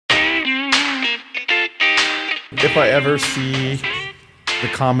If I ever see the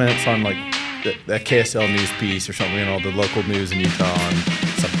comments on like that KSL news piece or something, the local news in Utah on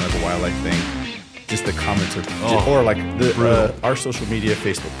something like a wildlife thing, just the comments are, or like our social media,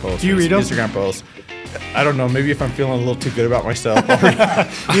 Facebook posts, do you read them? Instagram posts. I don't know. Maybe if I'm feeling a little too good about myself,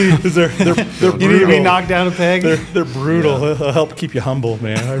 they're brutal. You need to be knocked down a peg. They're brutal. Yeah. It'll help keep you humble,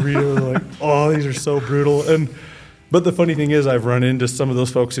 man. I read it like, oh, these are so brutal. But the funny thing is, I've run into some of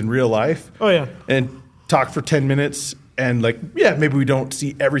those folks in real life. Oh yeah. And talk for 10 minutes. And like, yeah, maybe we don't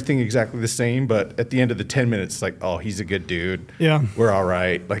see everything exactly the same, but at the end of the 10 minutes, it's like, oh, he's a good dude. Yeah. We're all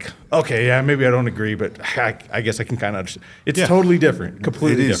right. Like, okay, yeah, maybe I don't agree, but I guess I can kind of understand. It's totally different,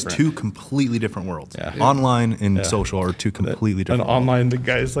 completely different. It is two completely different worlds. Yeah. Online and social are two completely different worlds. And online, the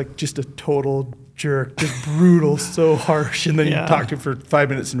guy's like just a total jerk, just brutal, so harsh. And then you talk to him for 5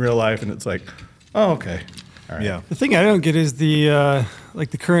 minutes in real life, and it's like, oh, okay. All right. Yeah. The thing I don't get is the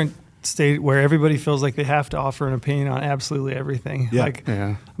current state where everybody feels like they have to offer an opinion on absolutely everything. Yeah.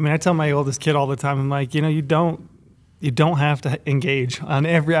 I mean, I tell my oldest kid all the time, I'm like, you don't have to engage on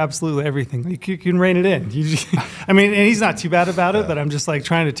absolutely everything. Like, you can rein it in. And he's not too bad about it, but I'm just like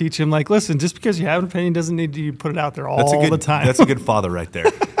trying to teach him, like, listen, just because you have an opinion doesn't need you put it out there all the time. That's a good father right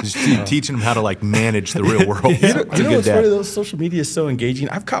there. Just teaching him how to like manage the real world. You know what's funny? Those social media is so engaging.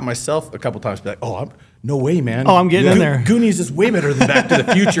 I've caught myself a couple times be like, no way, man. Oh, I'm getting in there. Goonies is way better than Back to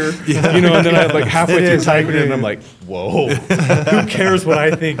the Future. And then I like halfway through typing it, and I'm like, whoa, who cares what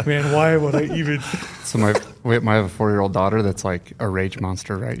I think, man? Why would I even? So I have a 4-year-old daughter that's like a rage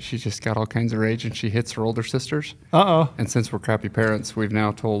monster, right? She's just got all kinds of rage, and she hits her older sisters. Uh-oh. And since we're crappy parents, we've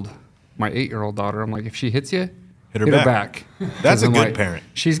now told my 8-year-old daughter, I'm like, if she hits you, hit her back. That's a good parent.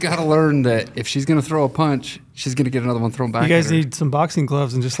 She's got to learn that if she's going to throw a punch, she's going to get another one thrown back. You guys need some boxing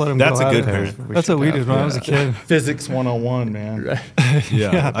gloves and just let them That's go. That's a good parent. We That's what we did when I was a kid. Physics 101, man.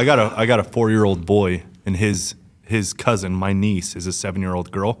 Yeah. I got a 4-year-old boy, and his cousin, my niece, is a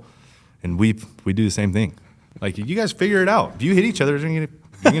 7-year-old girl, and we do the same thing. Like, you guys figure it out. If you hit each other, you're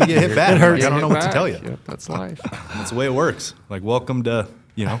gonna get hit back. It hurts. I don't know what to tell you. Yep, that's life. That's the way it works. Like, welcome to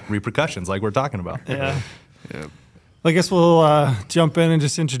repercussions, like we're talking about. Yeah. Well, I guess we'll jump in and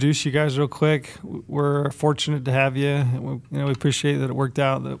just introduce you guys real quick. We're fortunate to have you. We appreciate that it worked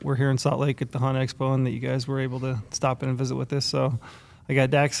out that we're here in Salt Lake at the Hunt Expo and that you guys were able to stop in and visit with us. So I got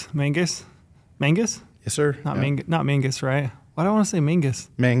Dax Mangus. Mangus? Yes, sir. Not Mangus, right? Why do I want to say Mangus?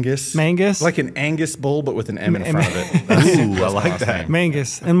 Mangus. Like an Angus bull, but with an M in front of it. Ooh, I like that.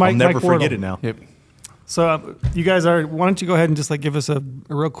 Mangus. And Mike. I'll never Mike Wardle. forget it now. Yep. So you guys why don't you go ahead and just like give us a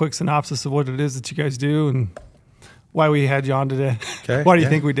real quick synopsis of what it is that you guys do and why we had you on today. Okay. Why do you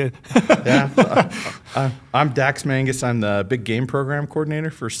think we did? I'm Dax Mangus. I'm the big game program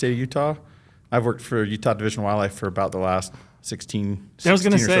coordinator for state of Utah. I've worked for Utah Division of Wildlife for about the last 16 I was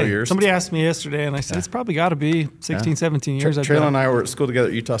going to or so say, years. somebody asked me yesterday, and I said, it's probably got to be 16, 17 years. Traylon and I were at school together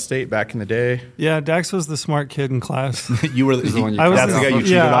at Utah State back in the day. Yeah, Dax was the smart kid in class. You were the one. That's the guy you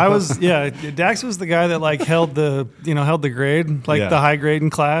cheated off of? Dax was the guy that like held the grade, the high grade in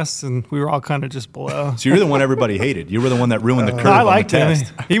class, and we were all kind of just below. So you're the one everybody hated. You were the one that ruined the curve. I liked on the him.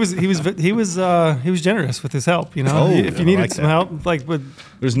 test. He was generous with his help. If you needed some help, like with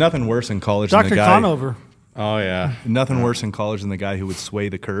there's nothing worse in college Dr. than the guy. Conover. Oh yeah, nothing worse in college than the guy who would sway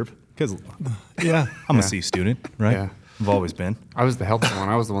the curve. Because I'm a C student, right? Yeah. I've always been. I was the helpful one.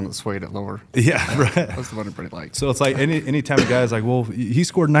 I was the one that swayed it lower. Yeah, right. I was the one everybody liked. So it's like any time a guy's like, well, he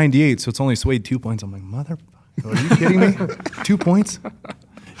scored 98, so it's only swayed 2 points. I'm like, motherfucker, are you kidding me? 2 points?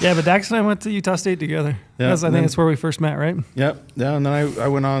 Yeah, but Dax and I went to Utah State together. Yeah, I think that's where we first met, right? Yep. Yeah, and then I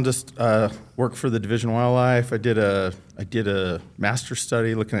went on just work for the Division of Wildlife. I did a master's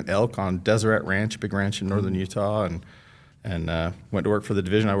study looking at elk on Deseret Ranch, a big ranch in northern Utah, and went to work for the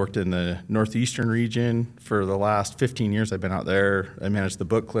division. I worked in the northeastern region for the last 15 years. I've been out there. I managed the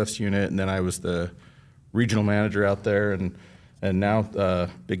Book Cliffs unit, and then I was the regional manager out there, and now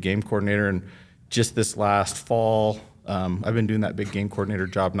big game coordinator. And just this last fall, I've been doing that big game coordinator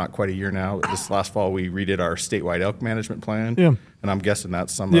job not quite a year now. This last fall, we redid our statewide elk management plan. Yeah. And I'm guessing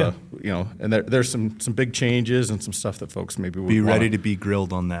that's some, and there's some big changes and some stuff that folks maybe would be ready to be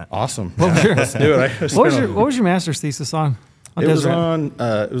grilled on that. Awesome. Yeah, let's do it. What was your master's thesis on? It was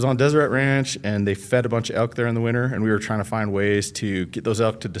on Deseret Ranch, and they fed a bunch of elk there in the winter, and we were trying to find ways to get those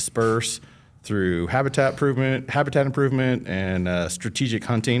elk to disperse through habitat improvement, and strategic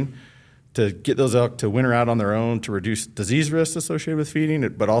hunting to get those elk to winter out on their own to reduce disease risks associated with feeding,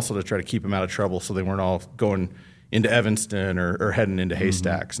 but also to try to keep them out of trouble so they weren't all going into Evanston or heading into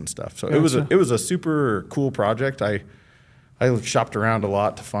haystacks and stuff. So it was a super cool project. I I shopped around a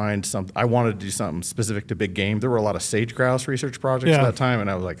lot to find something. I wanted to do something specific to big game. There were a lot of sage grouse research projects at that time, and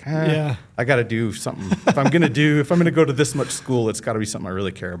I was like, I got to do something. If I'm gonna go to this much school, it's got to be something I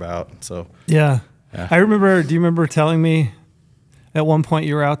really care about. So yeah. I remember. Do you remember telling me at one point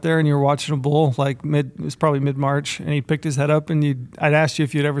you were out there and you were watching a bull, like it was probably mid-March, and he picked his head up, and I'd asked you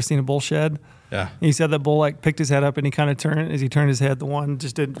if you'd ever seen a bull shed. Yeah. And he said that bull like picked his head up, and he kind of turned. As he turned his head, the one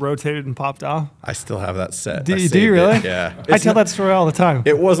just rotated and popped off. I still have that set. Do you really? Yeah. I tell that story all the time.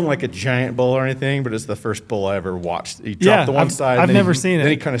 It wasn't like a giant bull or anything, but it's the first bull I ever watched. He dropped the one side. I've never seen it.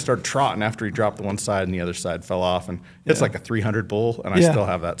 Then he kind of started trotting after he dropped the one side, and the other side fell off. And it's like a 300 bull, and I still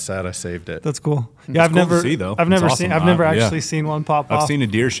have that set. I saved it. That's cool. Yeah, It's cool to see, though. I've never It's seen. awesome. I've never Yeah. actually seen one pop off. I've seen a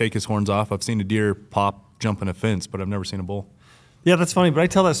deer shake his horns off. I've seen a deer jumping a fence, but I've never seen a bull. Yeah, that's funny. But I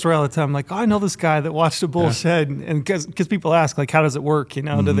tell that story all the time. I'm like, I know this guy that watched a bull shed, and because people ask, like, how does it work? You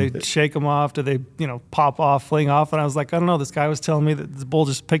know, do they shake them off? Do they, pop off, fling off? And I was like, I don't know. This guy was telling me that the bull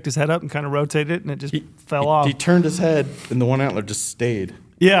just picked his head up and kind of rotated it, and it just fell off. He turned his head, and the one antler just stayed.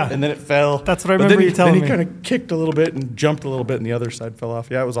 Yeah. And then it fell. That's what I remember you telling me. Then he kind of kicked a little bit and jumped a little bit, and the other side fell off.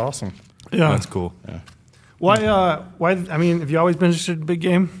 Yeah, it was awesome. Yeah, That's cool. Yeah. Why? I mean, have you always been interested in big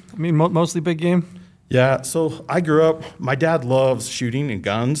game? I mean, mostly big game. Yeah, so I grew up, my dad loves shooting and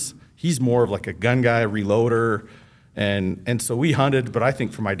guns. He's more of like a gun guy, reloader, and so we hunted, but I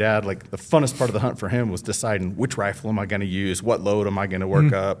think for my dad, like the funnest part of the hunt for him was deciding which rifle am I going to use, what load am I going to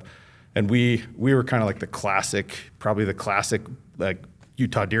work up. And we were kind of like probably the classic like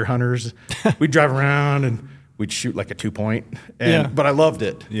Utah deer hunters. We'd drive around and we'd shoot like a 2-point, but I loved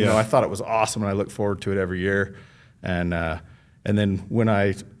it. Yeah. You know, I thought it was awesome, and I looked forward to it every year. And then when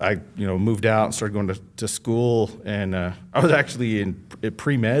I moved out and started going to school, and I was actually in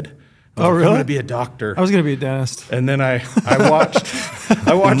pre-med. Oh, really? I'm going to be a doctor. I was going to be a dentist. And then I watched.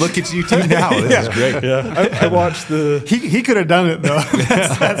 And look at you two now. This is great. Yeah, I watched the. He could have done it though.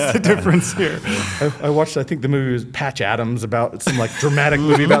 That's the difference here. I watched. I think the movie was Patch Adams, about some like dramatic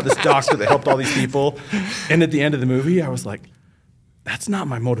movie about this doctor that helped all these people. And at the end of the movie, I was like, "That's not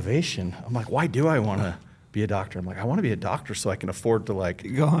my motivation." I'm like, "Why do I want to be a doctor?" I'm like, "I want to be a doctor so I can afford to like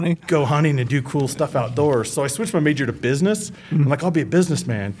Go hunting and do cool stuff outdoors." So I switched my major to business. I'm like, "I'll be a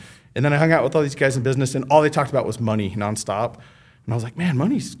businessman." And then I hung out with all these guys in business, and all they talked about was money nonstop. And I was like, man,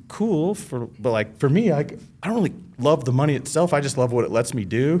 money's cool, but like for me, I don't really love the money itself. I just love what it lets me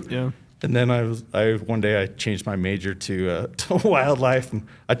do. Yeah. And then one day I changed my major to wildlife, and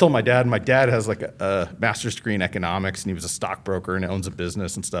I told my dad. And my dad has like a master's degree in economics, and he was a stockbroker and owns a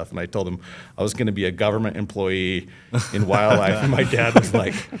business and stuff. And I told him I was going to be a government employee in wildlife, and my dad was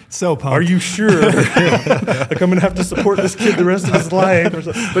like, So pumped. "Are you sure? Like I'm going to have to support this kid the rest of his life?"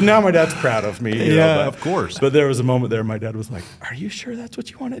 But now my dad's proud of me. you know, but- of course. But there was a moment there. My dad was like, "Are you sure that's what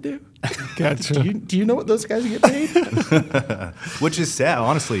you want to do? Gotcha. Do you know what those guys get paid?" Which is sad,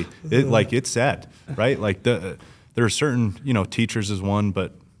 honestly. It's sad, right? Like there are certain, teachers is one,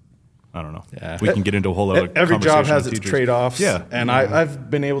 but I don't know. Yeah. We can get into a whole other Every job conversation has with its teachers. trade-offs. Yeah. And I've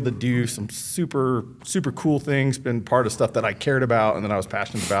been able to do some super, super cool things, been part of stuff that I cared about and that I was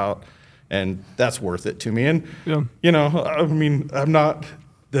passionate about. And that's worth it to me. And, I mean, I'm not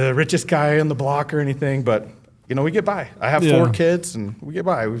the richest guy on the block or anything, but, we get by. I have 4 kids, and we get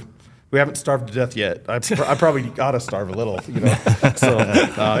by. We haven't starved to death yet. I probably ought to starve a little,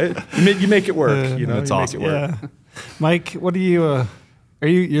 So you make it work, That's you awesome. make it work. Yeah. Mike, what do you?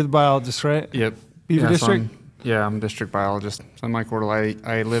 You're the biologist, right? Yep. Beaver So District. I'm a district biologist. So I'm Mike Wardle.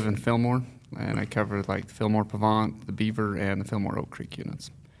 I live in Fillmore, and I cover like Fillmore Pavant, the Beaver, and the Fillmore Oak Creek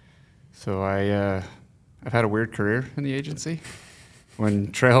units. So I've had a weird career in the agency.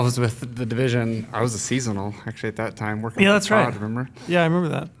 When Trail was with the division, I was a seasonal actually at that time working. Yeah, for that's right. Todd, remember? Yeah, I remember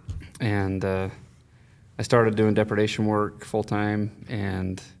that. And I started doing depredation work full time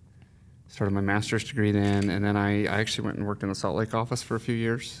and started my master's degree then. And then I actually went and worked in the Salt Lake office for a few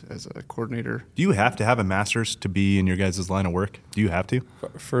years as a coordinator. Do you have to have a master's to be in your guys' line of work? Do you have to?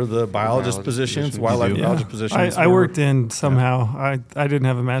 For the biologist positions, wildlife You do? biologist positions. I worked in somehow. I didn't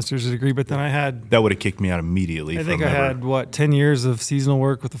have a master's degree, but then I had. That would have kicked me out immediately. I think from I ever. had 10 years of seasonal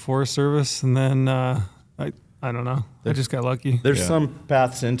work with the Forest Service, and then I don't know. I just got lucky. There's Yeah. some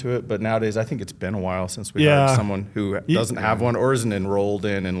paths into it, but nowadays I think it's been a while since we Yeah. had someone who doesn't have one or isn't enrolled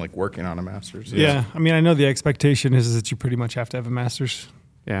in and like working on a master's. Yeah, I mean, I know the expectation is that you pretty much have to have a master's.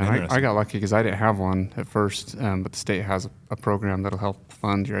 Yeah, and I Interesting. got lucky because I didn't have one at first, but the state has a program that'll help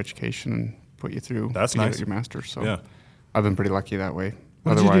fund your education and put you through That's to get nice. your master's. So Yeah. I've been pretty lucky that way.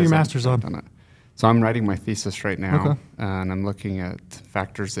 What did you do your Otherwise, I master's wouldn't on? have done it. So I'm writing my thesis right now, Okay. and I'm looking at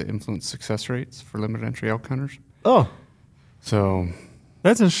factors that influence success rates for limited entry elk hunters. Oh, So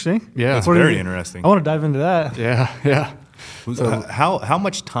that's interesting. yeah, That's What do very you- interesting. I want to dive into that. yeah. How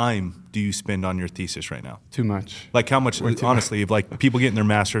much time do you spend on your thesis right now? Too much. Like how much? Honestly, if like people getting their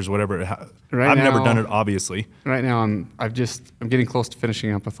masters, whatever. Right I've never now- done it, obviously. Right now, I'm getting close to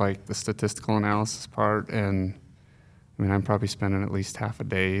finishing up with like the statistical analysis part, and I mean, I'm probably spending at least half a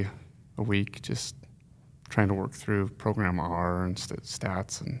day a week just trying to work through program R and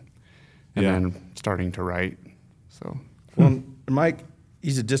stats, and Yeah. then starting to write. So Well, Mike,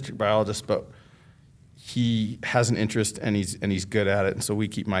 he's a district biologist, but he has an interest and he's good at it. And so we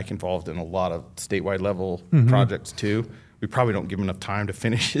keep Mike involved in a lot of statewide level projects too. We probably don't give him enough time to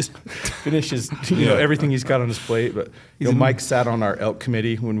finish his everything he's got on his plate. But Mike sat on our elk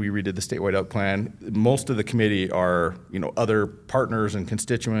committee when we redid the statewide elk plan. Most of the committee are other partners and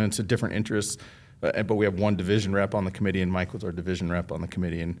constituents and different interests. But we have one division rep on the committee, and Mike was our division rep on the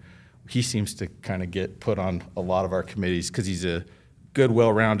committee. And he seems to kind of get put on a lot of our committees because he's a good,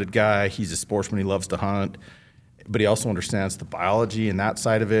 well-rounded guy. He's a sportsman. He loves to hunt, but he also understands the biology and that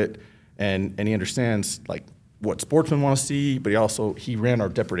side of it, and he understands like what sportsmen want to see. But he ran our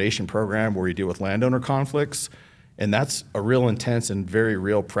depredation program where we deal with landowner conflicts, and that's a real intense and very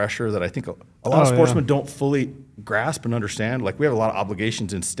real pressure that I think a lot of sportsmen don't fully grasp and understand. Like we have a lot of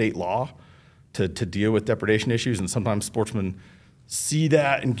obligations in state law to deal with depredation issues, and sometimes sportsmen see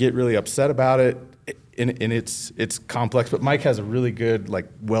that and get really upset about it, and it's complex. But Mike has a really good, like,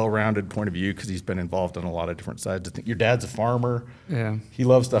 well-rounded point of view because he's been involved on a lot of different sides. I think your dad's a farmer. Yeah. He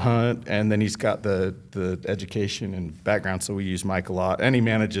loves to hunt, and then he's got the education and background, so we use Mike a lot. And he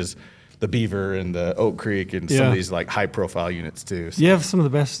manages the Beaver and the Oak Creek and some of these like high-profile units too. So. You have some of the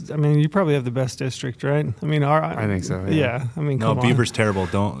best. I mean, you probably have the best district, right? I mean, I think so. Yeah. I mean, No, come on. Beaver's terrible.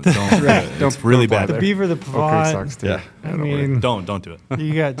 Don't. It's really bad. The Beaver, the Oak Creek Pavot. sucks too. Yeah. I mean, Don't do it.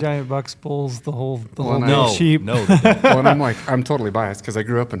 you got giant bucks, bulls, the whole Well, big No, sheep. no. they don't. Well, and I'm totally biased because I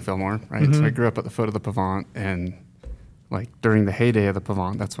grew up in Fillmore, right? So I grew up at the foot of the Pavant, and like during the heyday of the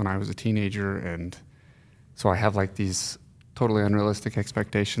Pavant, that's when I was a teenager, and so I have like these totally unrealistic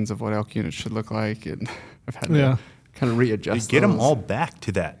expectations of what elk units should look like, and I've had to kind of readjust. Get them those. all back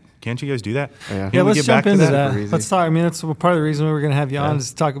to that. Can't you guys do that? Yeah. Can Yeah, we let's get jump back to into that? that. Super easy. Let's talk. I mean, that's part of the reason we were going to have you on is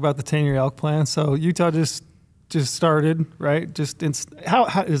to talk about the 10-year elk plan. So Utah just started, right?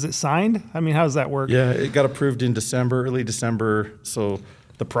 How is it signed? I mean, how does that work? Yeah, it got approved in December, early December. So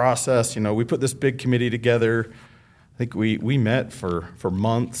the process, we put this big committee together. I think we met for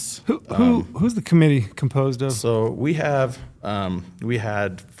months. Who's the committee composed of? So we had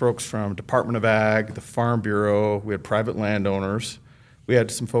folks from Department of Ag, the Farm Bureau. We had private landowners. We had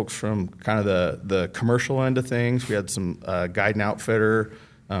some folks from kind of the commercial end of things. We had some guide and outfitter,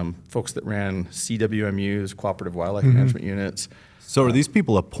 folks that ran CWMUs, cooperative wildlife management units. So are these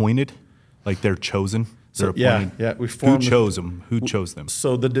people appointed? Like they're chosen? They're yeah, appointed? yeah, we Who formed chose them? Who chose them?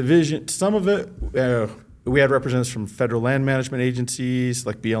 So the division, some of it, we had representatives from federal land management agencies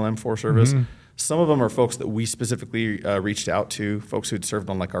like BLM Forest Service. Some of them are folks that we specifically reached out to, folks who'd served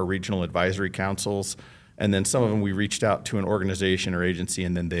on like our regional advisory councils. And then some of them we reached out to an organization or agency,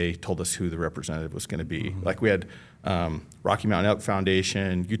 and then they told us who the representative was going to be. Like we had Rocky Mountain Elk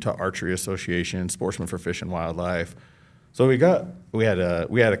Foundation, Utah Archery Association, Sportsmen for Fish and Wildlife. So we had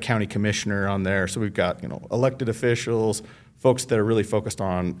a county commissioner on there. So we've got elected officials, folks that are really focused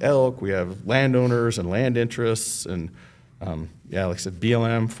on elk. We have landowners and land interests, and like I said,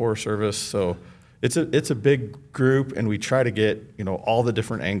 BLM, Forest Service. So it's a big group, and we try to get all the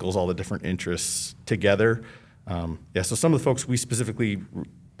different angles, all the different interests together. So some of the folks we specifically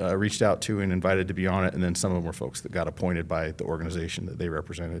reached out to and invited to be on it, and then some of them were folks that got appointed by the organization that they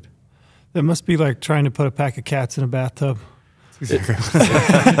represented. It must be like trying to put a pack of cats in a bathtub.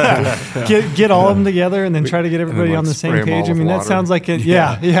 Get all of them together and then try to get everybody like, on the spray same 'em all page. I with mean, that water. sounds like I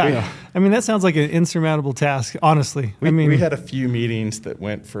mean, that sounds like an insurmountable task, honestly. We had a few meetings that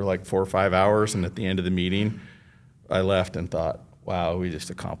went for like 4 or 5 hours, and at the end of the meeting, I left and thought, wow, we just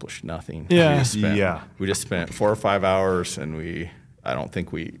accomplished nothing. Yeah. We just spent 4 or 5 hours, and I don't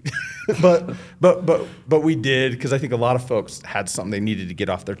think we, but we did, because I think a lot of folks had something they needed to get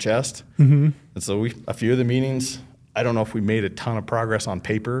off their chest. And so a few of the meetings, I don't know if we made a ton of progress on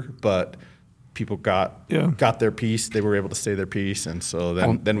paper, but people got their piece. They were able to say their piece, and so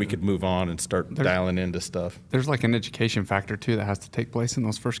then we could move on and start dialing into stuff. There's like an education factor too that has to take place in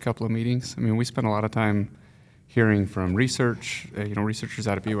those first couple of meetings. I mean, we spent a lot of time hearing from researchers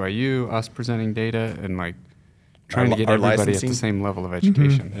out of BYU, us presenting data, and like trying to get our everybody at licensing. the same level of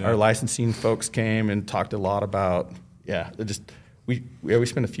education. Our licensing folks came and talked a lot about, we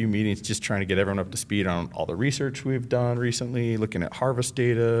spent a few meetings just trying to get everyone up to speed on all the research we've done recently, looking at harvest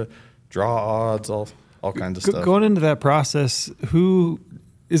data, draw odds, all kinds of stuff. Going into that process, who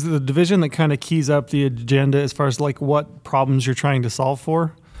is it the division that kind of keys up the agenda as far as like what problems you're trying to solve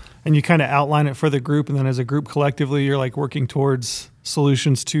for? And you kind of outline it for the group, and then as a group collectively, you're like working towards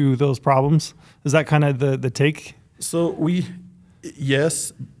solutions to those problems. Is that kind of the take? So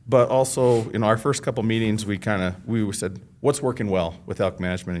yes, but also in our first couple meetings, we said, what's working well with elk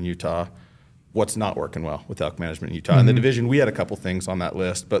management in Utah? What's not working well with elk management in Utah? In the division, we had a couple things on that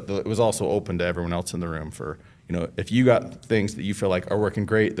list, but it was also open to everyone else in the room for, if you got things that you feel like are working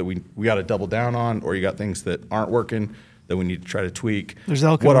great that we got to double down on, or you got things that aren't working that we need to try to tweak. There's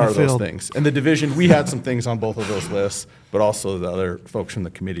elk what in the are those field. things? In the division, we had some things on both of those lists, but also the other folks from the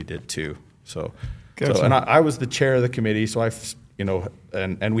committee did too. Gotcha. And I was the chair of the committee, so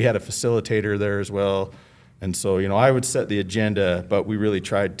and we had a facilitator there as well. And so, I would set the agenda, but we really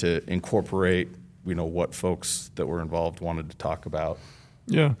tried to incorporate, what folks that were involved wanted to talk about.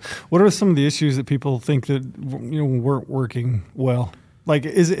 Yeah. What are some of the issues that people think that weren't working well? Like,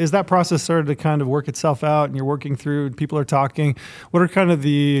 is that process started to kind of work itself out, and you're working through, and people are talking? What are kind of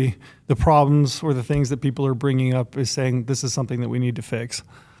the problems or the things that people are bringing up as saying this is something that we need to fix?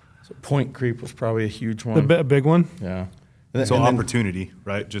 So point creep was probably a huge one. A big one. Yeah. So And then- opportunity,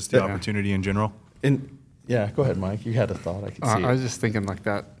 right? Just the opportunity in general. Yeah, go ahead, Mike. You had a thought. I could see. I was just thinking like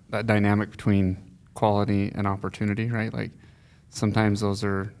that dynamic between quality and opportunity, right? Like sometimes those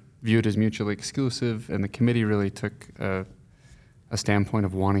are viewed as mutually exclusive, and the committee really took a standpoint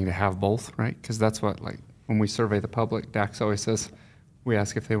of wanting to have both, right? Because that's what, like, when we survey the public, Dax always says, we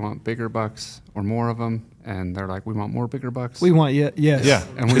ask if they want bigger bucks or more of them, and they're like, we want more bigger bucks. We want yes. Yeah.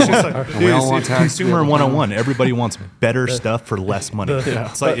 And we all want to have Consumer 101. Everybody wants better stuff for less money.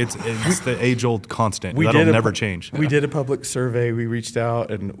 It's like it's the age-old constant. That'll never change. We did a public survey. We reached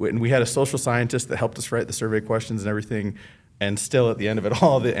out, and we had a social scientist that helped us write the survey questions and everything. And still, at the end of it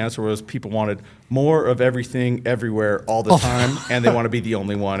all, the answer was people wanted more of everything, everywhere, all the time, and they want to be the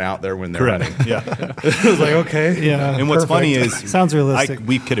only one out there when they're running. Yeah. It was like, okay. Yeah. And what's funny is, Sounds realistic.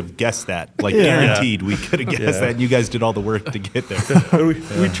 we could have guessed that, like Yeah. guaranteed, we could have guessed that, and you guys did all the work to get there.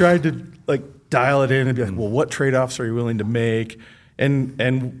 We tried to dial it in and be like, well, what trade-offs are you willing to make?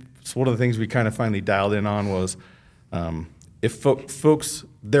 And so one of the things we kind of finally dialed in on was if folks,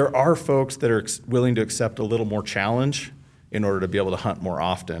 there are folks that are willing to accept a little more challenge in order to be able to hunt more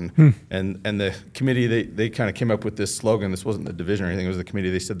often. And the committee, they kind of came up with this slogan. This wasn't the division or anything. It was the committee.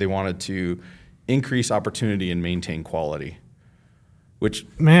 They said they wanted to increase opportunity and maintain quality, which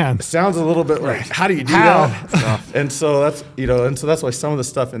sounds a little bit like, how do you do that? And so that's why some of the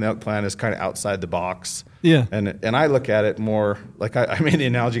stuff in the elk plan is kind of outside the box. Yeah. And I look at it more like I made the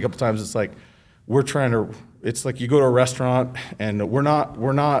analogy a couple times. It's like it's like you go to a restaurant and we're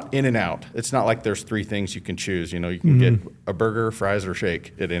not In and Out. It's not like there's three things you can choose. You can get a burger, fries, or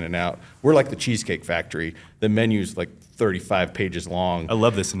shake at In and Out. We're like the Cheesecake Factory. The menu's like 35 pages long. I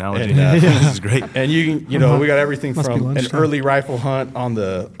love this analogy. And, This is great. And we got everything Must be from an lunchtime. early rifle hunt on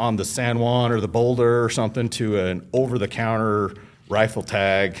the San Juan or the Boulder or something to an over-the-counter rifle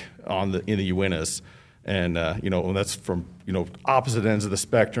tag in the Uintas. And that's from opposite ends of the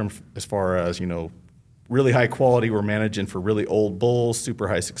spectrum as far as really high quality we're managing for really old bulls, super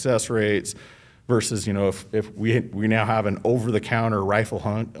high success rates, versus if we now have an over-the-counter rifle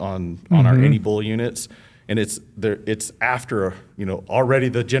hunt on our any bull units, and it's after already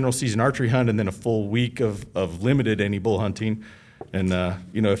the general season archery hunt and then a full week of limited any bull hunting, and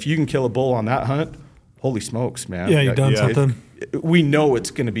if you can kill a bull on that hunt, holy smokes, man! Yeah, you've done something. We know it's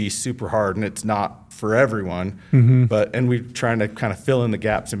going to be super hard, and it's not for everyone. And we're trying to kind of fill in the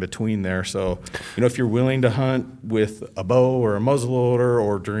gaps in between there. So, if you're willing to hunt with a bow or a muzzleloader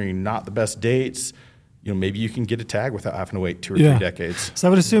or during not the best dates, maybe you can get a tag without having to wait 2 or 3 decades. So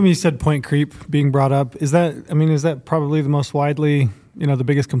I would assume you said point creep being brought up. Is that probably the most widely, the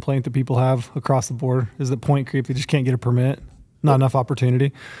biggest complaint that people have across the board? Is that point creep? They just can't get a permit, not enough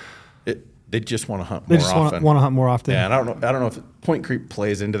opportunity. They just want to hunt They more just often. want to hunt more often. Yeah, and I don't know if point creep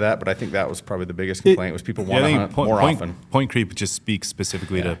plays into that, but I think that was probably the biggest complaint was people want to hunt more often. Point creep just speaks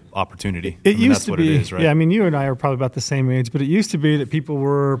specifically to opportunity. It used that's to what be. it is, right? Yeah, you and I are probably about the same age, but it used to be that people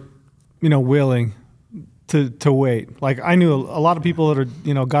were, willing to wait. Like I knew a lot of people that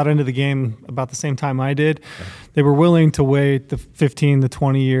are, got into the game about the same time I did. They were willing to wait the 15 to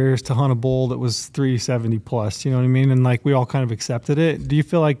 20 years to hunt a bull that was 370 plus. You know what I mean? And like we all kind of accepted it. Do you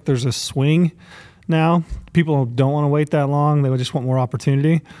feel like there's a swing now? People don't want to wait that long. They just want more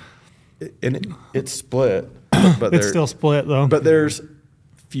opportunity. And it's split, but It's still split though. But there's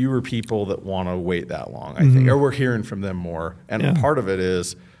fewer people that want to wait that long, I think, or we're hearing from them more. And part of it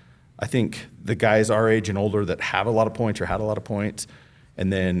is, I think the guys our age and older that have a lot of points or had a lot of points,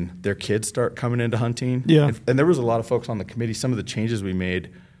 and then their kids start coming into hunting. Yeah. And there was a lot of folks on the committee. Some of the changes we made,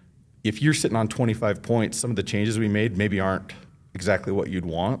 if you're sitting on 25 points, some of the changes we made maybe aren't exactly what you'd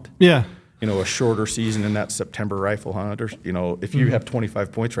want. Yeah. You know, a shorter season in that September rifle hunt, or, you know, if you have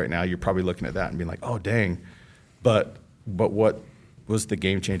 25 points right now, you're probably looking at that and being like, oh, dang. But what was the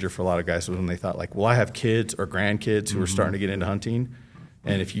game changer for a lot of guys was when they thought, like, well, I have kids or grandkids who are starting to get into hunting.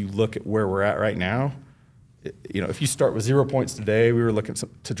 And if you look at where we're at right now, you know, if you start with 0 points today, we were looking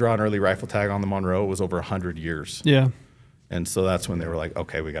to draw an early rifle tag on the Monroe. It was over 100 years. Yeah. And so that's when they were like,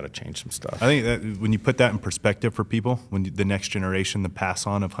 okay, we got to change some stuff. I think that when you put that in perspective for people, when the next generation, the pass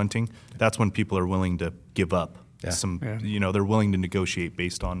on of hunting, that's when people are willing to give up. Yeah. You know, they're willing to negotiate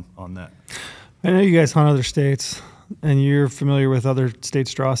based on that. I know you guys hunt other states, and you're familiar with other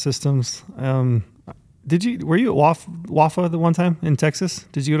states' draw systems. Were you at WAFA the one time in Texas?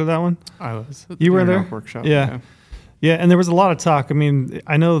 Did you go to that one? I was. At You the were there? Internet Workshop. Yeah. Yeah, and there was a lot of talk. I mean,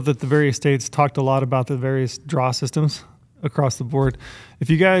 I know that the various states talked a lot about the various draw systems across the board. If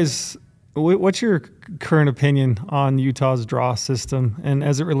you guys, what's your current opinion on Utah's draw system? And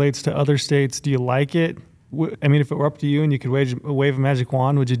as it relates to other states, do you like it? I mean, if it were up to you and you could wave a magic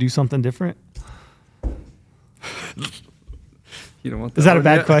wand, would you do something different? You don't want Is that a one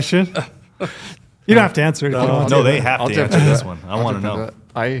bad yet? question? You don't have to answer it. If you don't want No, to. they have I'll to jump answer into this that. one. I I'll want to jump know.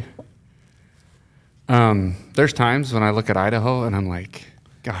 into that. There's times when I look at Idaho and I'm like,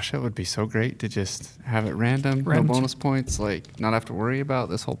 gosh, that would be so great to just have it random, no bonus points, like not have to worry about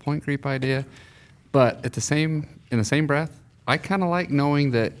this whole point creep idea. But in the same breath, I kind of like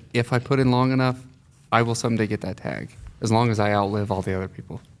knowing that if I put in long enough, I will someday get that tag, as long as I outlive all the other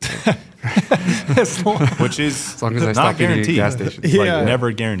people. Which is As long as I not stop eating at guaranteed. gas stations. It's like Yeah.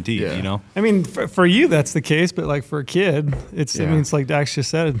 never guaranteed, Yeah. you know? I mean, for you, that's the case, but like for a kid, it's, I Yeah. mean, it's like Dax just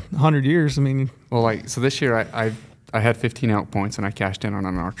said, 100 years. I mean, Well, like, so this year I had 15 out points and I cashed in on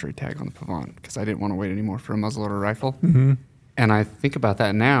an archery tag on the Pavant because I didn't want to wait anymore for a muzzleloader rifle. Mm-hmm. And I think about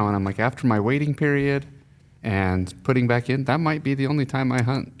that now and I'm like, after my waiting period and putting back in, that might be the only time I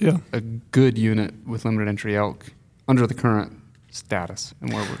hunt Yeah. a good unit with limited entry elk under the current status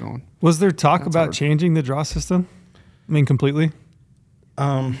and where we're going. was there talk That's about hard. changing the draw system? I mean, completely?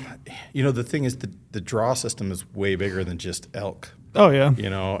 You know, the thing is, the draw system is way bigger than just elk. Oh, yeah. You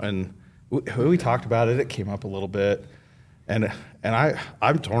know, and we talked about it. It came up a little bit, and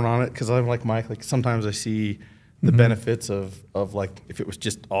I'm torn on it because I'm like Mike. Like sometimes I see the benefits of like if it was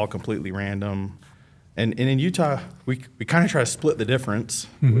just all completely random, and in Utah we kind of try to split the difference.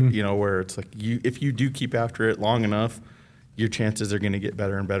 You know, where it's like if you do keep after it long enough, your chances are going to get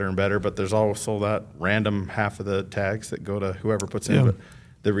better and better and better. But there's also that random half of the tags that go to whoever puts in. Yeah. But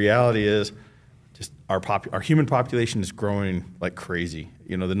the reality is, just our human population is growing like crazy.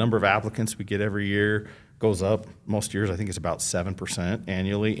 You know, the number of applicants we get every year goes up. Most years, I think it's about 7%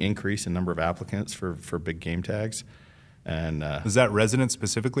 annually increase in number of applicants for big game tags. And Is that resident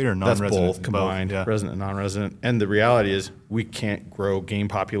specifically or that's non-resident? both combined, yeah. resident and non-resident. And the reality is we can't grow game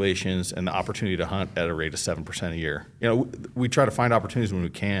populations and the opportunity to hunt at a rate of 7% a year. You know, we try to find opportunities when we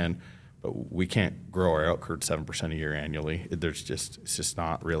can, but we can't grow our elk herd 7% a year annually. It's just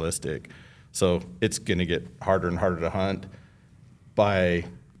not realistic. So it's going to get harder and harder to hunt by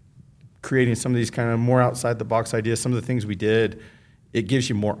creating some of these kind of more outside the box ideas. Some of the things we did, it gives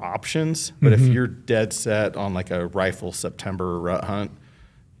you more options. But if you're dead set on like a rifle September rut hunt,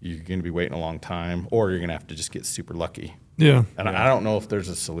 you're going to be waiting a long time, or you're going to have to just get super lucky. Yeah. And I don't know if there's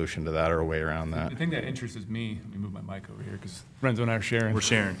a solution to that or a way around that. The thing that interests me, let me move my mic over here because Renzo and I are sharing. We're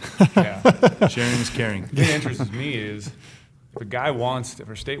sharing. Yeah. Sharing is caring. The thing that interests me is if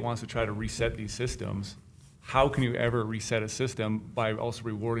a state wants to try to reset these systems, how can you ever reset a system by also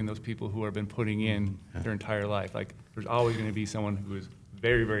rewarding those people who have been putting in their entire life? Like, there's always going to be someone who is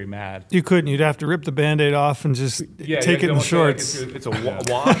very, very mad. You couldn't. You'd have to rip the Band-Aid off and just take it in almost feel like shorts. it's a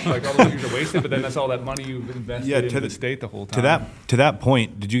wash, like all those years are wasted, but then that's all that money you've invested into the state the whole time. To that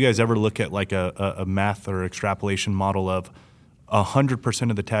point, did you guys ever look at like a math or extrapolation model of 100%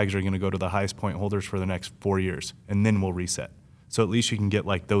 of the tags are going to go to the highest point holders for the next 4 years, and then we'll reset? So at least you can get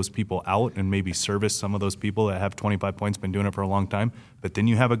like those people out and maybe service some of those people that have 25 points, been doing it for a long time, but then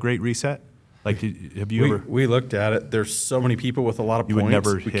you have a great reset. Like, have you ever? We looked at it. There's so many people with a lot of You would points.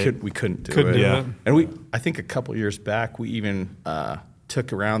 never we hit. couldn't do Couldn't it. do Yeah. it. And I think a couple years back, we even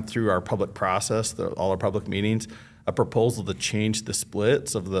took around through our public process, all our public meetings, a proposal to change the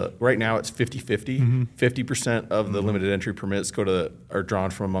splits of right now it's 50-50. 50% of the limited entry permits are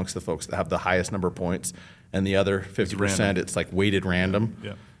drawn from amongst the folks that have the highest number of points, and the other 50%, random. it's like weighted random.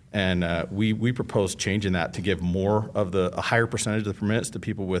 Yeah. And we proposed changing that to give a higher percentage of the permits to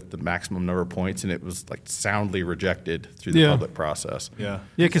people with the maximum number of points, and it was like soundly rejected through the public process. Yeah.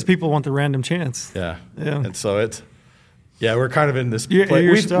 Yeah, because people want the random chance. Yeah. Yeah. And so we're kind of in this You're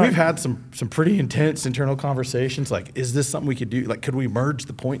place. stuck. We've had some pretty intense internal conversations. Like, is this something we could do? Like, could we merge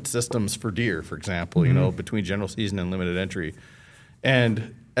the point systems for deer, for example, between general season and limited entry?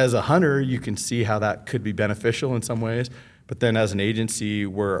 And as a hunter, you can see how that could be beneficial in some ways. But then as an agency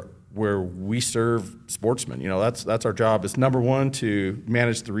where we serve sportsmen, that's our job. Is number one to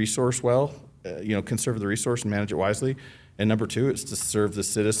manage the resource well, conserve the resource and manage it wisely. And number two, it's to serve the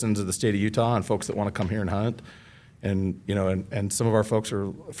citizens of the state of Utah and folks that want to come here and hunt. And and some of our folks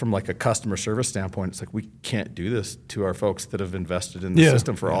are from like a customer service standpoint. It's like we can't do this to our folks that have invested in the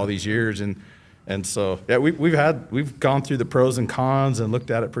system for all these years. And so we've gone through the pros and cons and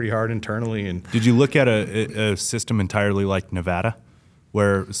looked at it pretty hard internally. And Did you look at a system entirely like Nevada,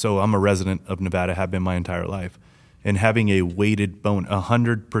 so I'm a resident of Nevada, have been my entire life, and having a weighted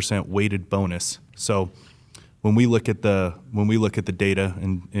 100% weighted bonus. So when we look at the data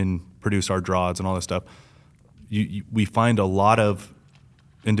and produce our draws and all this stuff, we find a lot of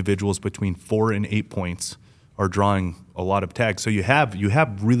individuals between 4 and 8 points are drawing a lot of tags. So you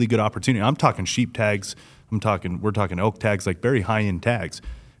have really good opportunity. I'm talking sheep tags. We're talking elk tags, like very high end tags.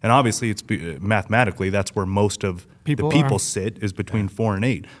 And obviously, it's mathematically that's where most of the people sit is between 4 and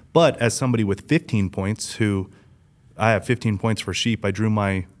 8. But as somebody with 15 points, I have 15 points for sheep. I drew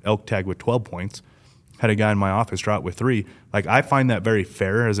my elk tag with 12 points. Had a guy in my office draw it with 3. Like, I find that very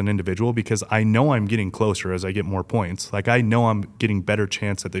fair as an individual because I know I'm getting closer as I get more points. Like, I know I'm getting better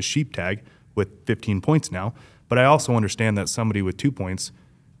chance at the sheep tag with 15 points now. But I also understand that somebody with 2 points,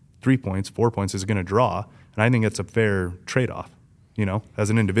 3 points, 4 points is going to draw. And I think it's a fair trade-off, as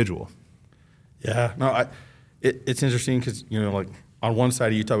an individual. Yeah, no, it's interesting because, like on one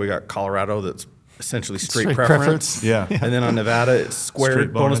side of Utah, we got Colorado that's essentially straight preference. Yeah. And then on Nevada, it's squared,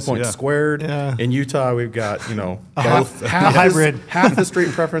 Straight bonus, points yeah. squared. Yeah. In Utah, we've got, half hybrid. Half is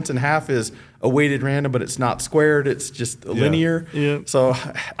straight preference and half is a weighted random, but it's not squared. It's just linear. Yeah. So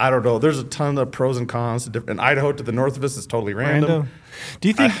I don't know. There's a ton of pros and cons. In Idaho to the north of us is totally random. Do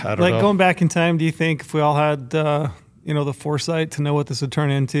you think, I don't know. going back in time, do you think if we all had, the foresight to know what this would turn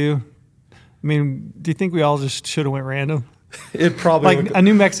into? I mean, do you think we all just should have went random? It probably Like a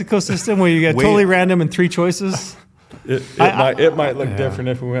New Mexico system where you get totally random and 3 choices? It might look different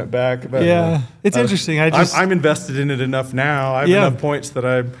if we went back. But it's interesting. I'm invested in it enough now. I have enough points that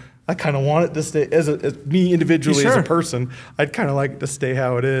I kind of want it to stay as me individually as a person. I'd kind of like it to stay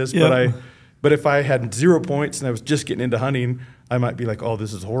how it is. Yep. But if I had 0 points and I was just getting into hunting, I might be like, oh,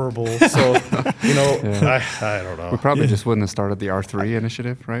 this is horrible. So I don't know. We probably just wouldn't have started the R3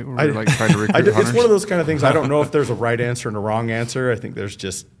 initiative, right? Where we're trying to recruit it's hunters. one of those kind of things. I don't know if there's a right answer and a wrong answer. I think there's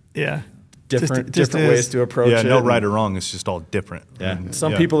just different ways to approach it. Yeah, no right or wrong. It's just all different. Yeah.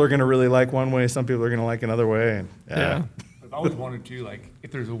 Some people are going to really like one way. Some people are going to like another way. And, I've always wondered too, like,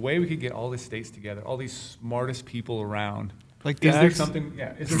 if there's a way we could get all the states together, all these smartest people around. Like is there Dax?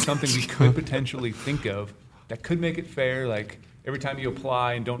 something we could potentially think of that could make it fair? Like, every time you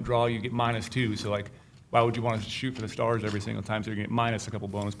apply and don't draw, you get -2. So, like, why would you want to shoot for the stars every single time? So you're going to get minus a couple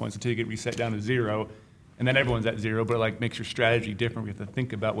bonus points until you get reset down to 0. And then everyone's at 0, but it, like, makes your strategy different. We have to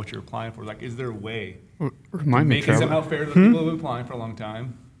think about what you're applying for. Like, is there a way to Remind me, make it Trevor. somehow fair to the people who have been applying for a long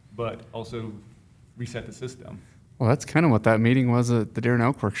time, but also reset the system? Well, that's kind of what that meeting was at the Deer and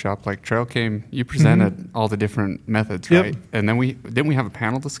Elk Workshop. Like, Trail came, you presented all the different methods, Yep. right? And then we have a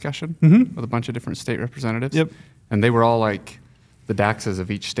panel discussion with a bunch of different state representatives. Yep. And they were all like the DAXs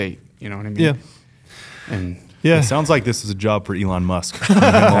of each state. You know what I mean? Yeah. And It sounds like this is a job for Elon Musk.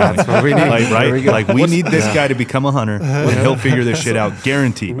 that's what we need. Like, There right? we go. Like, we need this guy to become a hunter, and he'll figure this shit out,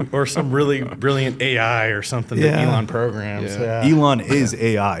 guaranteed. or some really brilliant AI or something that Yeah. Elon programs. Yeah. Elon is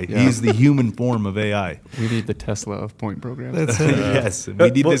AI. Yeah. He's the human form of AI. We need the Tesla of point programs. That's it. Yes, we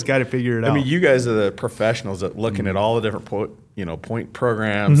need this guy to figure it out. I mean, you guys are the professionals at looking at all the different point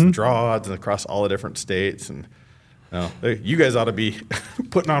programs and draw odds and across all the different states. And you guys ought to be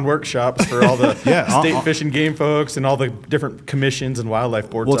putting on workshops for all the state fish and game folks and all the different commissions and wildlife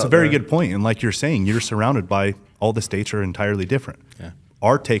boards. Well, it's a out very there. good point. And like you're saying, you're surrounded by all the states are entirely different. Yeah.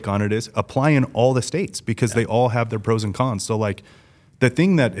 Our take on it is apply in all the states because they all have their pros and cons. So, like, the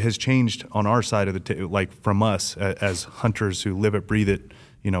thing that has changed on our side of the like from us as hunters who live it, breathe it,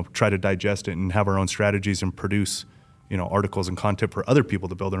 try to digest it and have our own strategies and produce, articles and content for other people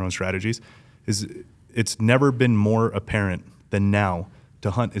to build their own strategies, is it's never been more apparent than now to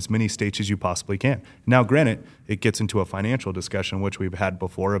hunt as many states as you possibly can. Now, granted, it gets into a financial discussion, which we've had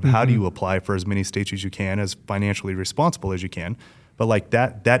before, of how do you apply for as many states as you can, as financially responsible as you can. But like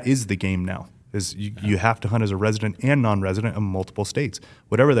that is the game now. Is you have to hunt as a resident and non-resident in multiple states.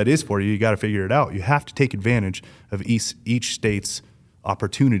 Whatever that is for you, you got to figure it out. You have to take advantage of each state's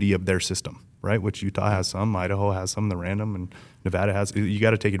opportunity of their system, right? Which Utah has some, Idaho has some, the random, and Nevada has. You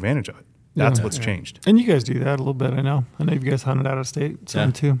got to take advantage of it. That's what's changed. And you guys do that a little bit, I know. I know you guys hunted out of state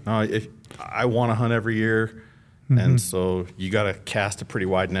some too. No, if I want to hunt every year, and so you got to cast a pretty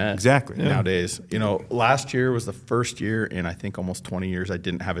wide net. Exactly. Nowadays, last year was the first year in I think almost 20 years I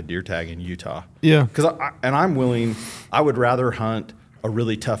didn't have a deer tag in Utah. Yeah. Because I would rather hunt a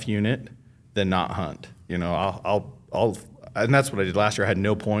really tough unit than not hunt. I'll and that's what I did last year. I had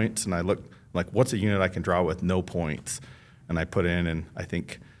no points, and I looked like, what's a unit I can draw with no points, and I put in, and I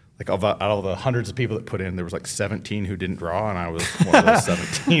think. Like out of the hundreds of people that put in, there was like 17 who didn't draw, and I was one of those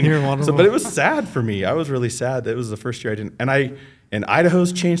 17. You're one of them. But it was sad for me. I was really sad. That was the first year I didn't. And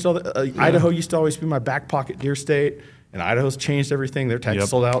Idaho's changed all the. Idaho used to always be my back pocket deer state, and Idaho's changed everything. Their tags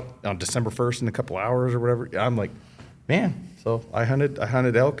sold out on December 1st in a couple hours or whatever. I'm like, man. So I hunted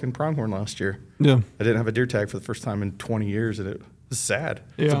elk and pronghorn last year. Yeah. I didn't have a deer tag for the first time in 20 years, and it was sad.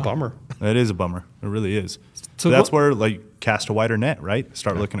 It's a Yeah. bummer. It is a bummer. It really is. So So that's where cast a wider net, right?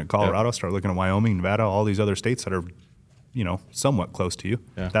 Start looking at Colorado, start looking at Wyoming, Nevada, all these other states that are, somewhat close to you.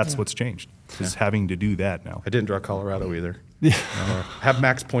 Yeah. That's what's changed. Is having to do that now. I didn't draw Colorado either. Yeah. I have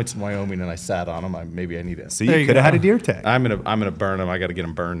max points in Wyoming, and I sat on them. Maybe I need it. See, There you you could have go. had a deer tag. I'm gonna burn them. I got to get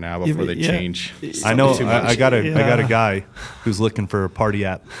them burned now before they change. I know. Too much. I got a guy who's looking for a party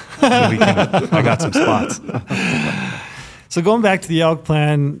app. I got some spots. So going back to the elk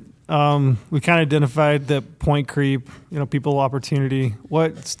plan, we kind of identified the point creep, people opportunity.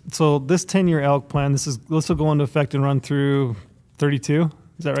 So this 10-year elk plan, this will go into effect and run through 32.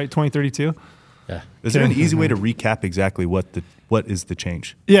 Is that right? 2032. Yeah. Is there an easy way to recap exactly what is the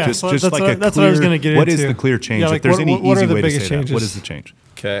change? Yeah, just, so just that's like what- a that's clear, what I was gonna get What is into. the clear change? Yeah, if like, there's what- any what easy are the way to biggest say that, what changes? is the change?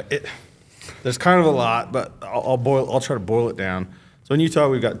 Okay. There's kind of a lot, but I'll try to boil it down. So in Utah,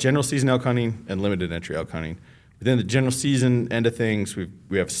 we've got general season elk hunting and limited entry elk hunting. Within the general season end of things,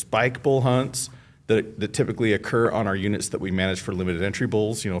 we have spike bull hunts that typically occur on our units that we manage for limited entry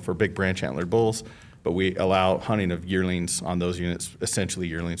bulls, for big branch antlered bulls. But we allow hunting of yearlings on those units, essentially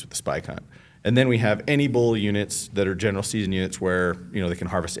yearlings with the spike hunt. And then we have any bull units that are general season units where they can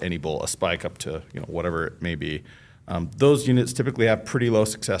harvest any bull, a spike up to whatever it may be. Those units typically have pretty low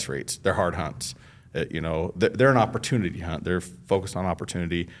success rates. They're hard hunts. They're an opportunity hunt. They're focused on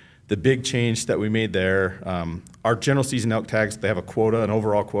opportunity. The big change that we made there, our general season elk tags, they have a quota, an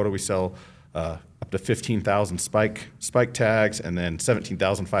overall quota. We sell up to 15,000 spike tags, and then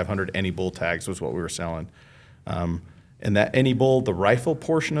 17,500 any bull tags was what we were selling. And that any bull, the rifle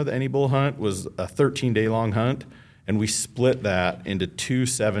portion of the any bull hunt was a 13-day long hunt, and we split that into 2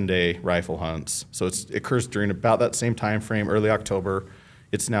 7-day rifle hunts. So it occurs during about that same time frame, early October.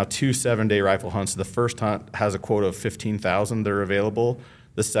 It's now 2 7-day rifle hunts. The first hunt has a quota of 15,000 that are available.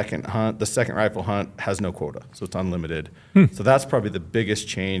 The second rifle hunt has no quota, so it's unlimited. So that's probably the biggest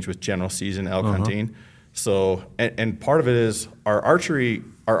change with general season elk hunting. So, and part of it is our archery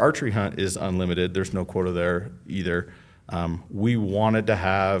hunt is unlimited. There's no quota there either. We wanted to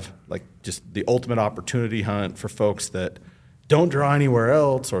have just the ultimate opportunity hunt for folks that don't draw anywhere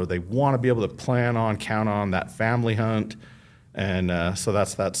else, or they want to be able to count on that family hunt. And so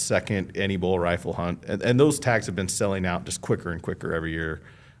that's that second any bull rifle hunt. And those tags have been selling out just quicker and quicker every year.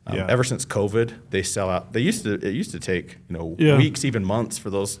 Ever since COVID, they sell out. It used to take weeks, even months for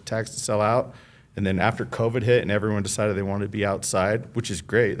those tags to sell out. And then after COVID hit and everyone decided they wanted to be outside, which is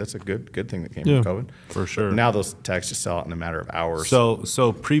great. That's a good thing that came from COVID. For sure. But now those tags just sell out in a matter of hours.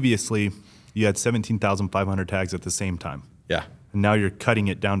 So previously, you had 17,500 tags at the same time. Yeah. And now you're cutting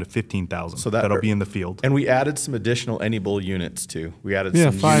it down to 15,000. So that'll be in the field. And we added some additional any bull units too. We added Yeah,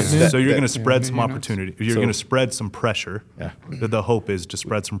 some 5 units. units. So you're going to that- spread some units. opportunity. You're So- going to spread some pressure. Yeah. The hope is to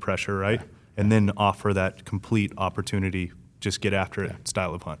spread some pressure, right? And then offer that complete opportunity, just get after it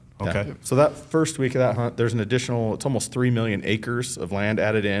style of hunt. Okay. Yeah. So that first week of that hunt, there's an additional, it's almost 3 million acres of land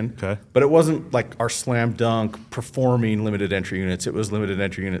added in. Okay. But it wasn't like our slam dunk performing limited entry units. It was limited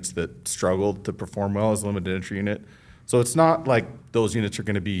entry units that struggled to perform well as a limited entry unit. So it's not like those units are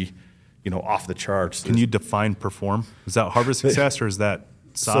going to be, off the charts. Can you define perform? Is that harvest success or is that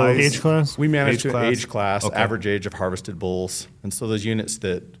size? Age class? We managed Age to class? age class, Okay. average age of harvested bulls. And so those units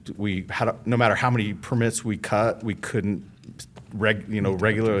that we had, no matter how many permits we cut, we couldn't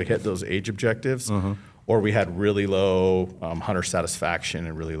regularly hit those age objectives, or we had really low hunter satisfaction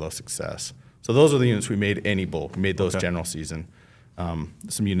and really low success. So those are the units we made any bull. We made those general season,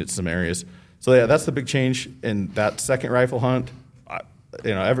 some units, some areas. So yeah, that's the big change in that second rifle hunt.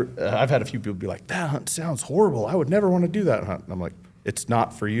 I've had a few people be like, that hunt sounds horrible. I would never want to do that hunt. And I'm like, it's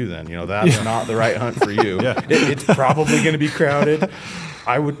not for you then. That's not the right hunt for you. Yeah. It's probably going to be crowded.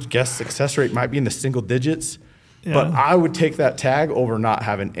 I would guess success rate might be in the single digits, but I would take that tag over not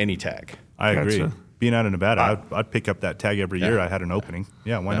having any tag. I agree. Gotcha. Being out of Nevada, I'd pick up that tag every year I had an opening.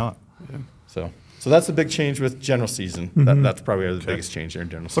 Yeah, why not? So that's the big change with general season. That's probably the biggest change there in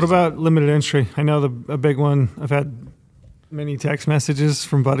general season. What about limited entry? I know a big one. I've had many text messages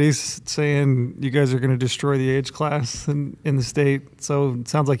from buddies saying you guys are going to destroy the age class in the state. So it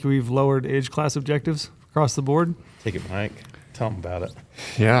sounds like we've lowered age class objectives across the board. Take it, Mike. Tell them about it.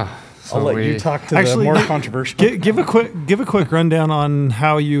 Yeah. I'll let you talk to the more controversial. Give a quick rundown on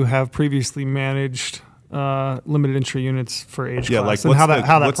how you have previously managed limited entry units for age class and how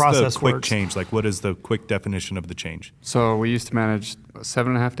that process what's the quick works. change? Like, what is the quick definition of the change? So we used to manage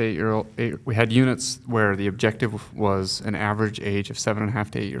 7.5 to 8 year old. We had units where the objective was an average age of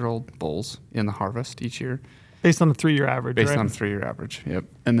 7.5 to 8 year old bulls in the harvest each year. Based on a 3-year average, Based right? on a 3-year average, yep.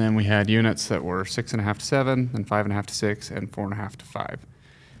 And then we had units that were 6.5 to 7, then 5.5 to 6, and 4.5 to 5.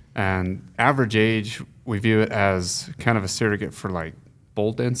 And average age, we view it as kind of a surrogate for like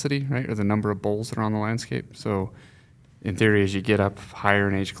bull density, right, or the number of bulls that are on the landscape. So in theory, as you get up higher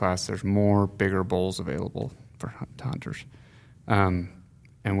in age class, there's more bigger bulls available for hunters. And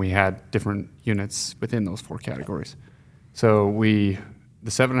we had different units within those 4 categories. So the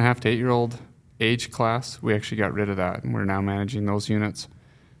 7.5 to 8 year old age class, we actually got rid of that, and we're now managing those units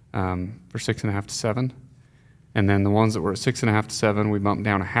for 6.5 to 7. And then the ones that were at 6.5 to 7, we bumped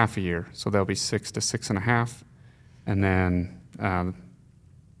down a half a year, so they'll be 6 to 6.5. And then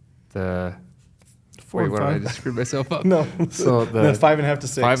the 4 and what did I 5. just screw myself up? No. So the 5.5 to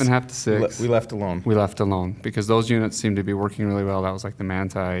 6. 5.5 to 6. We left alone. We left alone because those units seemed to be working really well. That was like the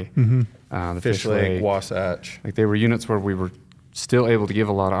Manti, the Fish Lake, Wasatch. Like they were units where we were still able to give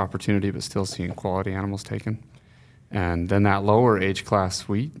a lot of opportunity, but still seeing quality animals taken. And then that lower age class,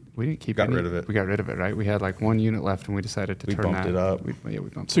 we didn't keep Got any. rid of it. We got rid of it, right? We had like 1 unit left, and we decided to We turn bumped that. it up. We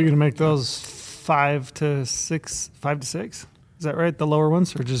bumped. So it you're up. gonna make those 5 to 6? Is that right? The lower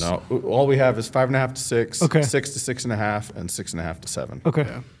ones, or just No, all we have is 5.5 to 6, Okay. 6 to 6.5, and 6.5 to 7. okay?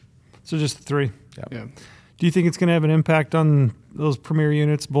 Yeah. So just 3. Yeah. Do you think it's gonna have an impact on those premier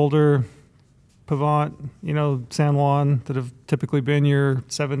units, Boulder, Pavant, San Juan, that have typically been your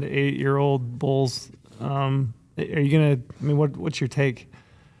 7 to 8 year old bulls? Are you gonna? I mean, what's your take?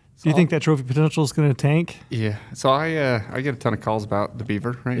 Do you think that trophy potential is gonna tank? Yeah. So I get a ton of calls about the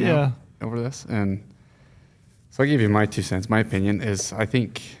beaver right now over this, and so I'll give you my 2 cents. My opinion is I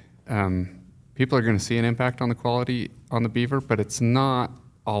think people are going to see an impact on the quality on the beaver, but it's not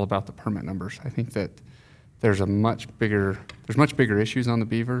all about the permit numbers. I think that there's much bigger issues on the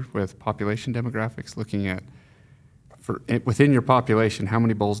beaver with population demographics, looking at within your population, how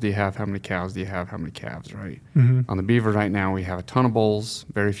many bulls do you have, how many cows do you have, how many calves, right? Mm-hmm. On the beaver right now, we have a ton of bulls,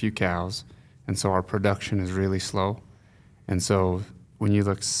 very few cows, and so our production is really slow. And so when you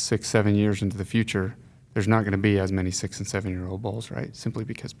look 6, 7 years into the future, there's not going to be as many 6 and 7 year old bulls, right? Simply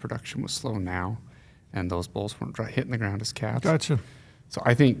because production was slow now, and those bulls weren't hitting the ground as calves. Gotcha. So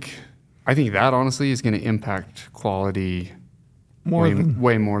I think that honestly is going to impact quality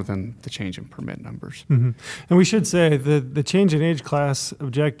way more than the change in permit numbers. Mm-hmm. And we should say the change in age class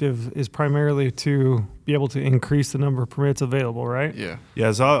objective is primarily to be able to increase the number of permits available, right? Yeah.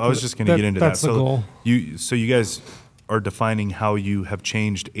 Yeah, so I was just going to get into that. That's the goal. You guys are defining how you have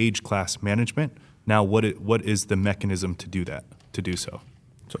changed age class management. Now, what is the mechanism to do that? To do so?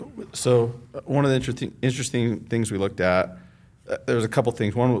 So one of the interesting things we looked at, there was a couple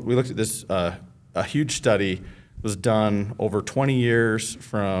things. One, we looked at this a huge study was done over 20 years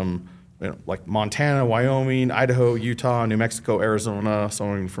from like Montana, Wyoming, Idaho, Utah, New Mexico, Arizona,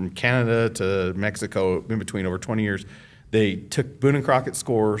 somewhere from Canada to Mexico, in between over 20 years. They took Boone and Crockett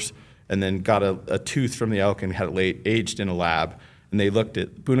scores and then got a tooth from the elk and had it aged in a lab. And they looked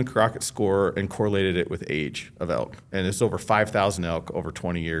at Boone and Crockett score and correlated it with age of elk. And it's over 5,000 elk over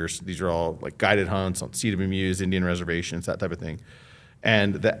 20 years. These are all like guided hunts on CWMUs, Indian reservations, that type of thing.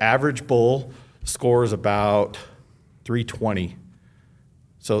 And the average bull score is about 320.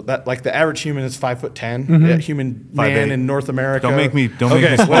 So that, like, the average human is 5'10". Mm-hmm. Human 5'8". man in North America. Don't make me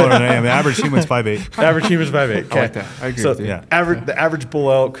smaller than I am. The average human's 5'8". The average human's 5'8". Okay. I like that. I agree so with you. Yeah. The average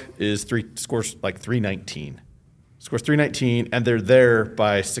bull elk scores like 319. Scores 319, and they're there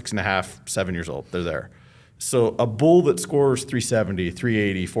by 6.5, 7 years old. They're there. So a bull that scores 370,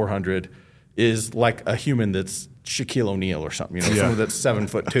 380, 400 is like a human that's Shaquille O'Neal or something. Someone that's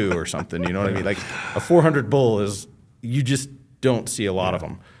 7'2" or something. You know what I mean? Like a 400 bull is, you just don't see a lot of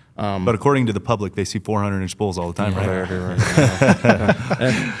them. But according to the public, they see 400-inch bulls all the time, right?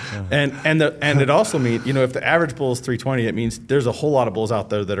 And it also means, if the average bull is 320, it means there's a whole lot of bulls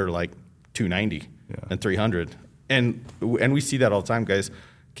out there that are like 290 and 300. And we see that all the time. Guys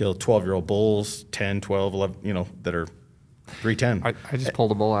kill 12-year-old bulls, 10, 12, 11, that are 310. I just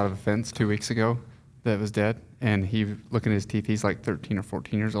pulled a bull out of a fence 2 weeks ago that was dead, and looking at his teeth, he's like 13 or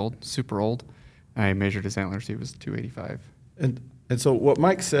 14 years old, super old. I measured his antlers, he was 285. And so what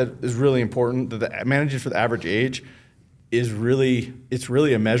Mike said is really important, that the managing for the average age it's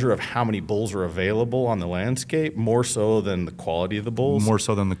really a measure of how many bulls are available on the landscape, more so than the quality of the bulls. More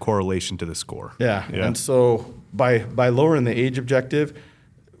so than the correlation to the score. Yeah. And so by lowering the age objective,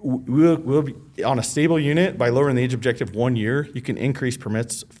 we'll be on a stable unit. By lowering the age objective 1 year, you can increase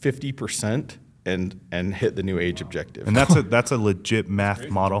permits 50% and hit the new age objective. And that's a legit math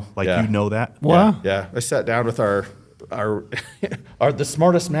model. Like, Yeah. you know that. Wow. Yeah. I sat down with our the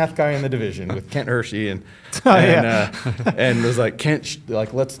smartest math guy in the division, with Kent Hershey, and was like, Kent,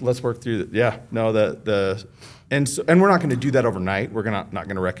 let's work through that. Yeah, no, and we're not going to do that overnight. We're not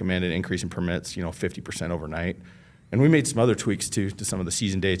going to recommend an increase in permits, 50% overnight. And we made some other tweaks to some of the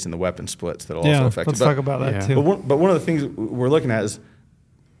season dates and the weapon splits that'll also affect it. Let's talk about that too. But one of the things we're looking at is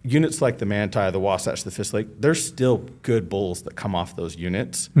units like the Manti, the Wasatch, the Fist Lake. There's still good bulls that come off those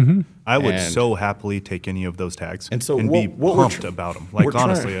units. Mm-hmm. I would so happily take any of those tags and be pumped about them. Like,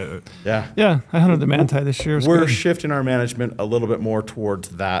 honestly. Yeah, I hunted the Manti this year. We're shifting our management a little bit more towards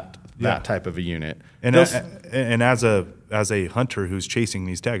that type of a unit. And as a hunter who's chasing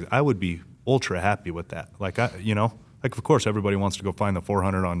these tags, I would be ultra happy with that. Like, of course everybody wants to go find the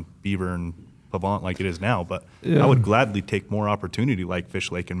 400 on beaver and Pavant like it is now, but I would gladly take more opportunity like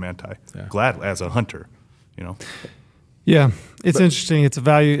Fish Lake and Manti. Glad as a hunter, Yeah, it's interesting. It's a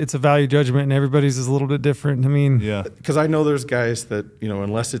value judgment, and everybody's is a little bit different. I mean, because I know there's guys that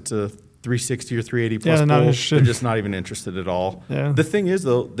unless it's a 360 or 380 plus they're bull, interested. they're just not even interested at all. Yeah. The thing is,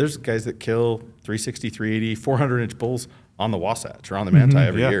 though, there's guys that kill 360, 380, 400-inch bulls on the Wasatch or on the Manti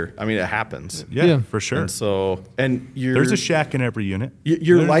every year. I mean, it happens. Yeah, for sure. And there's a shack in every unit.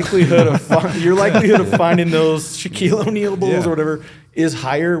 Your likelihood of finding those Shaquille O'Neal bulls or whatever is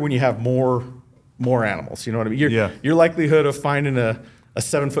higher when you have more animals. You know what I mean? Your likelihood of finding a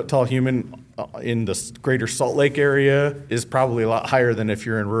 7-foot tall human in the greater Salt Lake area is probably a lot higher than if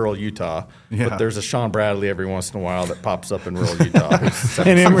you're in rural Utah. Yeah. But there's a Sean Bradley every once in a while that pops up in rural Utah.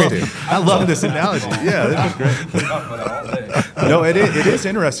 And Emory. I love this analogy. Yeah, this is great. No, it is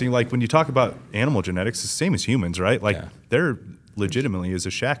interesting. Like, when you talk about animal genetics, it's the same as humans, right? Like, there legitimately is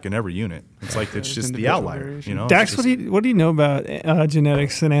a shack in every unit. It's like, it's just the outlier, Dax, what do you know about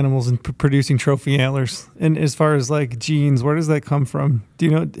genetics and animals and producing trophy antlers? And as far as like genes, where does that come from? Do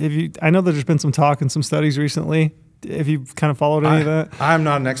you know? I know that there's been some talk and some studies recently. Have you kind of followed any of that? I'm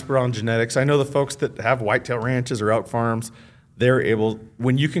not an expert on genetics. I know the folks that have whitetail ranches or elk farms, they're able,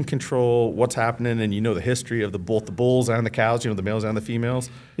 when you can control what's happening and the history of both the bulls and the cows, the males and the females,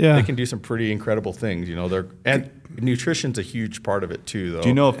 they can do some pretty incredible things. And nutrition's a huge part of it too, though. Do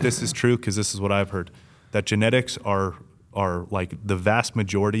you know if this is true? Because this is what I've heard, that genetics are like the vast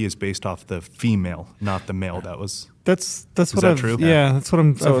majority is based off the female, not the male. That's is what that true? Yeah, that's what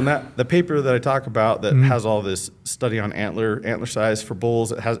I'm. So in the paper that I talk about that has all this study on antler size for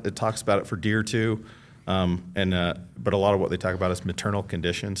bulls, it talks about it for deer too. But a lot of what they talk about is maternal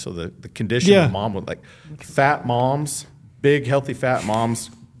condition. So the condition of mom with, like, fat moms, big healthy fat moms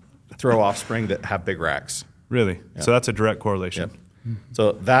throw offspring that have big racks. Really? Yeah. So that's a direct correlation. Yep.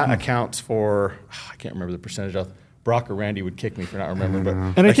 So that accounts for, I can't remember the percentage of. Brock or Randy would kick me for not remembering, but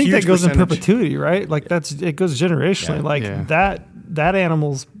and I think that goes in perpetuity, right? Like it goes generationally. That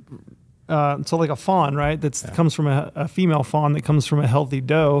animal's so like a fawn, right? That comes from a female fawn that comes from a healthy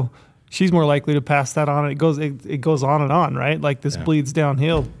doe. She's more likely to pass that on. It goes on and on, right? Like this bleeds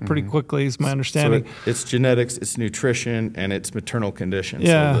downhill pretty quickly, is my understanding. So it's genetics, it's nutrition, and it's maternal condition.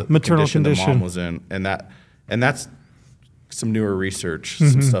 Yeah, so the maternal condition the mom condition was in, and that's some newer research,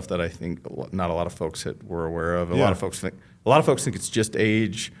 some stuff that I think not a lot of folks were aware of. A lot of folks think it's just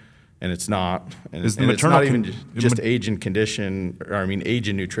age, and it's not. And it's not even just age and condition, or age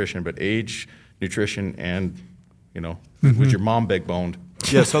and nutrition, but age, nutrition, and was your mom big boned?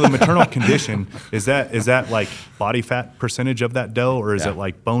 Yeah, so the maternal condition, is that like body fat percentage of that doe, or is it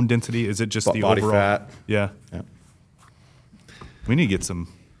like bone density? Is it just the body overall fat? Yeah. We need to get some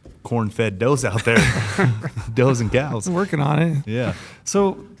corn-fed does out there, does and cows. I'm working on it. Yeah.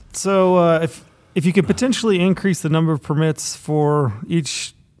 So if you could potentially increase the number of permits for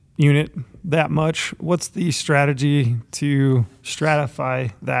each unit that much, what's the strategy to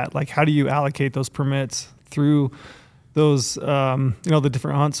stratify that? Like, how do you allocate those permits through those, the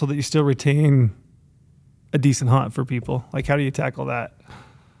different hunts so that you still retain a decent hunt for people? Like, how do you tackle that?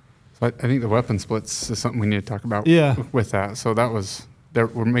 So I think the weapon splits is something we need to talk about with that. So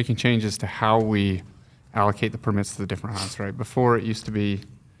we're making changes to how we allocate the permits to the different hunts, right? Before it used to be,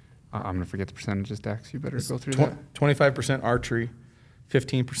 I'm going to forget the percentages, Dax. You better go through that. 25% archery,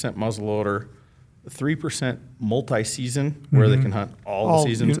 15% muzzleloader, 3% multi-season, where they can hunt all the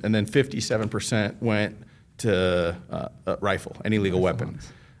seasons, and then 57% went to rifle, any legal weapon.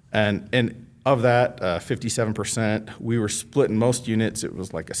 And of that 57%, we were splitting most units. It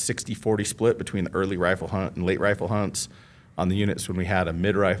was like a 60-40 split between the early rifle hunt and late rifle hunts. On the units when we had a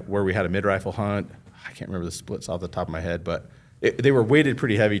mid-rifle hunt, I can't remember the splits off the top of my head, but they were weighted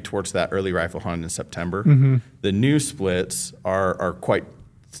pretty heavy towards that early rifle hunt in September. The new splits are quite,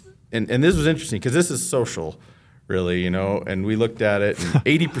 and this was interesting because this is social, really, and we looked at it, and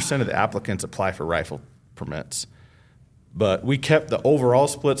 80% of the applicants apply for rifle permits. But we kept the overall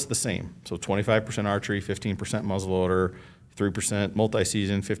splits the same. So 25% archery, 15% muzzleloader, 3%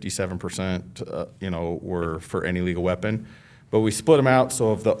 multi-season, 57%, were for any legal weapon. But we split them out.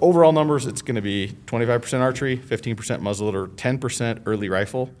 So of the overall numbers, it's going to be 25% archery, 15% muzzleloader, 10% early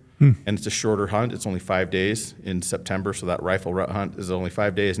rifle. And it's a shorter hunt. It's only 5 days in September. So that rifle rut hunt is only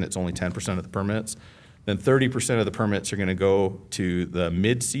 5 days, and it's only 10% of the permits. Then 30% of the permits are going to go to the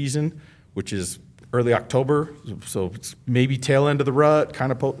mid-season, which is early October, so it's maybe tail end of the rut,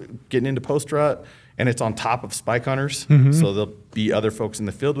 kind of getting into post-rut, and it's on top of spike hunters, so there'll be other folks in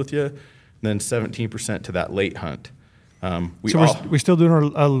the field with you. And then 17% to that late hunt. We're still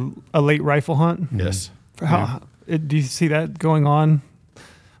doing a late rifle hunt? Yes. Do you see that going on?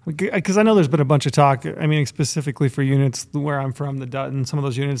 Because I know there's been a bunch of talk, specifically for units where I'm from, the Dutton, some of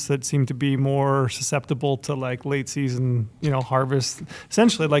those units that seem to be more susceptible to like late season, harvest.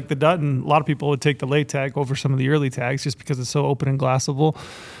 Essentially, like the Dutton, a lot of people would take the late tag over some of the early tags just because it's so open and glassable.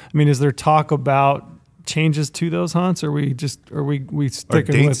 Is there talk about changes to those hunts, or are we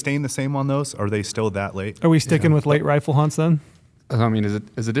sticking dates with staying the same on those? Are they still that late? Are we sticking with late rifle hunts then?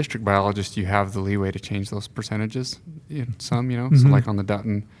 As a district biologist, you have the leeway to change those percentages. So like on the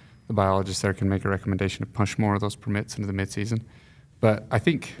Dutton, the biologist there can make a recommendation to push more of those permits into the midseason. But I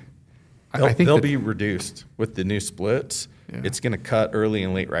think they'll be reduced with the new splits. Yeah. It's going to cut early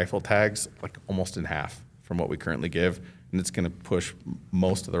and late rifle tags like almost in half from what we currently give, and it's going to push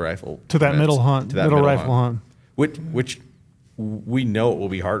most of the rifle to that middle rifle hunt, which we know it will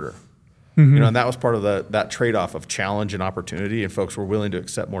be harder. And that was part of that trade-off of challenge and opportunity, and folks were willing to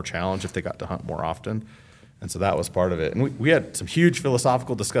accept more challenge if they got to hunt more often. And so that was part of it. And we had some huge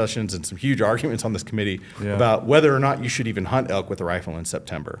philosophical discussions and some huge arguments on this committee about whether or not you should even hunt elk with a rifle in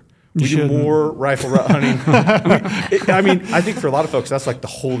September. We do more rifle rut hunting. I think for a lot of folks, that's like the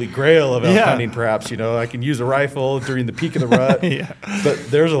holy grail of elk hunting, perhaps. I can use a rifle during the peak of the rut.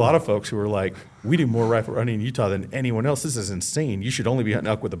 But there's a lot of folks who are like, we do more rifle hunting in Utah than anyone else. This is insane. You should only be hunting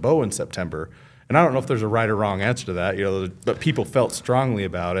elk with a bow in September. And I don't know if there's a right or wrong answer to that, but people felt strongly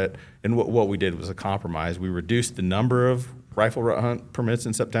about it. And what we did was a compromise. We reduced the number of rifle rut hunt permits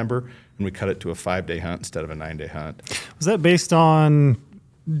in September, and we cut it to a 5-day hunt instead of a 9-day hunt. Was that based on,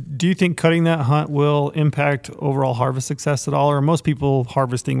 do you think cutting that hunt will impact overall harvest success at all? Or are most people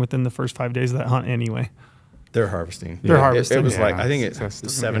harvesting within the first 5 days of that hunt anyway? They're harvesting. They're harvesting. It was I think it's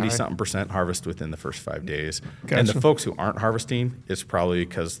 70-something% harvest within the first 5 days. Gotcha. And the folks who aren't harvesting, it's probably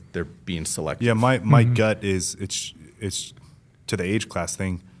because they're being selective. Yeah, my gut is it's to the age class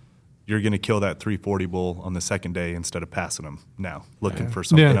thing. You're going to kill that 340 bull on the second day instead of passing them now, looking for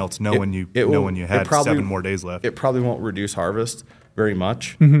something else, knowing you had 7 more days left. It probably won't reduce harvest very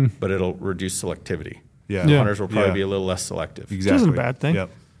much, but it'll reduce selectivity. Yeah. Hunters will probably be a little less selective. Exactly. Which isn't a bad thing. Yep.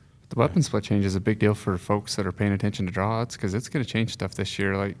 The weapon split change is a big deal for folks that are paying attention to draw odds because it's going to change stuff this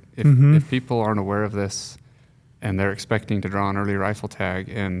year. Like if people aren't aware of this and they're expecting to draw an early rifle tag,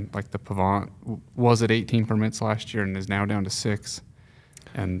 and like the Pavant was at 18 permits last year and is now down to 6,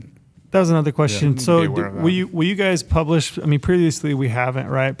 and that was another question. So will you guys publish, previously we haven't,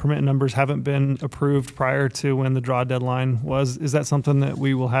 right? Permit numbers haven't been approved prior to when the draw deadline was. Is that something that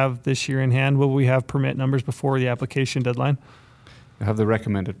we will have this year in hand? Will we have permit numbers before the application deadline? Have the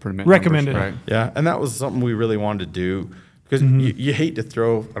recommended permit recommended numbers, right? Yeah, and that was something we really wanted to do because you hate to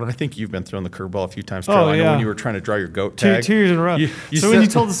throw. I think you've been throwing the curveball a few times. Trell. I know when you were trying to draw your goat tag 2 years in a row. When you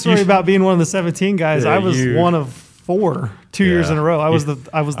told the story about being one of the 17 guys, I was one of 4 2 years in a row. I was the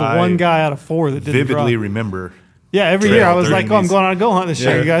one guy out of 4 that didn't vividly draw. remember. Yeah, every year I was like, I'm going on a go hunt this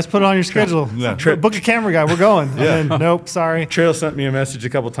year. You guys put it on your schedule. Book a camera guy. We're going. And then, nope, sorry. Trail sent me a message a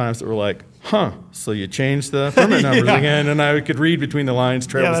couple times that were like, so you changed the permit numbers again? And I could read between the lines.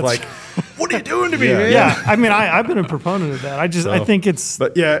 Trail was like, what are you doing to me, man? Yeah, I mean, I've been a proponent of that. I So, think it's,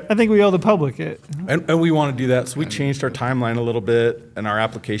 But yeah, I think we owe the public it. and we want to do that. So we changed our timeline a little bit, and our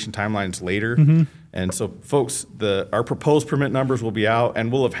application timeline's later. And so, folks, our proposed permit numbers will be out,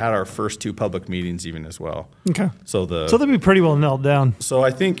 and we'll have had our first 2 public meetings even as well. Okay. So So they'll be pretty well nailed down. So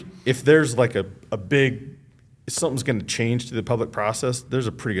I think if there's like a big, if something's going to change to the public process, there's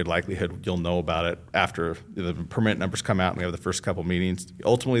a pretty good likelihood you'll know about it after the permit numbers come out and we have the first couple meetings.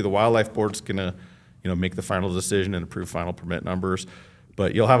 Ultimately, the wildlife board's going to, make the final decision and approve final permit numbers.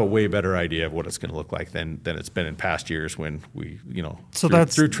 But you'll have a way better idea of what it's going to look like than it's been in past years when we, So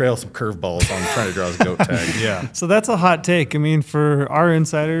threw trail some curveballs on trying to draw the goat tag. Yeah. So that's a hot take. I mean, for our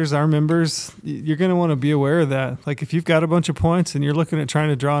insiders, our members, you're going to want to be aware of that. Like if you've got a bunch of points and you're looking at trying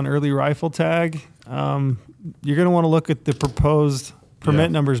to draw an early rifle tag, you're going to want to look at the proposed permit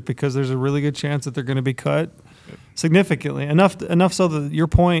numbers because there's a really good chance that they're going to be cut significantly enough so that your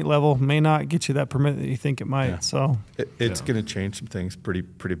point level may not get you that permit that you think it might. Yeah. So It's going to change some things pretty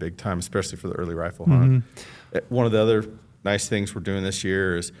big time, especially for the early rifle hunt. One of the other nice things we're doing this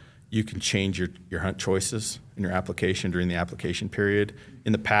year is you can change your hunt choices in your application during the application period.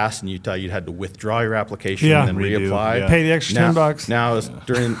 In the past in Utah, you'd had to withdraw your application Yeah. and then Redo, reapply. yeah. pay the extra $10. Now is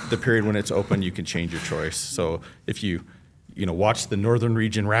during the period when it's open, you can change your choice. So if you watch the Northern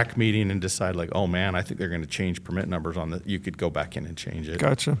Region RAC meeting and decide like, oh man, I think they're going to change permit numbers on the, you could go back in and change it.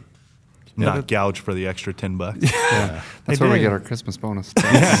 gotcha. Not gouge for the extra $10. Yeah. That's They where we do. get our Christmas bonus.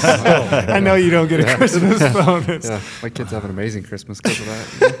 I know you don't get a Christmas bonus. Yeah, my kids have an amazing Christmas because of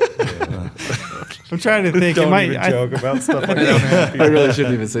that. I'm trying to think. Don't even joke about stuff like that. I really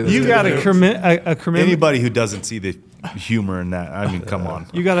shouldn't even say this. You got a Anybody who doesn't see the humor in that, I mean, come on.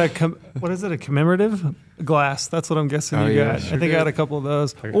 You got what is it? A commemorative glass? That's what I'm guessing Oh, you yeah, got. sure I think I did. had a couple of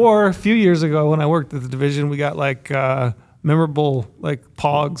those. Or a few years ago when I worked at the division, we got like memorable like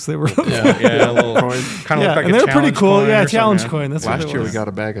pogs. They were Yeah, a little Coin. kind of yeah, like and a they were pretty challenge cool. coin Yeah, or challenge something. coin. That's what Last it year we was. got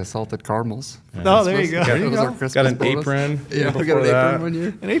a bag of salted caramels. Oh, there you go. That you was go. our Christmas Got an bonus. apron. Yeah, we before got an that. apron one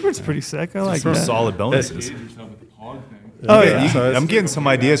year. An apron's pretty sick. I like Some that. solid bonuses. yourself with the pog thing. Oh Yeah, yeah. So it's- I'm getting some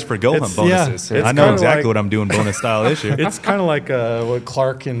ideas for go hunt yeah. bonuses. It's I know kinda exactly like- what I'm doing bonus style this year. It's kind of like what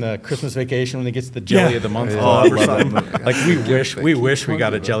Clark in the Christmas Vacation when he gets the Jelly Yeah. of the Month Oh, club I or love something. that Like we wish we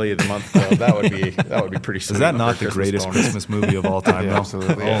got a Jelly of the Month club. That would be pretty sweet. Is that for not a the Christmas greatest bonus. Christmas movie of all time? Yeah, though?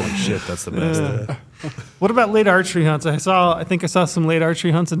 absolutely. Holy shit, that's the best. What about late archery hunts? I think I saw some late archery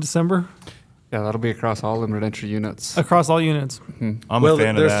hunts in December Yeah, that'll be across all limited entry units. across all units. I'm Well, a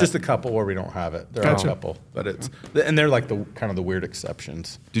fan of there's that. just a couple where we don't have it. There Gotcha. are a couple, but and they're like the kind of the weird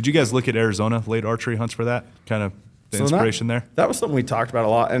exceptions. Did you guys look at Arizona late archery hunts for that? Kind of the So inspiration there? That was something we talked about a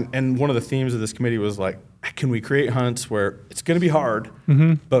lot, and one of the themes of this committee was like, can we create hunts where it's going to be hard,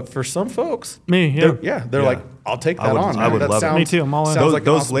 but for some folks, Me, yeah. they're Yeah. like, I'll take I that would- on. I would That love it. sounds, Me too, I'm all in. sounds Those, like an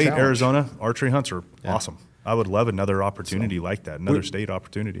those awesome late challenge. Arizona archery hunts are awesome. I would love another opportunity like that, another state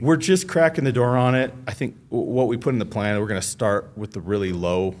opportunity. We're just cracking the door on it. I think what we put in the plan, we're going to start with the really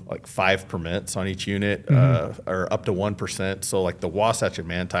low, like 5 permits on each unit, or up to 1%. So like the Wasatch and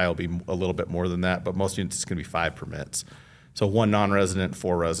Manti will be a little bit more than that, but most units it's going to be 5 permits. So 1 non-resident,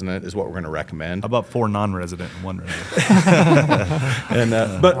 4 resident is what we're going to recommend. How about 4 non-resident and 1 resident? And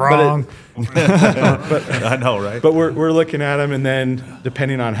Wrong. I know, right? But we're looking at them, and then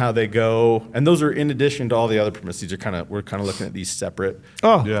depending on how they go, and those are in addition to all the other permits. These are we're kind of looking at these separate.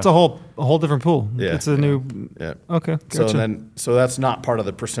 Oh, Yeah. it's a whole different pool. Yeah. It's a new. Yeah. Okay, So gotcha. so that's not part of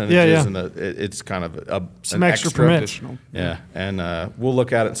the percentages, Yeah, yeah. and it's kind of Some an extra permits. Additional. Yeah, and we'll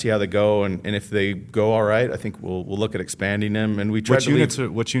look at it and see how they go, and if they go all right, I think we'll look at expanding them. And we tried Which to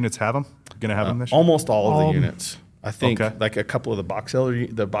leave which units have them? Gonna have them this year? almost all of All- the units. I think Okay. like a couple of the box elder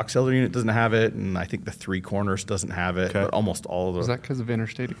unit doesn't have it, and I think the 3 corners doesn't have it. Okay. But almost all of Was the that because of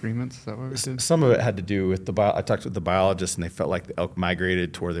interstate agreements? Is that what we did? some of it had to do with I talked with the biologists, and they felt like the elk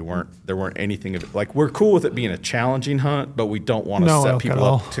migrated to where there weren't anything of it. Like we're cool with it being a challenging hunt, but we don't want to No set elk at people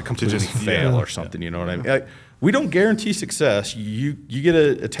all. up to completely just- fail yeah. or something. You know what I mean? Like, we don't guarantee success. You get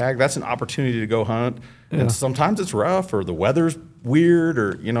a tag. That's an opportunity to go hunt, Yeah. and sometimes it's rough or the weather's weird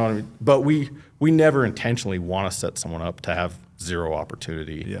or you know what I mean. But we never intentionally want to set someone up to have 0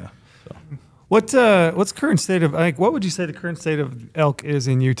 opportunity. Yeah. What's current state of what would you say the current state of elk is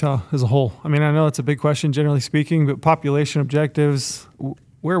in Utah as a whole? I mean, I know it's a big question generally speaking, but population objectives,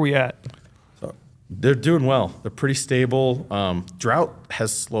 where are we at? They're doing well. They're pretty stable. Drought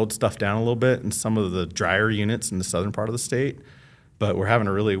has slowed stuff down a little bit in some of the drier units in the southern part of the state, but we're having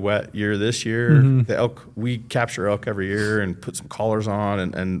a really wet year this year. The elk, we capture elk every year and put some collars on,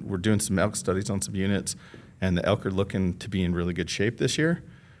 and we're doing some elk studies on some units, and the elk are looking to be in really good shape this year.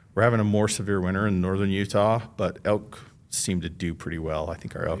 We're having a more severe winter in northern Utah, but elk seem to do pretty well. I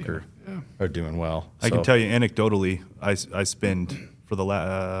think our elk are are doing well. I can tell you anecdotally, I spend for the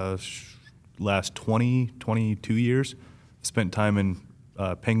last 22 years, spent time in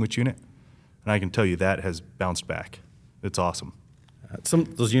Penguich unit, and I can tell you that has bounced back. It's awesome. Some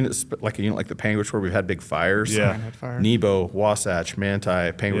of those units, like a unit like the Penguich, where we've had big fires. Yeah. Had fire. Nebo, Wasatch, Manti,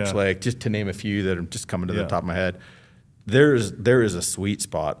 Penguich Yeah. Lake, just to name a few that are just coming to the Yeah. top of my head. There is a sweet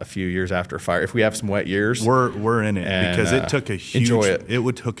spot a few years after fire. If we have some wet years, We're in it And, because it took a huge enjoy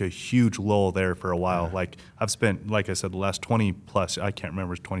it. took a huge lull there for a while. Like I've spent, like I said, the last 20 plus, I can't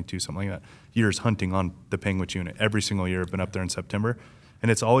remember, it's 22, something like that, years hunting on the Penguich unit. Every single year I've been up there in September, and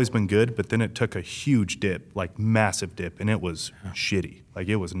it's always been good. But then it took a huge dip, like massive dip, and it was shitty. Like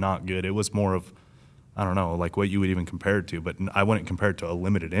it was not good. It was more of, I don't know, like what you would even compare it to. But I wouldn't compare it to a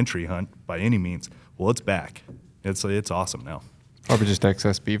limited entry hunt by any means. Well, it's back. It's awesome now. Probably just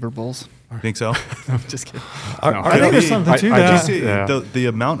excess beaver bulls. Think so? I'm just kidding. I think there's something to Did you that. see Yeah. the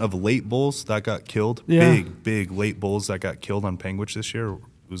amount of late bulls that got killed? Yeah. Big late bulls that got killed on Penguich this year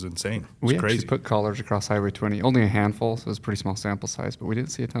was insane. It was We crazy. actually put collars across Highway 20. Only a handful, so it was a pretty small sample size, but we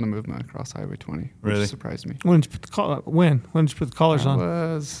didn't see a ton of movement across Highway 20, which Really? surprised me. When did you put the when did you put the collars That on?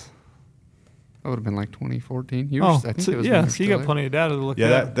 would have been like 2014. Oh, I think so, it was yeah. when you were So you still got there. plenty of data to look yeah,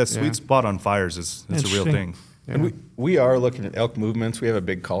 at. that sweet Yeah. spot on fires is a real Interesting. thing. Yeah. And we are looking at elk movements. We have a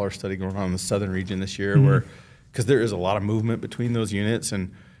big collar study going on in the southern region this year, Mm-hmm. because there is a lot of movement between those units,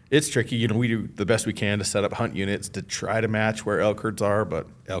 and it's tricky. You know, we do the best we can to set up hunt units to try to match where elk herds are, but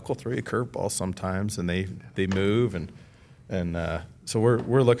elk will throw you a curveball sometimes, and they move, and so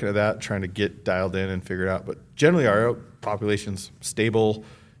we're looking at that, trying to get dialed in and figure it out. But generally, our elk population's stable,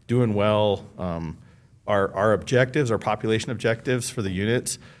 doing well. Our objectives, our population objectives for the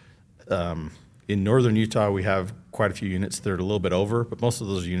units. In northern Utah, we have quite a few units that are a little bit over, but most of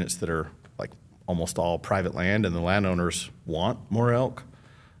those units that are like almost all private land, and the landowners want more elk.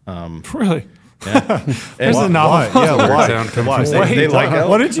 Really? And There's a novel. Why? Yeah, Weird why? sound coming Why? from they like elk.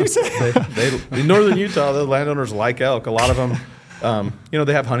 What did you say? In northern Utah, the landowners like elk. A lot of them,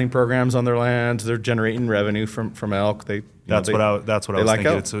 they have hunting programs on their lands. They're generating revenue from elk. That's what I was thinking.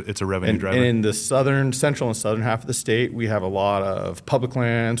 elk. It's a revenue driver. And in the central and southern half of the state, we have a lot of public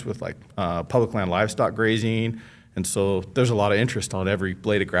lands with like public land livestock grazing. And so there's a lot of interest on every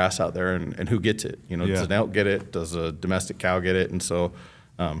blade of grass out there and who gets it. Yeah. Does an elk get it? Does a domestic cow get it? And so,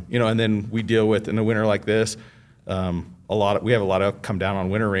 and then we deal with, in a winter like this, we have a lot of elk come down on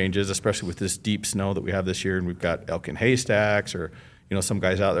winter ranges, especially with this deep snow that we have this year. And we've got elk in haystacks, or some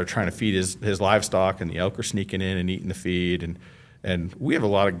guys out there trying to feed his livestock, and the elk are sneaking in and eating the feed. And we have a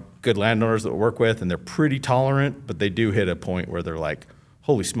lot of good landowners that we work with, and they're pretty tolerant, but they do hit a point where they're like,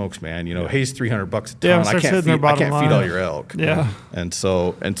 holy smokes, man, hay's $300 a ton. Yeah, it I starts can't hitting their feed bottom line. all your elk. Yeah. And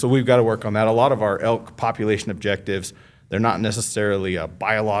so we've got to work on that. A lot of our elk population objectives, they're not necessarily a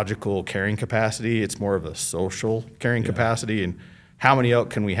biological carrying capacity. It's more of a social carrying capacity. And how many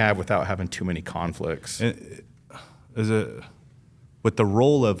elk can we have without having too many conflicts? With the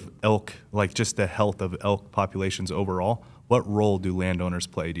role of elk, like just the health of elk populations overall, what role do landowners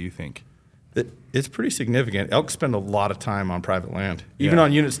play, do you think? It's pretty significant. Elk spend a lot of time on private land. Even Yeah.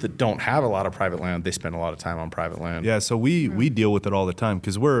 on units that don't have a lot of private land, they spend a lot of time on private land. Yeah, so we deal with it all the time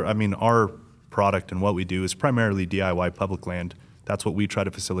because our product and what we do is primarily DIY public land. That's what we try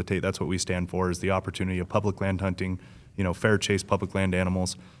to facilitate. That's what we stand for, is the opportunity of public land hunting, fair chase public land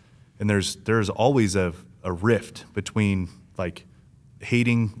animals. And there's always a rift between like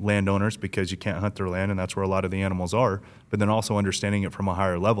hating landowners because you can't hunt their land, and that's where a lot of the animals are, but then also understanding it from a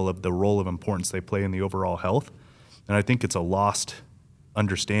higher level of the role of importance they play in the overall health. And I think it's a lost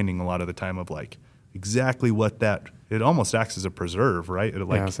understanding a lot of the time of like exactly what it almost acts as a preserve, right?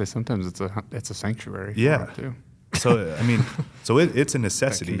 I say sometimes it's a sanctuary. Yeah. For it too. So it's a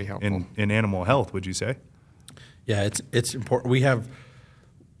necessity be helpful. in animal health, would you say? Yeah, it's important. We have,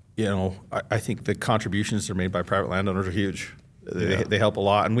 I think the contributions that are made by private landowners are huge. They help a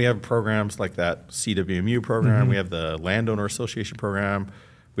lot. And we have programs like that CWMU program. We have the Landowner Association program.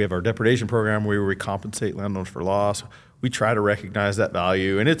 We have our depredation program where we compensate landowners for loss. We try to recognize that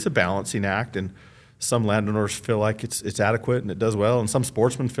value, and it's a balancing act. And some landowners feel like it's adequate and it does well, and some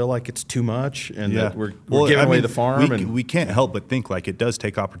sportsmen feel like it's too much and that we're giving away the farm. We can't help but think like it does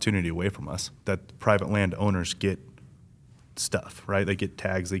take opportunity away from us, that private land owners get stuff, right? They get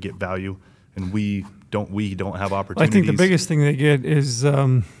tags, they get value, and we don't have I opportunities. think the biggest thing they get is,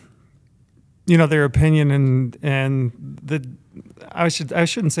 their opinion and the. I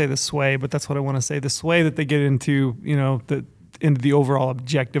shouldn't say the sway, but that's what I want to say. The sway that they get into, into the overall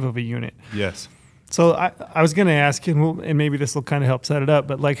objective of a unit. Yes. So I was going to ask, and maybe this will kind of help set it up,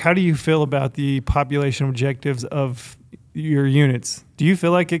 but like, how do you feel about the population objectives of your units, do you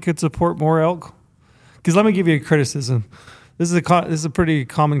feel like it could support more elk? Because let me give you a criticism. This is a pretty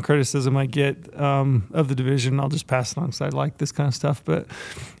common criticism I get of the division. I'll just pass it on because I like this kind of stuff. But,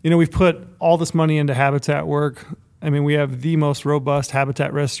 we've put all this money into habitat work. I mean, we have the most robust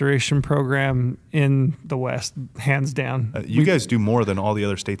habitat restoration program in the West, hands down. You guys do more than all the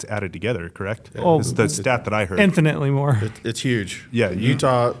other states added together, correct? Oh, It's the stat that I heard. Infinitely more. It's huge. Yeah,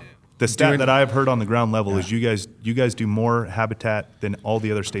 Utah. The stat doing- that I've heard on the ground level is you guys do more habitat than all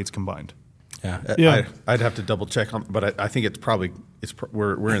the other states combined. Yeah. I'd have to double check on, but I think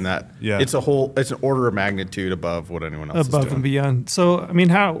we're in that. Yeah. It's an order of magnitude above what anyone else is Above doing. and beyond. So, I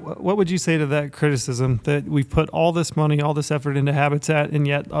mean, what would you say to that criticism that we've put all this money, all this effort into habitat, and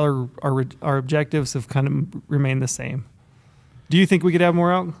yet our objectives have kind of remained the same? Do you think we could have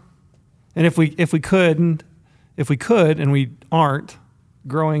more elk? And if we could, and we aren't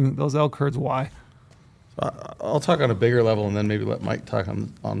growing those elk herds, why? I'll talk on a bigger level and then maybe let Mike talk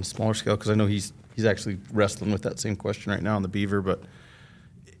on a smaller scale because I know he's actually wrestling with that same question right now on the beaver, but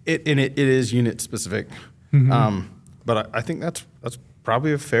it is unit specific. But I think that's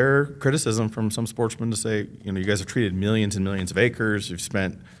probably a fair criticism from some sportsmen to say, you guys have treated millions and millions of acres, you've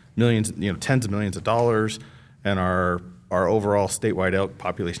spent millions, tens of millions of dollars, and our overall statewide elk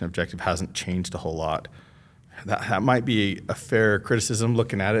population objective hasn't changed a whole lot. That might be a fair criticism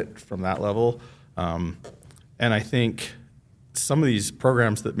looking at it from that level. And I think some of these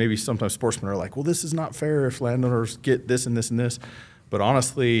programs that maybe sometimes sportsmen are like, well, this is not fair if landowners get this and this and this. But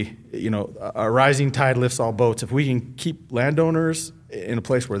honestly, a rising tide lifts all boats. If we can keep landowners in a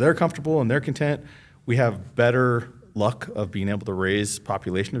place where they're comfortable and they're content, we have better luck of being able to raise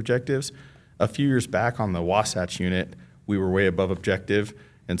population objectives. A few years back on the Wasatch unit, we were way above objective.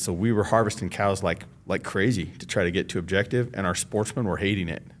 And so we were harvesting cows like crazy to try to get to objective, and our sportsmen were hating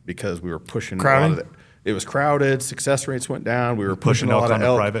it because we were pushing a lot of it. It was crowded, success rates went down, we were pushing a lot of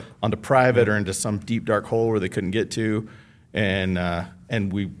elk onto private or into some deep dark hole where they couldn't get to.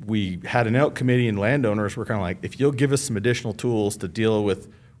 And we had an elk committee, and landowners were kind of like, if you'll give us some additional tools to deal with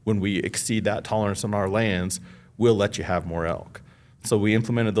when we exceed that tolerance on our lands, we'll let you have more elk. So we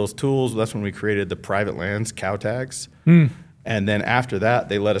implemented those tools. That's when we created the private lands cow tags. And then after that,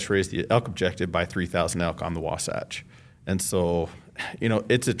 they let us raise the elk objective by 3,000 elk on the Wasatch. And so,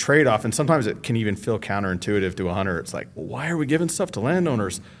 it's a trade-off, and sometimes it can even feel counterintuitive to a hunter. It's like, well, why are we giving stuff to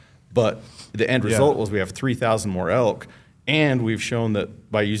landowners? But the end result was we have 3,000 more elk, and we've shown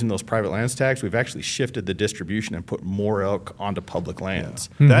that by using those private lands tags, we've actually shifted the distribution and put more elk onto public lands.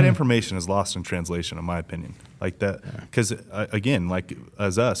 Yeah. That information is lost in translation, in my opinion. Like that, because again, like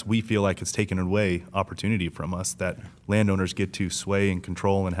as us, we feel like it's taken away opportunity from us that landowners get to sway and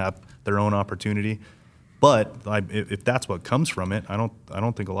control and have their own opportunity. But if that's what comes from it, I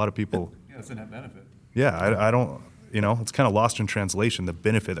don't think a lot of people. Yeah, it's a net benefit. Yeah, I don't. It's kind of lost in translation, the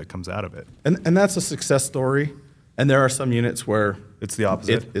benefit that comes out of it. And that's a success story. And there are some units where it's the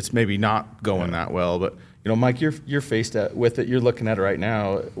opposite. It's maybe not going that well, but Mike, you're faced with it. You're looking at it right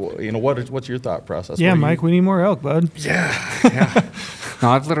now. What's your thought process? Yeah, Mike, we need more elk, bud. Yeah. No,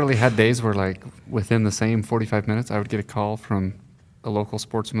 I've literally had days where, like, within the same 45 minutes, I would get a call from a local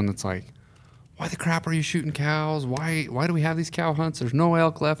sportsman that's like, "Why the crap are you shooting cows? Why do we have these cow hunts? There's no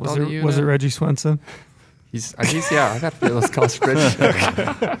elk left on the unit." Was it Reggie Swenson? He's yeah. I've got to feel those calls for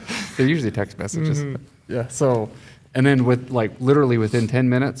Reggie. They're usually text messages. Yeah. So, and then literally within 10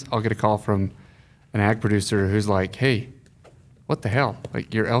 minutes, I'll get a call from an ag producer who's like, "Hey, what the hell?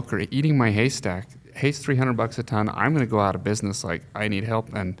 Like, your elk are eating my haystack. Hay's $300 a ton. I'm going to go out of business. Like, I need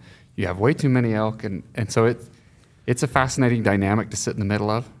help, and you have way too many elk." And so it's a fascinating dynamic to sit in the middle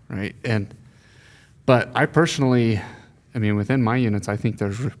of, right? But I personally, within my units, I think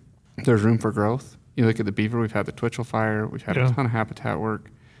there's room for growth. You look at the beaver, we've had the Twitchell fire, we've had a ton of habitat work.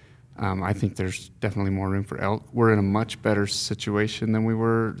 I think there's definitely more room for elk. We're in a much better situation than we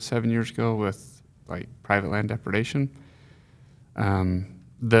were 7 years ago with private land depredation.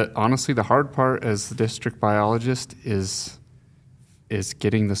 Honestly, the hard part as the district biologist is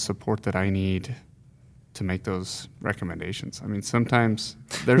getting the support that I need to make those recommendations. Sometimes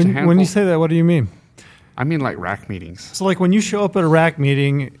there's a handful. When you say that, what do you mean? I mean like RAC meetings. So when you show up at a RAC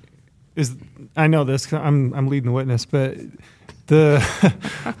meeting, I know this 'cause I'm leading the witness, but the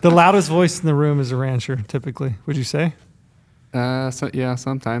loudest voice in the room is a rancher typically, would you say? Yeah,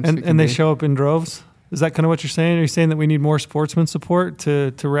 sometimes. And they show up in droves? Is that kind of what you're saying? Are you saying that we need more sportsman support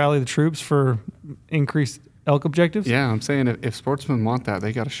to rally the troops for increased elk objectives? Yeah, I'm saying if sportsmen want that,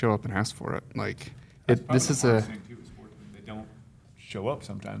 they got to show up and ask for it. This is a... They don't show up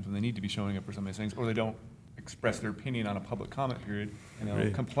sometimes when they need to be showing up for some of these things, or they don't express their opinion on a public comment period, and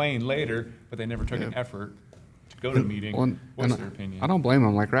they'll complain later, but they never took an effort to go to a meeting. Well, What's and their opinion? I don't blame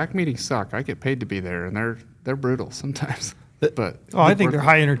them. Like rack meetings suck. I get paid to be there, and they're brutal sometimes. But I think they're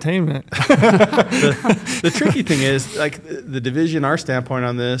high entertainment. The tricky thing is, like, the division, our standpoint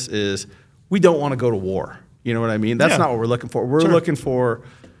on this is we don't want to go to war. You know what I mean? That's Yeah. not what we're looking for. We're Sure. looking for,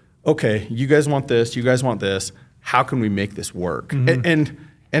 okay, you guys want this, you guys want this. How can we make this work? Mm-hmm.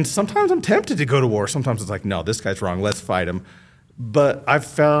 And sometimes I'm tempted to go to war. Sometimes it's like, no, this guy's wrong. Let's fight him. But I've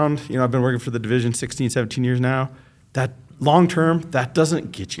found, I've been working for the division 16, 17 years now, that long term, that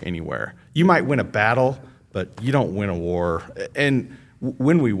doesn't get you anywhere. You might win a battle, but you don't win a war. And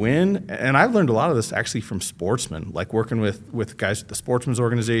when we win, and I've learned a lot of this actually from sportsmen, like working with guys at the sportsmen's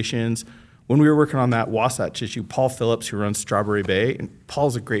organizations. When we were working on that Wasatch issue, Paul Phillips, who runs Strawberry Bay, and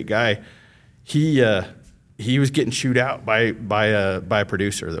Paul's a great guy, he was getting chewed out by a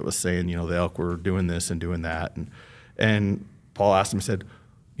producer that was saying, the elk were doing this and doing that. And Paul asked him, he said,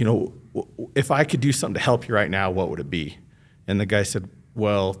 if I could do something to help you right now, what would it be? And the guy said,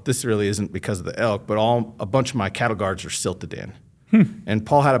 well, this really isn't because of the elk, but a bunch of my cattle guards are silted in. And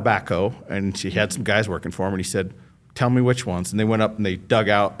Paul had a backhoe, and he had some guys working for him, and he said, tell me which ones. And they went up and they dug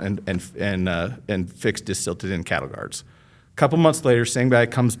out and fixed his silted in cattle guards. A couple months later, same guy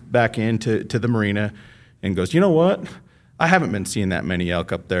comes back into the marina and goes, you know what? I haven't been seeing that many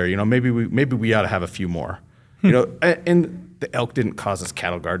elk up there. Maybe we ought to have a few more. And the elk didn't cause his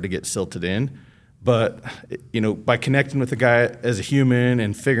cattle guard to get silted in. But, by connecting with the guy as a human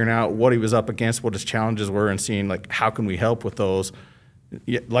and figuring out what he was up against, what his challenges were, and seeing, like, how can we help with those?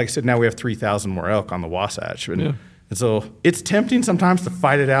 Like I said, now we have 3,000 more elk on the Wasatch. And so it's tempting sometimes to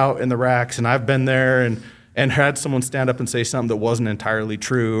fight it out in the racks. And I've been there and had someone stand up and say something that wasn't entirely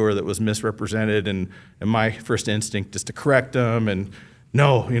true or that was misrepresented. And my first instinct is to correct them. And,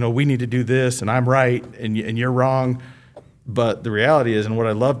 no, we need to do this, and I'm right, and you're wrong. But the reality is, and what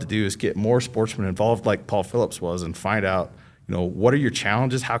I love to do is get more sportsmen involved like Paul Phillips was and find out, what are your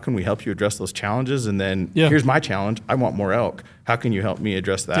challenges? How can we help you address those challenges? And then here's my challenge. I want more elk. How can you help me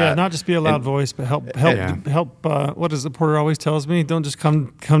address that? Yeah, not just be a loud voice, but help. What does the Porter always tells me? Don't just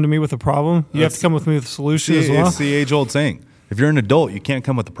come to me with a problem. You have to come with me with a solution as well. It's the age-old saying. If you're an adult, you can't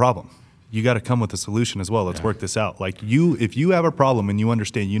come with a problem. You got to come with a solution as well. Let's work this out. Like if you have a problem and you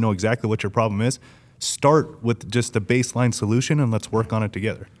understand, you know exactly what your problem is, start with just a baseline solution and let's work on it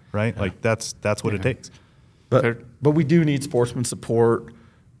together, right? Yeah. Like that's what it takes. But we do need sportsman support,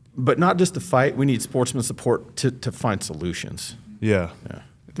 but not just to fight. We need sportsman support to find solutions. Yeah.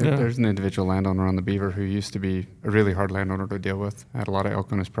 There's an individual landowner on the Beaver who used to be a really hard landowner to deal with. Had a lot of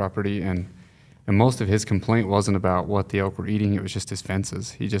elk on his property, and most of his complaint wasn't about what the elk were eating. It was just his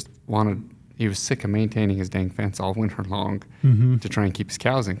fences. He was sick of maintaining his dang fence all winter long to try and keep his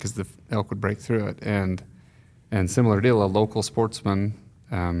cows in because the elk would break through it. And similar deal, a local sportsman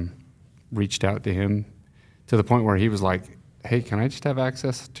reached out to him to the point where he was like, hey, can I just have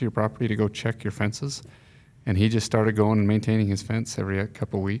access to your property to go check your fences? And he just started going and maintaining his fence every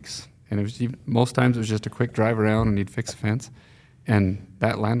couple of weeks. And most times it was just a quick drive around and he'd fix a fence. And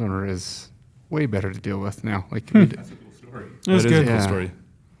that landowner is way better to deal with now. Like That's a cool story. It was That is good. a cool story.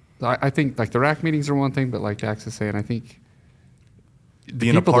 I think like the rack meetings are one thing, but like Dax is saying, I think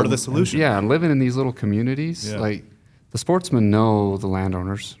Being a people part that- of the solution. Yeah, and living in these little communities, Yeah. like the sportsmen know the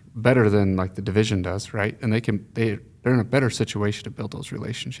landowners better than like the division does, right? And they're in a better situation to build those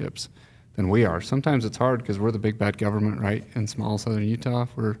relationships than we are. Sometimes it's hard because we're the big bad government, right? In small southern Utah,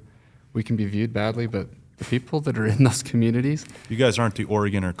 we can be viewed badly, but the people that are in those communities, You guys aren't the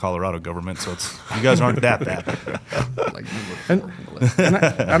Oregon or Colorado government, so you guys aren't that bad. like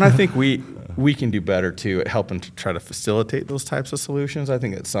And I think we can do better too at helping to try to facilitate those types of solutions. I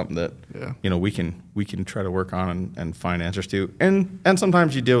think it's something that we can try to work on and find answers to. And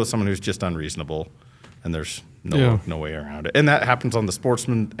sometimes you deal with someone who's just unreasonable, and there's no way around it. And that happens on the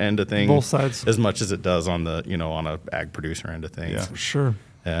sportsman end of things, Both sides. as much as it does on the on a ag producer end of things. Yeah. For sure.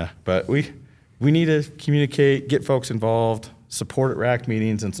 Yeah, but we need to communicate, get folks involved, support at rack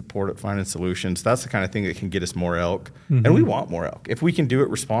meetings, and support at finding solutions. That's the kind of thing that can get us more elk, and we want more elk. If we can do it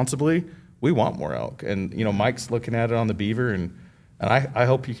responsibly, we want more elk. And Mike's looking at it on the Beaver, and I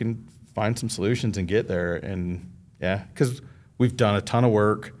hope you can find some solutions and get there. And because we've done a ton of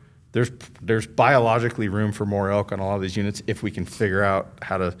work. There's biologically room for more elk on a lot of these units if we can figure out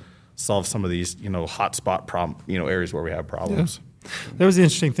how to solve some of these hotspot problem areas where we have problems. Yeah. That was the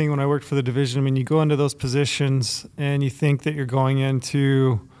interesting thing when I worked for the division. I mean, you go into those positions and you think that you're going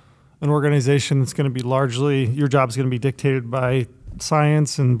into an organization that's going to be largely, your job is going to be dictated by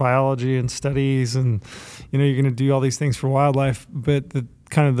science and biology and studies, and you're going to do all these things for wildlife. But the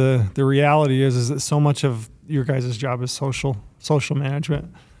reality is that so much of your guys' job is social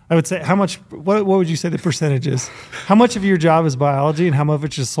management. I would say how much. What would you say the percentage is? How much of your job is biology, and how much of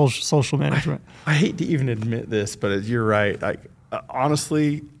it's just social management? I hate to even admit this, but you're right.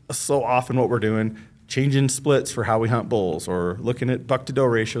 Honestly, so often what we're doing, changing splits for how we hunt bulls or looking at buck to doe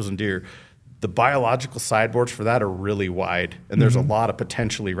ratios and deer, the biological sideboards for that are really wide. And there's a lot of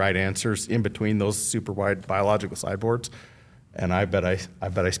potentially right answers in between those super wide biological sideboards. And I bet I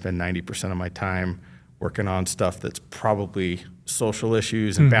spend 90% of my time working on stuff that's probably social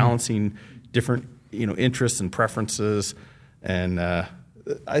issues and balancing different, interests and preferences. And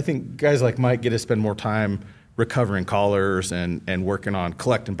I think guys like Mike get to spend more time recovering callers and working on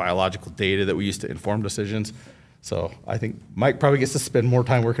collecting biological data that we use to inform decisions. So I think Mike probably gets to spend more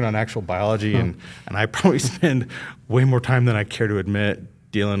time working on actual biology, and I probably spend way more time than I care to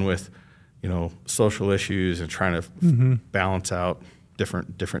admit dealing with, social issues and trying to balance out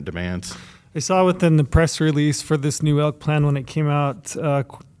different demands. I saw within the press release for this new elk plan when it came out, kind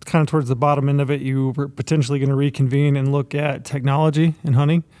of towards the bottom end of it, you were potentially going to reconvene and look at technology in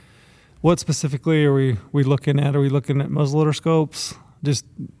hunting. What specifically are we looking at? Are we looking at muzzleloader scopes? Just,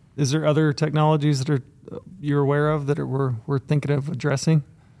 is there other technologies that you're aware of that we're thinking of addressing?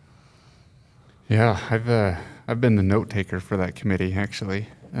 Yeah, I've been the note taker for that committee actually.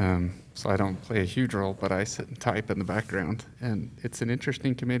 So I don't play a huge role, but I sit and type in the background, and it's an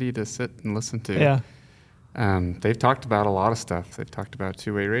interesting committee to sit and listen to. Yeah. They've talked about a lot of stuff. They've talked about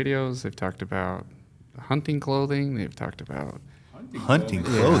two-way radios. They've talked about hunting clothing. They've talked about Hunting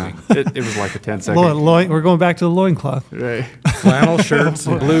clothing. It was like a 10-second. We're going back to the loincloth. Right. Flannel shirts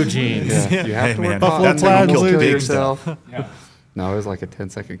and blue jeans. Yeah. You have Hey, to wear man, Buffalo cotton, plaid, you'll blue kill jeans. yourself. Yeah. No, it was like a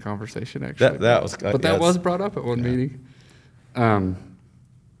 10-second conversation actually. That was, But that was brought up at one meeting.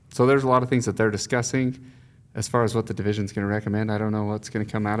 So there's a lot of things that they're discussing. As far as what the division's going to recommend, I don't know what's going to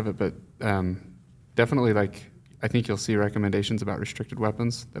come out of it, but definitely, I think you'll see recommendations about restricted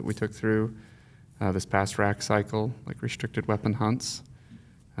weapons that we took through this past rack cycle, like restricted weapon hunts.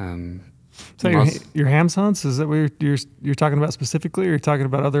 So your hams hunts, is that what you're talking about specifically, or you're talking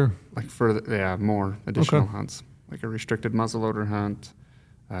about other? Like more additional Okay. hunts, like a restricted muzzleloader hunt,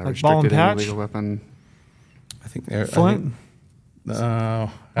 Like ball and restricted patch? illegal weapon. I think they're Flint? I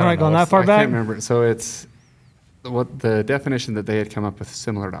We're not going that far I back? can't remember. So it's what the definition that they had come up with,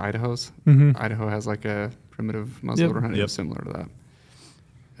 similar to Idaho's. Mhm. Idaho has like a primitive muzzleloader hunt. It Yep. was similar to that.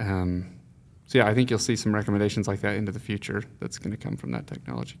 So yeah, I think you'll see some recommendations like that into the future. That's going to come from that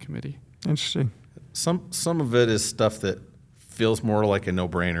technology committee. Interesting. Some of it is stuff that feels more like a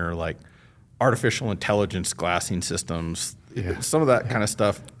no-brainer, like artificial intelligence glassing systems. Yeah. Some of that kind of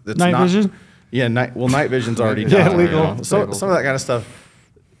stuff. That's Night not, vision? Yeah, night vision's already Yeah, done. legal. Some of that kind of stuff.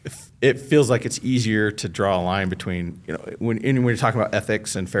 It feels like it's easier to draw a line between, when you're talking about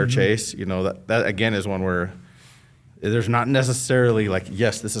ethics and fair chase, that again is one where there's not necessarily like,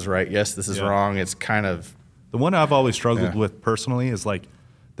 yes, this is right, yes, this is Yeah. wrong. It's kind of The one I've always struggled Yeah. with personally is like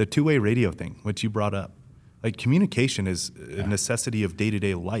the two-way radio thing, which you brought up. Like communication is a necessity of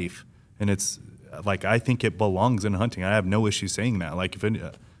day-to-day life, and it's like I think it belongs in hunting. I have no issue saying that. Like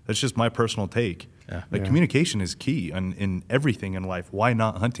that's just my personal take. Yeah. Like Yeah. communication is key in everything in life. Why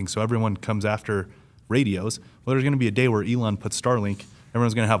not hunting? So everyone comes after radios. Well, there's going to be a day where Elon puts Starlink.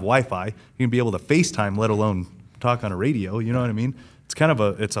 Everyone's going to have Wi-Fi. You're going to be able to FaceTime, let alone talk on a radio. You know what I mean? It's kind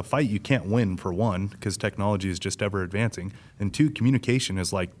of it's a fight you can't win, for one, because technology is just ever advancing, and two, communication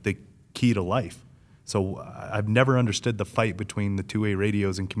is like the key to life. So I've never understood the fight between the two-way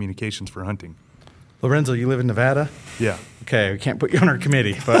radios and communications for hunting. Lorenzo, you live in Nevada? Yeah. Okay, we can't put you on our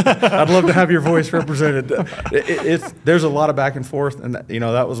committee, but I'd love to have your voice represented. There's a lot of back and forth, and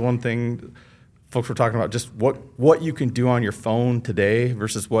that was one thing folks were talking about, just what you can do on your phone today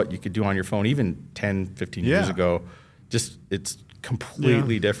versus what you could do on your phone even 10, 15 years Yeah. ago. Just it's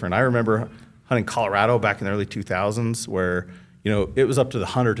completely different. I remember hunting Colorado back in the early 2000s where, it was up to the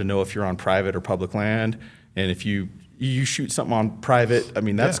hunter to know if you're on private or public land, and if you shoot something on private,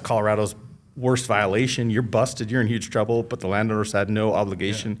 that's Yeah. Colorado's worst violation. You're busted, you're in huge trouble, but the landowners had no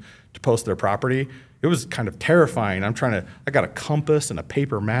obligation to post their property. It was kind of terrifying. I got a compass and a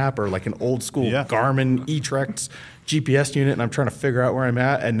paper map or like an old school Yeah. Garmin eTrex GPS unit, and I'm trying to figure out where I'm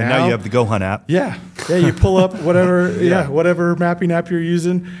at. And Now you have the Go Hunt app. yeah, you pull up whatever, whatever mapping app you're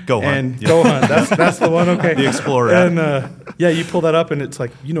using. Go Hunt. And Yeah. Go Hunt. That's the one. Okay. The Explorer app. And you pull that up, and it's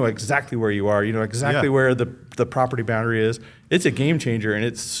like you know exactly where you are. You know exactly Yeah. where the property boundary is. It's a game changer, and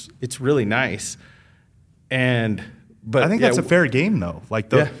it's really nice. But I think that's a fair game, though. Like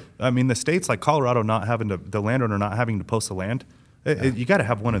the states like Colorado the landowner not having to post the land. You got to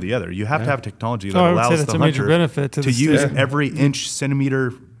have one or the other. You have to have technology that I would say allows that's the a major hunter benefit to the use state. every inch,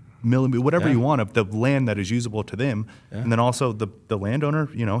 centimeter, millimeter, whatever Yeah. you want of the land that is usable to them. Yeah. And then also the landowner,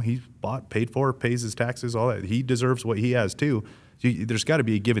 he bought, paid for, pays his taxes, all that. He deserves what he has too. There's got to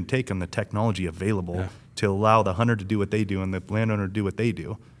be a give and take on the technology available to allow the hunter to do what they do and the landowner to do what they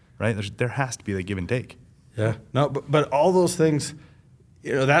do, right? There has to be the give and take. Yeah. No, but all those things,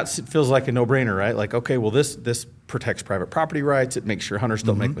 that feels like a no-brainer, right? Like, okay, well, this protects private property rights. It makes sure hunters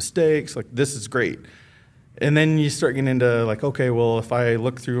don't make mistakes. Like, this is great. And then you start getting into like, okay, well, if I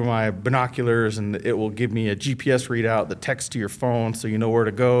look through my binoculars and it will give me a GPS readout that texts to your phone so you know where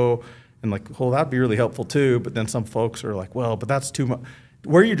to go. And like, well, that'd be really helpful too. But then some folks are like, well, but that's too much.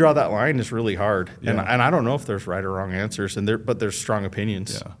 Where you draw that line is really hard. Yeah. And I don't know if there's right or wrong answers, but there's strong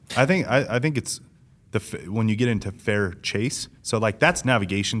opinions. Yeah. I think it's when you get into fair chase. So like that's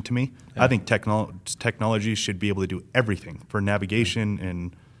navigation to me. I think technology should be able to do everything for navigation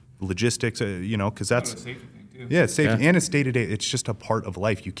and logistics, because that's It's a safety thing, too. yeah, it's safety and it's day to day. It's just a part of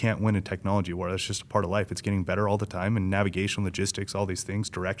life. You can't win a technology war. That's just a part of life. It's getting better all the time, and navigation, logistics, all these things,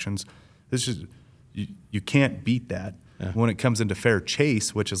 directions. This is you can't beat that. When it comes into fair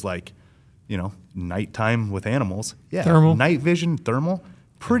chase, which is like, nighttime with animals. Yeah, Thermal. night vision, thermal.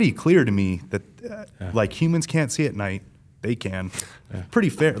 Pretty clear to me that like humans can't see at night. They can. Pretty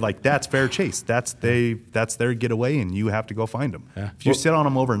fair. Like that's fair chase. That's their getaway, and you have to go find them. Yeah. If you sit on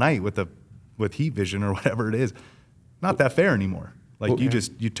them overnight with heat vision or whatever it is, not that fair anymore. Like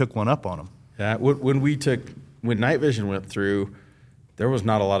you took one up on them. Yeah. When night vision went through, there was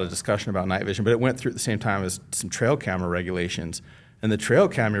not a lot of discussion about night vision, but it went through at the same time as some trail camera regulations. And the trail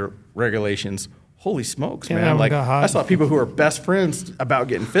camera regulations, holy smokes, Yeah, that man! one Like got hot. I saw people who are best friends about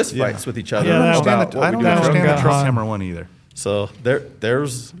getting fist fights with each other. Yeah, that one- about what I we don't do in understand trail the got trail hot. camera one either. So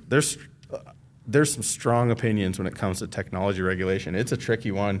there's some strong opinions when it comes to technology regulation. It's a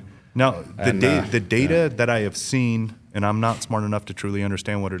tricky one. Now, And, the data that I have seen, and I'm not smart enough to truly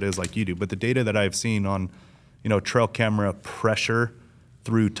understand what it is like you do, but the data that I've seen on, trail camera pressure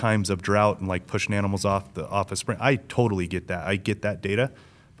through times of drought and like pushing animals off a spring, I totally get that. I get that data.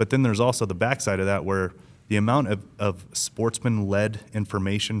 But then there's also the backside of that where the amount of sportsman-led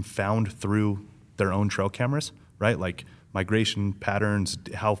information found through their own trail cameras, right? Like migration patterns,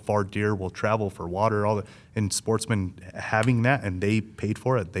 how far deer will travel for water, all that, and sportsmen having that, and they paid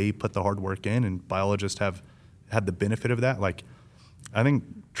for it. They put the hard work in, and biologists have had the benefit of that. Like, I think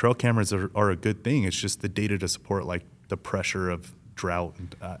trail cameras are a good thing. It's just the data to support like the pressure of drought.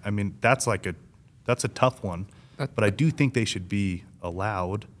 And, that's a tough one, but I do think they should be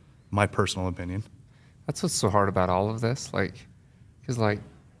allowed. My personal opinion. That's what's so hard about all of this. Because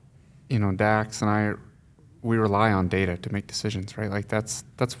Dax and I, we rely on data to make decisions, right? Like that's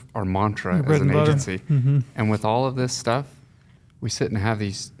our mantra Your bread as an and butter. agency. And with all of this stuff, we sit and have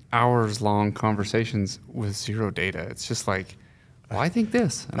these hours-long conversations with zero data. It's just like, well, I think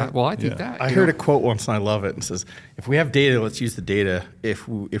this. And I think that. I heard a quote once and I love it. It says, "If we have data, let's use the data. If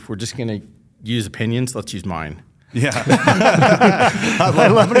we're just going to use opinions, let's use mine." Yeah,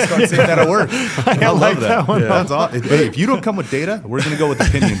 I'm gonna start saying that at work. I love that. one. That's awesome. Hey, if you don't come with data, we're gonna go with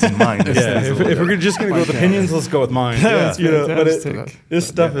opinions in mind. If we're just going to go with opinions, let's go with mine. That's But fantastic. this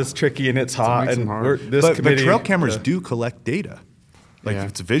stuff is tricky and it's hot. makes them And hard. But committee, trail cameras do collect data. Like Yeah.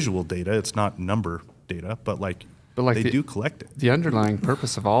 it's visual data. It's not number data, but they do collect it. The underlying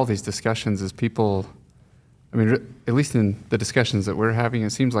purpose of all these discussions is people, at least in the discussions that we're having, it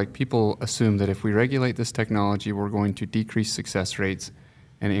seems like people assume that if we regulate this technology, we're going to decrease success rates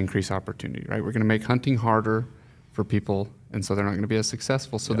and increase opportunity, right? We're going to make hunting harder for people, and so they're not going to be as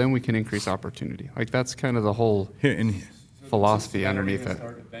successful, so then we can increase opportunity. Like that's kind of the whole Here, and philosophy Then are we underneath gonna it.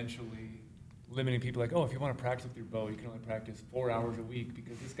 Start eventually limiting people like, oh, if you want to practice with your bow, you can only practice 4 hours a week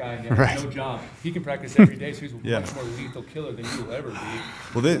because this guy has Right. no job. He can practice every day, so he's a Yeah. much more lethal killer than you will ever be.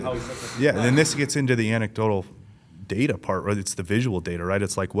 Well, this, How he sets up his yeah, and plan. then this gets into the anecdotal data part, right? It's the visual data, right?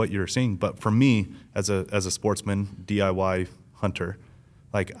 It's like what you're seeing. But for me, as a sportsman, DIY hunter,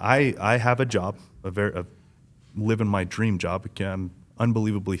 like I have a job, living my dream job. I'm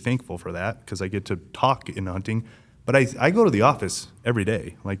unbelievably thankful for that because I get to talk in hunting. But I go to the office every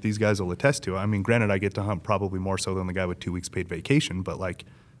day, like these guys will attest to. I mean, granted, I get to hunt probably more so than the guy with 2 weeks paid vacation, but like,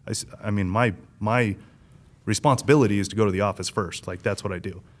 my responsibility is to go to the office first. Like that's what I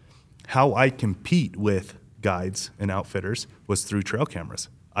do. How I compete with guides and outfitters was through trail cameras.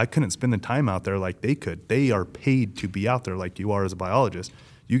 I couldn't spend the time out there like they could. They are paid to be out there like you are as a biologist.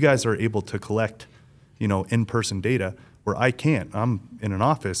 You guys are able to collect, in-person data where I can't. I'm in an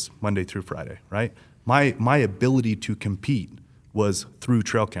office Monday through Friday, right? My ability to compete was through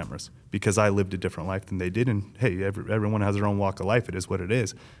trail cameras because I lived a different life than they did. And hey, everyone has their own walk of life. It is what it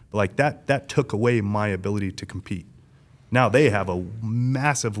is. But like that took away my ability to compete. Now they have a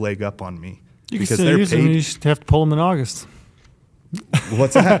massive leg up on me You can because still they're use them. You paid. just have to pull them in August.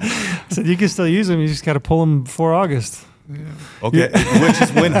 What's that? I said you can still use them. You just got to pull them before August. Okay, which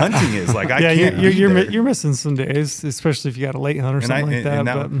is when hunting is. Like I yeah, can't. you're missing some days, especially if you got a late hunt or something like that.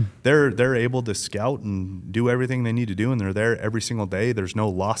 now But they're able to scout and do everything they need to do, and they're there every single day. There's no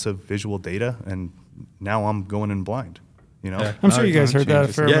loss of visual data, and now I'm going in blind. You know, Yeah. I'm sure you guys heard that a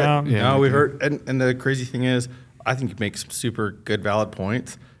changes. fair Yeah, amount. Yeah, no, we we do. heard, and the crazy thing is, I think you make some super good, valid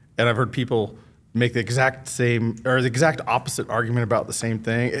points, and I've heard people make the exact same or the exact opposite argument about the same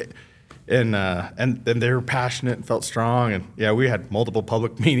thing, and they were passionate and felt strong, and yeah, we had multiple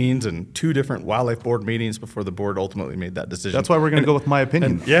public meetings and 2 different wildlife board meetings before the board ultimately made that decision. that's why we're going to go with my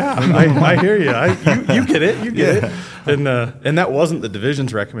opinion. Yeah, I hear you. You get it. You get it. And that wasn't the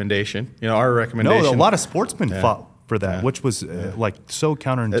division's recommendation. You know, our recommendation. No, a lot of sportsmen Yeah. fought for that, Yeah. which was like so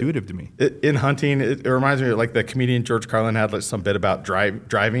counterintuitive to me. In hunting, it reminds me of like the comedian George Carlin had like some bit about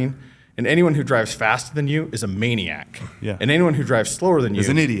driving. And anyone who drives faster than you is a maniac. Yeah. And anyone who drives slower than you Is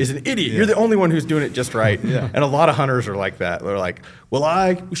an idiot. Yeah. You're the only one who's doing it just right. Yeah. And a lot of hunters are like that. They're like, well,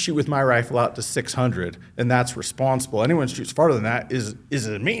 I shoot with my rifle out to 600, and that's responsible. Anyone who shoots farther than that is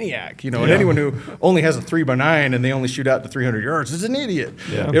a maniac. You know, and Yeah. anyone who only has a 3x9 and they only shoot out to 300 yards is an idiot.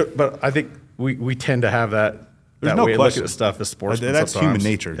 Yeah. But I think we tend to have that. There's that no way question. Look at the stuff as sportsmen. That's human sometimes.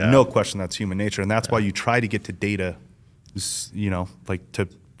 nature. Yeah. No question, that's human nature, and that's why you try to get to data. You know, like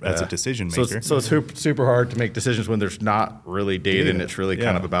as a Yeah. decision So maker. it's super hard to make decisions when there's not really data and Data. it's really Yeah.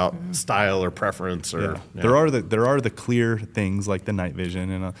 kind of about style or preference or. Yeah. Yeah. There are the clear things like the night vision,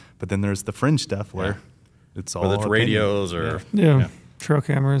 and but then there's the fringe stuff where it's all Whether it's opinion. radios or. Yeah, trail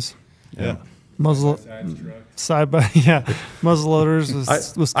cameras, Yeah. muzzle side by muzzle loaders with I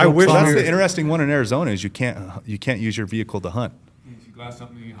scopes wish on That's it. the interesting one in Arizona is you can't use your vehicle to hunt. If you glass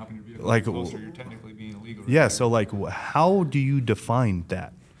something, you hop in your vehicle Like- closer, you're technically being illegal. Yeah. So like, how do you define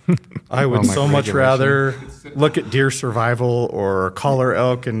that? I would Well, like so much regulation. rather look at deer survival or collar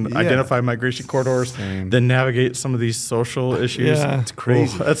elk and Yeah. identify migration corridors Same. than navigate some of these social issues. Yeah. It's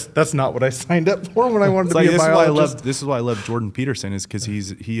crazy. Well, that's not what I signed up for when I wanted It's to like, be a this is why I biologist. love this is why I love Jordan Peterson is because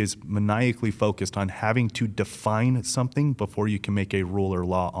he is maniacally focused on having to define something before you can make a rule or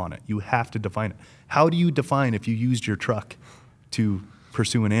law on it. You have to define it. How do you define if you used your truck to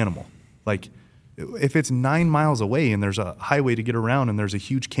pursue an animal? Like if it's 9 miles away and there's a highway to get around and there's a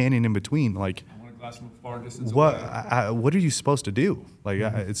huge canyon in between, like I want to glass from a far distance what away. what are you supposed to do? Like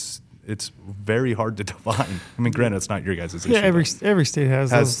it's very hard to define. I mean, granted, it's not your guys' issue. Yeah, every but state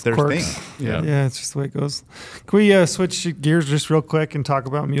has those their quirks. thing. Yeah. Yeah, it's just the way it goes. Can we switch gears just real quick and talk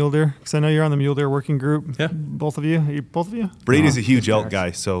about mule deer? Because I know you're on the mule deer working group. Yeah. Both of you? Both of you? Brady's a huge elk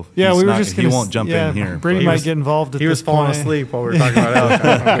guy, so Yeah, he's we were not- just he gonna won't jump in here. Brady but- might was- get involved at He was this falling point. asleep while we were talking about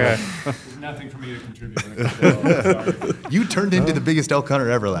elk. Okay. There's nothing for me to contribute. when it comes to elk, sorry. You turned into the biggest elk hunter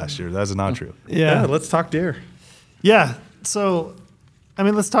ever last year. That's not true. Yeah, Yeah. let's talk deer. Yeah. So, I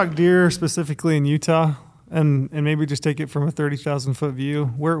mean, let's talk deer specifically in Utah, and maybe just take it from a 30,000-foot view.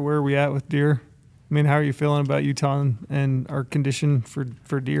 Where are we at with deer? I mean, how are you feeling about Utah and our condition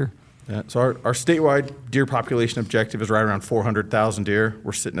for deer? Yeah, so our statewide deer population objective is right around 400,000 deer.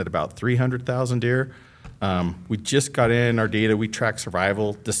 We're sitting at about 300,000 deer. We just got in our data. We track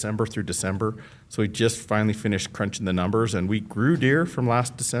survival December through December. So we just finally finished crunching the numbers, and we grew deer from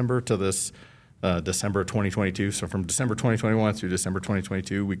last December to this December of 2022. So from December 2021 through December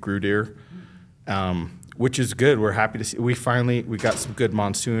 2022, we grew deer, which is good. We're happy to see. We got some good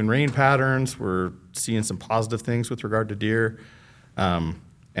monsoon rain patterns. We're seeing some positive things with regard to deer.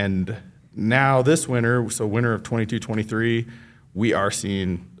 And now this winter, so winter of 22-23, we are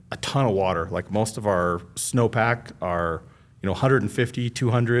seeing a ton of water. Like most of our snowpack are, 150,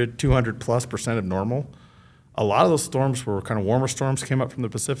 200 plus % of normal. A lot of those storms were kind of warmer storms came up from the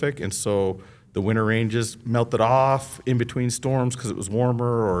Pacific, and so the winter ranges melted off in between storms because it was warmer,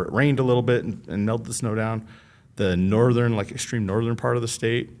 or it rained a little bit and melted the snow down. The northern, like extreme northern part of the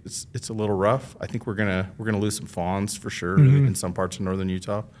state, it's a little rough. I think we're gonna lose some fawns for sure in some parts of northern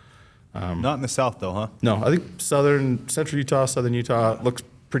Utah. Not in the south, though, huh? No, I think central Utah, southern Utah looks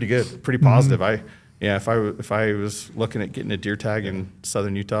pretty good, pretty positive. If I was looking at getting a deer tag in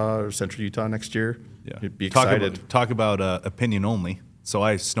southern Utah or central Utah next year, I'd be excited. Talk about opinion only. So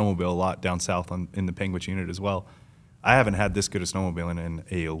I snowmobile a lot down south in the Penguich unit as well. I haven't had this good of snowmobiling in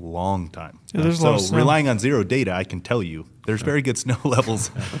a long time. Yeah, there's a lot of snow. Relying on zero data, I can tell you there's very good snow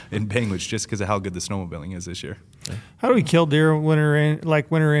levels in Penguich just because of how good the snowmobiling is this year. How do we kill deer winter range?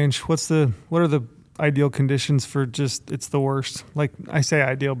 What are the ideal conditions for just it's the worst? Like I say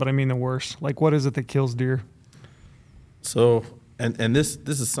ideal, but I mean the worst. Like what is it that kills deer? So, and this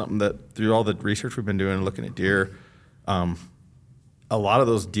is something that through all the research we've been doing, looking at deer, a lot of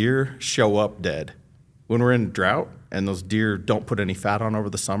those deer show up dead. When we're in drought and those deer don't put any fat on over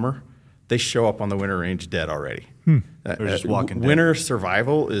the summer, they show up on the winter range dead already. They're just walking dead. Winter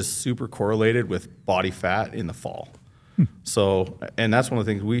survival is super correlated with body fat in the fall. So, and that's one of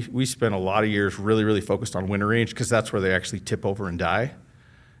the things we spent a lot of years really, really focused on winter range because that's where they actually tip over and die.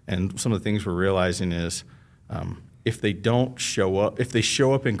 And some of the things we're realizing is if they don't show up, if they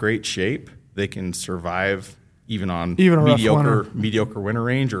show up in great shape, they can survive even on Even a rough mediocre winter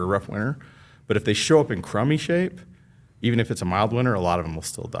range or a rough winter. But if they show up in crummy shape, even if it's a mild winter, a lot of them will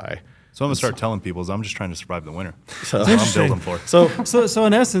still die. So I'm gonna start telling people is I'm just trying to survive the winter. So, That's what I'm building for. So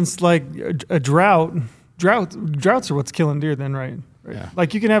in essence, like a droughts are what's killing deer then, right? Yeah.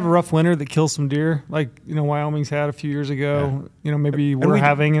 Like you can have a rough winter that kills some deer, like Wyoming's had a few years ago. Maybe we're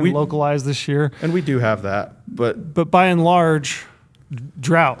having it localized this year. And we do have that, but by and large,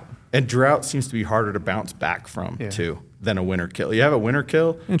 drought. And drought seems to be harder to bounce back from too than a winter kill. You have a winter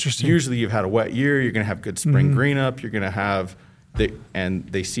kill. Interesting. Usually you've had a wet year. You're going to have good spring green up. You're going to have and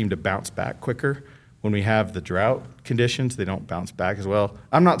they seem to bounce back quicker. When we have the drought conditions, they don't bounce back as well.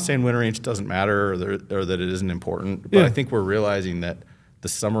 I'm not saying winter range doesn't matter or that it isn't important, but I think we're realizing that the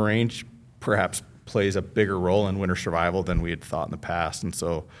summer range perhaps plays a bigger role in winter survival than we had thought in the past. And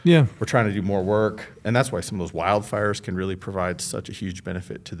so we're trying to do more work. And that's why some of those wildfires can really provide such a huge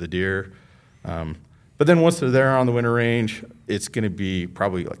benefit to the deer. But then once they're there on the winter range, it's going to be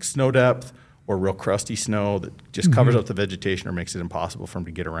probably like snow depth or real crusty snow that just covers up the vegetation or makes it impossible for them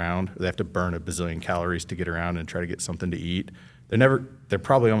to get around. Or they have to burn a bazillion calories to get around and try to get something to eat. They're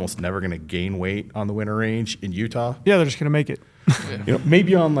probably almost never going to gain weight on the winter range in Utah. Yeah, they're just going to make it.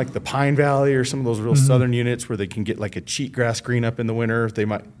 Maybe on like the Pine Valley or some of those real southern units where they can get like a cheatgrass green up in the winter.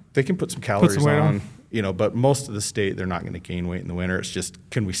 They can put some calories weight on. But most of the state they're not going to gain weight in the winter. It's just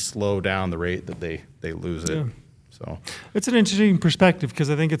can we slow down the rate that they lose it? So it's an interesting perspective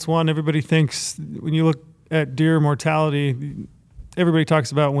because I think it's one everybody thinks when you look at deer mortality, everybody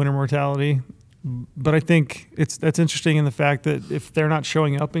talks about winter mortality. But I think that's interesting in the fact that if they're not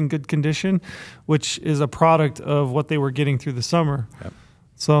showing up in good condition, which is a product of what they were getting through the summer. Yep.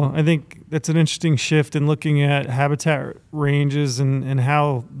 So I think that's an interesting shift in looking at habitat ranges and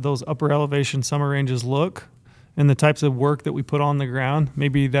how those upper elevation summer ranges look and the types of work that we put on the ground.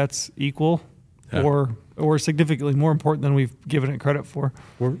 Maybe that's equal or significantly more important than we've given it credit for.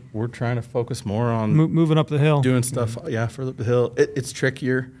 We're trying to focus more on moving up the hill. Doing stuff, further up the hill. It's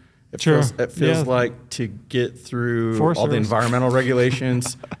trickier. It feels like to get through all the environmental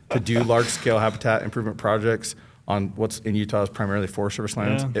regulations, to do large-scale habitat improvement projects on what's in Utah is primarily Forest Service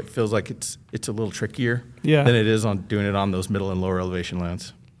lands. It feels like it's a little trickier than it is on doing it on those middle and lower elevation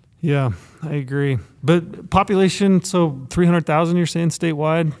lands. Yeah, I agree. But population, so 300,000 you're saying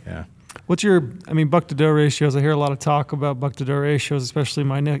statewide? Yeah. What's your, buck to doe ratios? I hear a lot of talk about buck to doe ratios, especially in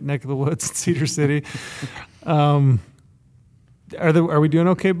my neck of the woods in Cedar City. Are we doing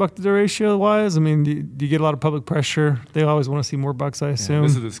okay buck to doe ratio wise? Do you get a lot of public pressure? They always want to see more bucks, I assume.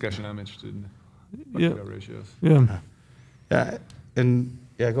 This is a discussion I'm interested in. Buck to doe ratios. Yeah.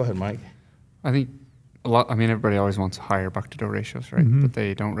 Go ahead, Mike. I think everybody always wants higher buck to doe ratios, right? But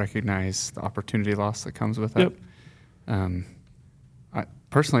they don't recognize the opportunity loss that comes with that. I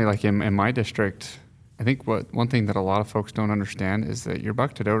personally, like in my district, I think one thing that a lot of folks don't understand is that your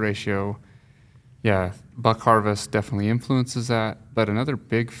buck to doe ratio, buck harvest definitely influences that, but another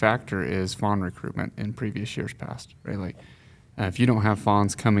big factor is fawn recruitment in previous years past, right? Like if you don't have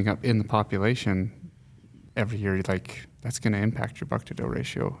fawns coming up in the population every year, that's going to impact your buck to doe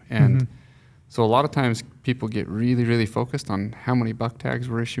ratio. And so a lot of times people get really, really focused on how many buck tags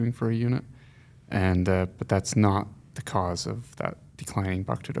we're issuing for a unit, and but that's not the cause of that declining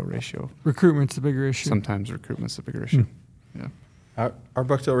buck to doe ratio. Recruitment's the bigger issue. Sometimes recruitment's the bigger issue. Yeah. Our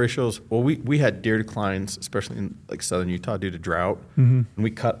buck to doe ratios. Well, we had deer declines, especially in southern Utah, due to drought, and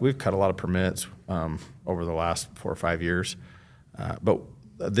we've cut a lot of permits over the last 4 or 5 years. But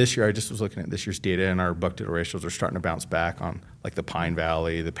this year, I just was looking at this year's data, and our buck to doe ratios are starting to bounce back on the Pine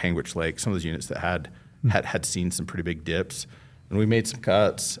Valley, the Panguitch Lake, some of those units that had seen some pretty big dips, and we made some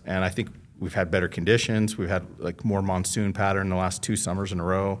cuts, and I think we've had better conditions. We've had more monsoon pattern the last 2 summers in a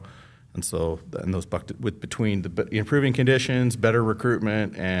row. And so, those between the improving conditions, better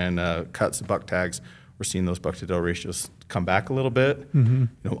recruitment, and cuts of buck tags, we're seeing those buck to doe ratios come back a little bit.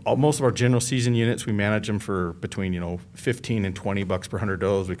 Most of our general season units, we manage them for between 15 and 20 bucks per 100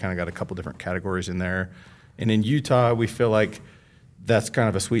 does. We kind of got a couple different categories in there. And in Utah, we feel like that's kind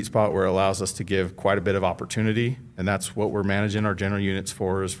of a sweet spot where it allows us to give quite a bit of opportunity, and that's what we're managing our general units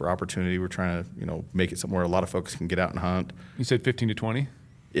for, is for opportunity. We're trying to make it somewhere a lot of folks can get out and hunt. You said 15 to 20?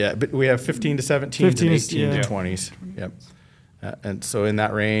 Yeah, but we have 15 to 17s 15 and is- 18 yeah. to 20s. Yep. And so in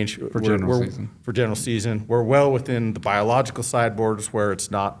that range, general season. for general season, we're well within the biological sideboards where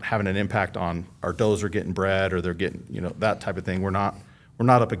it's not having an impact on our does are getting bred or they're getting, that type of thing. We're not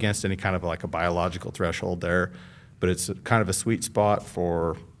up against any kind of like a biological threshold there, but it's kind of a sweet spot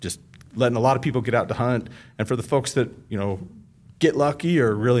for just letting a lot of people get out to hunt. And for the folks that, get lucky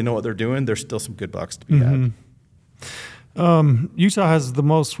or really know what they're doing, there's still some good bucks to be had. Utah has the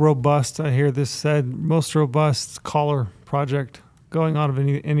most robust, I hear this said, most robust collar project going on of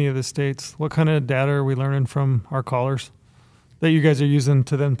any of the states. What kind of data are we learning from our collars that you guys are using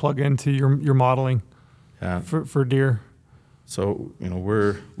to then plug into your modeling for deer? So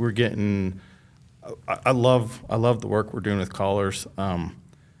we're getting. I love the work we're doing with collars.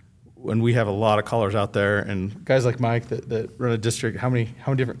 When we have a lot of collars out there, and guys like Mike that run a district, how many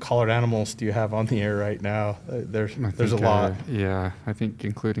different collared animals do you have on the air right now? There's a lot. I think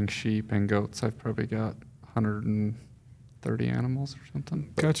including sheep and goats, I've probably got 130 animals or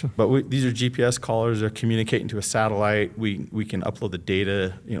something. Gotcha. But these are GPS collars. They're communicating to a satellite. We can upload the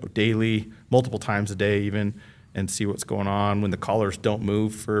data, daily, multiple times a day even, and see what's going on. When the collars don't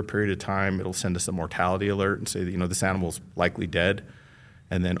move for a period of time, it'll send us a mortality alert and say that, this animal's likely dead.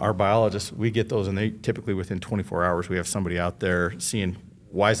 And then our biologists, we get those, and they typically within 24 hours, we have somebody out there seeing,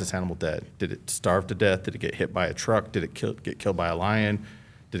 why is this animal dead? Did it starve to death? Did it get hit by a truck? Did it get killed by a lion?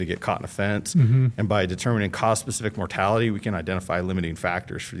 Did it get caught in a fence? And by determining cause-specific mortality, we can identify limiting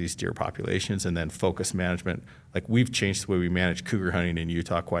factors for these deer populations and then focus management. Like we've changed the way we manage cougar hunting in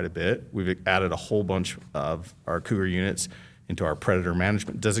Utah quite a bit. We've added a whole bunch of our cougar units into our predator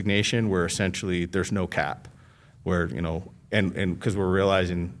management designation where essentially there's no cap, where, and because we're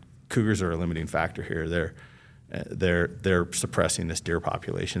realizing cougars are a limiting factor here. They're suppressing this deer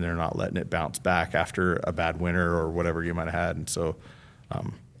population. They're not letting it bounce back after a bad winter or whatever you might have had. And so,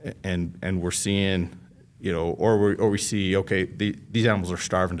 and we're seeing, or we see, okay, these animals are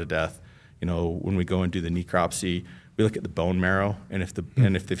starving to death. When we go and do the necropsy, we look at the bone marrow, and if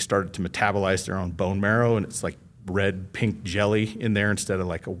they've started to metabolize their own bone marrow, and it's like red pink jelly in there instead of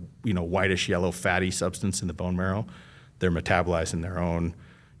like a whitish yellow fatty substance in the bone marrow, they're metabolizing their own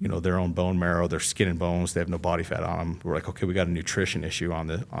bone marrow, their skin and bones. They have no body fat on them. We're like, okay, we got a nutrition issue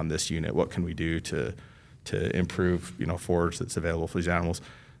on this unit. What can we do to improve forage that's available for these animals?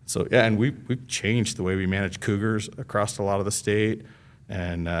 So yeah, and we've changed the way we manage cougars across a lot of the state,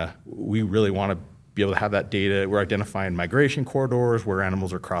 and we really want to be able to have that data. We're identifying migration corridors where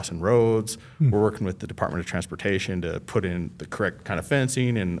animals are crossing roads. We're working with the Department of Transportation to put in the correct kind of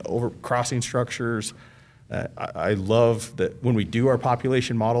fencing and over crossing structures. I love that when we do our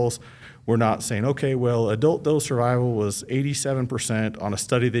population models, we're not saying, okay, well, adult doe survival was 87% on a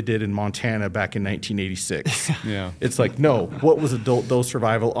study they did in Montana back in 1986. Yeah. It's like, no, what was adult doe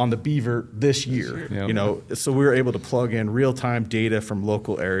survival on the beaver this year? Yep. So we were able to plug in real-time data from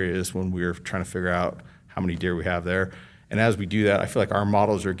local areas when we were trying to figure out how many deer we have there. And as we do that, I feel like our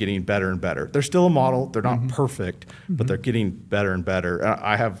models are getting better and better. They're still a model. They're not perfect, but they're getting better and better.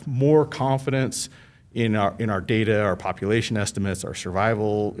 I have more confidence in our data, our population estimates, our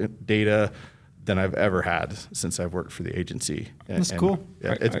survival data than I've ever had since I've worked for the agency. That's cool.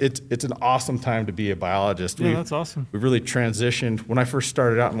 Yeah, it's an awesome time to be a biologist. Yeah, that's awesome. We've really transitioned. When I first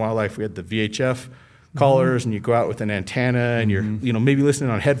started out in wildlife, we had the VHF collars, and you go out with an antenna, and you're maybe listening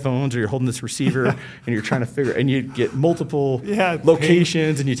on headphones, or you're holding this receiver, and you're trying to figure, and you get multiple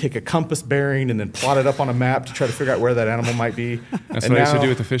locations, and you take a compass bearing, and then plot it up on a map to try to figure out where that animal might be. That's and what I used to do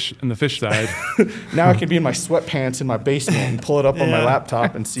with the fish on the fish side. Now I can be in my sweatpants in my basement and pull it up on my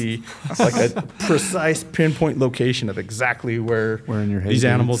laptop and see like a precise pinpoint location of exactly where in your hay these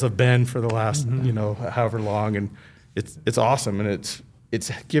boots. animals have been for the last however long, and it's awesome, and it's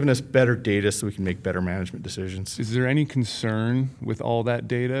given us better data so we can make better management decisions. Is there any concern with all that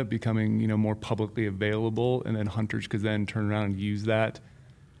data becoming, more publicly available, and then hunters could then turn around and use that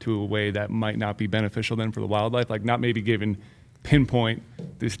to a way that might not be beneficial then for the wildlife? Like not maybe given pinpoint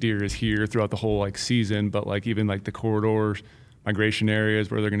this deer is here throughout the whole season, but even the corridors, migration areas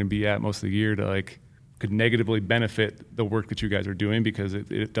where they're going to be at most of the year to could negatively benefit the work that you guys are doing because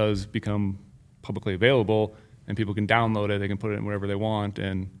it does become publicly available. And people can download it, they can put it in wherever they want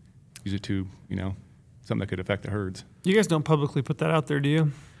and use it to, something that could affect the herds. You guys don't publicly put that out there, do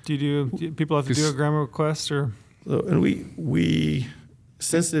you? Do people have to do a grant request or? And we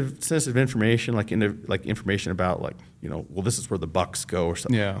sensitive information, information about well, this is where the bucks go or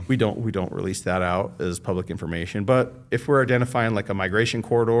something. Yeah. We don't release that out as public information. But if we're identifying a migration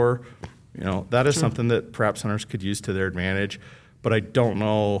corridor, that is something that perhaps hunters could use to their advantage. But I don't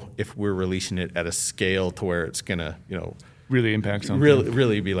know if we're releasing it at a scale to where it's gonna, really impact something.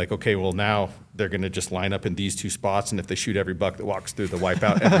 really be like, okay, well now they're going to just line up in these two spots, and if they shoot every buck that walks through, they wipe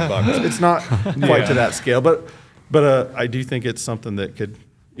out every buck. It's not quite to that scale, but I do think it's something that could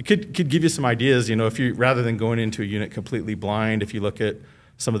give you some ideas. You know, if you rather than going into a unit completely blind, if you look at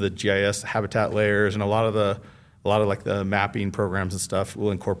some of the GIS habitat layers and a lot of like the mapping programs and stuff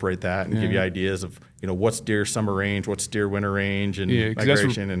will incorporate that and give you ideas of, you know, what's deer summer range, what's deer winter range, and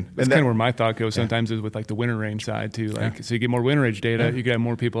migration. That's kind of where my thought goes sometimes is with like the winter range side too. Like, so you get more winter range data, you could have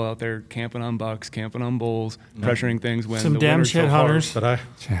more people out there camping on bucks, camping on bulls, pressuring things when Some the damn winter's shit so hard. hunters.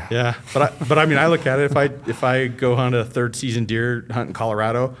 But I mean, I look at it, if I go hunt a third season deer hunt in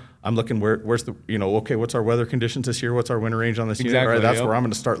Colorado, I'm looking where's the, you know, okay, what's our weather conditions this year? What's our winter range on this unit? All right, that's where I'm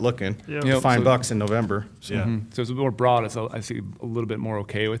going to start looking to find bucks in November. So. Yeah. So it's more broad. So I see a little bit more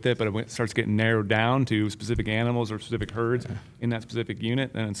okay with it, but when it starts getting narrowed down to specific animals or specific herds in that specific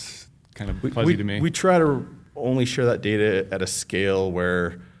unit, then it's kind of fuzzy to me. We try to only share that data at a scale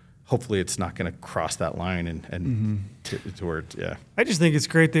where hopefully it's not going to cross that line and to where it's, I just think it's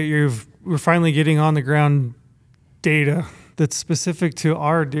great that we're finally getting on the ground data that's specific to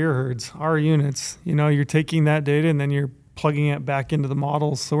our deer herds, our units. You know, you're taking that data and then you're plugging it back into the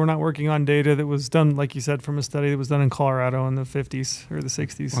models. So we're not working on data that was done, like you said, from a study that was done in Colorado in the 50s or the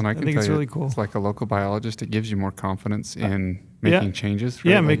 60s. Well, I think it's really cool. It's like a local biologist. It gives you more confidence in making changes.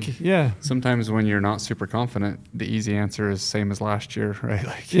 Right? Yeah, Sometimes when you're not super confident, the easy answer is same as last year, right?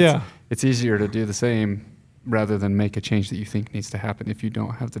 Like it's easier to do the same rather than make a change that you think needs to happen if you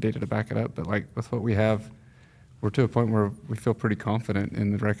don't have the data to back it up. But like with what we have, we're to a point where we feel pretty confident in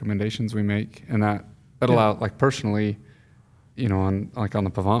the recommendations we make, and that allow, like personally, you know, on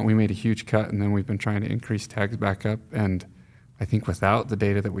the Pavant, we made a huge cut, and then we've been trying to increase tags back up. And I think without the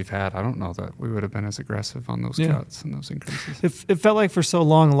data that we've had, I don't know that we would have been as aggressive on those cuts and those increases. It felt like for so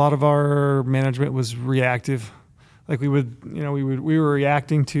long, a lot of our management was reactive. Like we were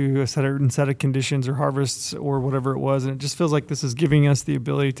reacting to a certain set of conditions or harvests or whatever it was, and it just feels like this is giving us the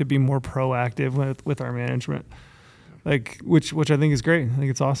ability to be more proactive with our management. Like which I think is great. I think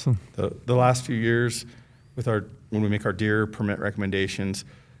it's awesome. The last few years, when we make our deer permit recommendations,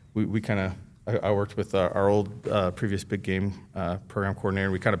 we kind of I worked with our old previous big game program coordinator.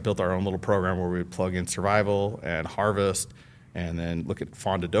 We kind of built our own little program where we would plug in survival and harvest, and then look at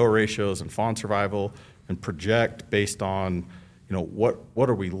fawn to doe ratios and fawn survival, and project based on, you know, what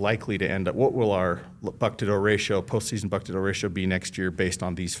are we likely to end up? What will our buck to doe ratio, postseason buck to doe ratio be next year based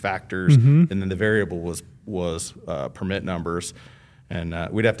on these factors? And then the variable was permit numbers, and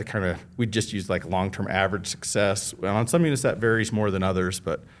we'd have to we'd just use like long-term average success. Well, on some units that varies more than others,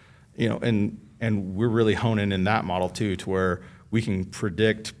 but you know, and we're really honing in that model too, to where we can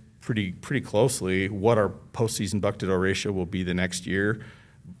predict pretty closely what our postseason buck to doe ratio will be the next year,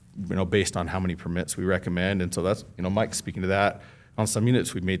 you know, based on how many permits we recommend. And so that's, you know, Mike's speaking to that. On some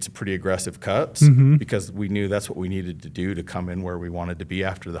units, we made some pretty aggressive cuts because we knew that's what we needed to do to come in where we wanted to be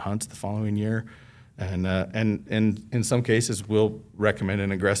after the hunts the following year. And in some cases, we'll recommend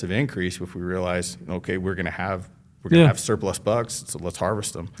an aggressive increase if we realize, okay, we're going to have surplus bucks, so let's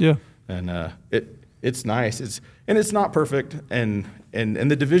harvest them. Yeah. And it's nice. It's not perfect, and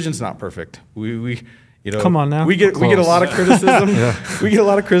the division's not perfect. We you know, come on now. We get a lot of criticism. We get a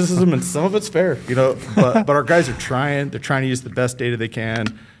lot of criticism, and some of it's fair, you know. But our guys are trying. They're trying to use the best data they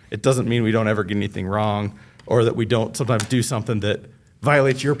can. It doesn't mean we don't ever get anything wrong, or that we don't sometimes do something that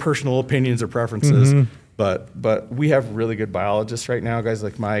violates your personal opinions or preferences. But we have really good biologists right now, guys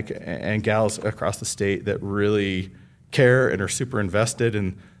like Mike and gals across the state that really care and are super invested,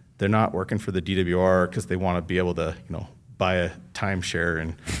 and they're not working for the DWR because they want to be able to, you know, buy a timeshare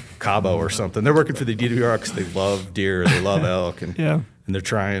in Cabo or something. They're working for the DWR because they love deer, they love elk, and they're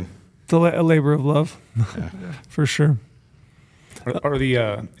trying. It's a labor of love, for sure. Are the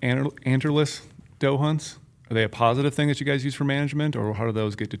antlerless doe hunts, are they a positive thing that you guys use for management, or how do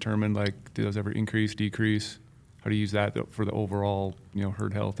those get determined? Like, do those ever increase, decrease? How do you use that for the overall, you know,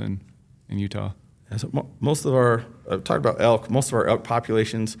 herd health in Utah? Yeah, so most of our talk about elk. Most of our elk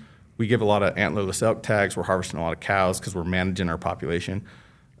populations, we give a lot of antlerless elk tags. We're harvesting a lot of cows because we're managing our population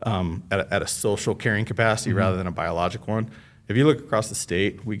at a social carrying capacity rather than a biologic one. If you look across the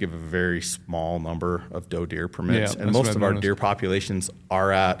state, we give a very small number of doe deer permits, and most of our deer populations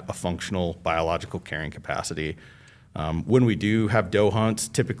are at a functional biological carrying capacity. When we do have doe hunts,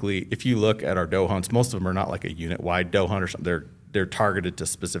 typically, if you look at our doe hunts, most of them are not like a unit-wide doe hunt or something. They're targeted to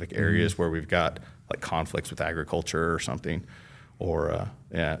specific areas where we've got like conflicts with agriculture or something.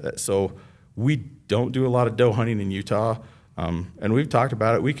 So we don't do a lot of doe hunting in Utah. And we've talked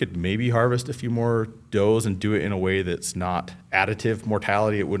about it. We could maybe harvest a few more does and do it in a way that's not additive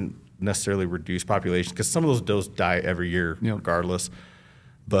mortality. It wouldn't necessarily reduce population because some of those does die every year Yep. regardless.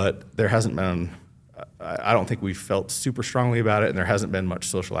 But there hasn't been, I don't think we've felt super strongly about it, and there hasn't been much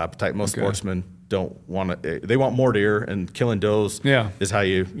social appetite. Most Okay. sportsmen don't want to, they want more deer, and killing does Yeah. is how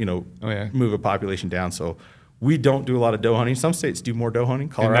you Oh, yeah. move a population down. So we don't do a lot of doe hunting. Some states do more doe hunting.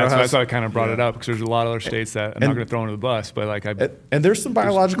 And Colorado that's has. why I kind of brought it up because there's a lot of other states that I'm not going to throw under the bus, but like And there's some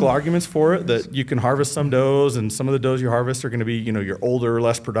biological arguments for it that you can harvest some does, and some of the does you harvest are going to be, your older,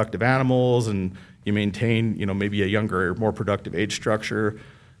 less productive animals, and you maintain, maybe a younger, more productive age structure.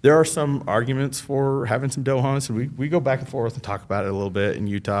 There are some arguments for having some doe hunts, and we go back and forth and talk about it a little bit in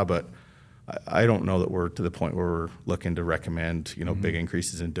Utah, but I don't know that we're to the point where we're looking to recommend, big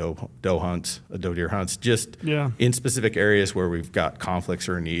increases in doe hunts, doe deer hunts, just Yeah. in specific areas where we've got conflicts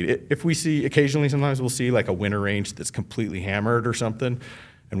or a need. If we see, occasionally, sometimes we'll see like a winter range that's completely hammered or something,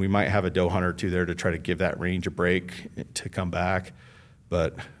 and we might have a doe hunt or two there to try to give that range a break to come back.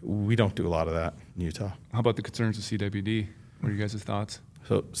 But we don't do a lot of that in Utah. how about the concerns of CWD? What are you guys' thoughts?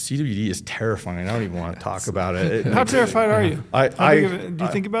 So CWD is terrifying. I don't even want to talk about it. How terrified are you? I- How big of it- do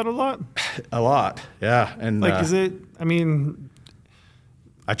you think about it a lot? A lot, yeah. And Like, is it? I mean,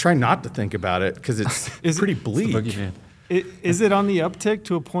 I try not to think about it because it's Is it- pretty It's the bleak. Boogeyman. is it on the uptick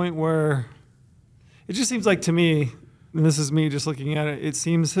to a point where it just seems like to me, and this is me just looking at it, it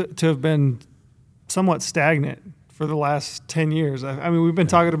seems to have been somewhat stagnant for the last 10 years. I mean, we've been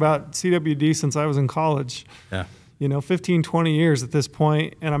talking about CWD since I was in college, Yeah. 15, 20 years at this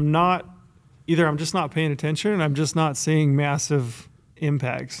point, and I'm just not paying attention and I'm just not seeing massive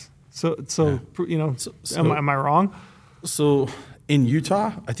impacts. So am I wrong? So in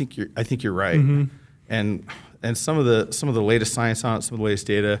Utah, I think you're right, and some of the latest science on it, some of the latest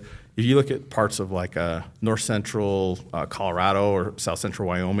data. If you look at parts of like north central Colorado or south central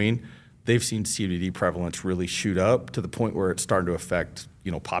Wyoming, they've seen CWD prevalence really shoot up to the point where it's starting to affect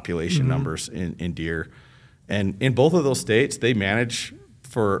population numbers in deer, and in both of those states, they manage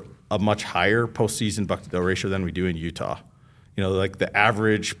for a much higher postseason buck to doe ratio than we do in Utah. Like the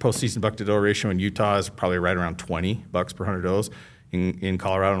average postseason buck to doe ratio in Utah is probably right around 20 bucks per 100 does. In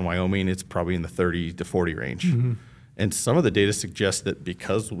Colorado and Wyoming, it's probably in the 30 to 40 range. And some of the data suggests that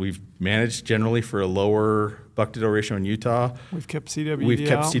because we've managed generally for a lower buck to doe ratio in Utah, We've kept CWD we've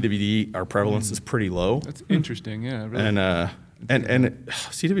kept out. CWD, our prevalence is pretty low. That's interesting, yeah. Really. And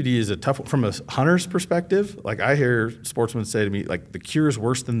CWD is a tough one from a hunter's perspective. Like I hear sportsmen say to me, like the cure is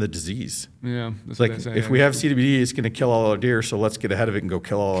worse than the disease. Yeah, that's It's what like they say, if yeah. we have CWD, it's going to kill all our deer. So let's get ahead of it and go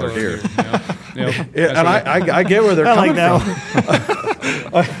kill all our deer. Yeah. Yeah, That's and what I get where they're I coming like from.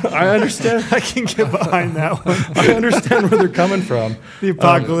 that one. I understand. I can get behind that one. I understand where they're coming from. The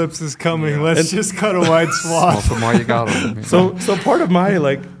apocalypse is coming. Let's just cut a wide Well, swath. from all you got on them. So part of my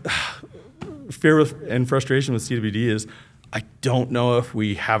fear and frustration with CWD is I don't know if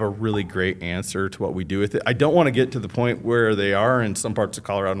we have a really great answer to what we do with it. I don't want to get to the point where they are in some parts of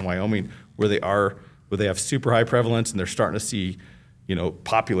Colorado and Wyoming where they have super high prevalence and they're starting to see,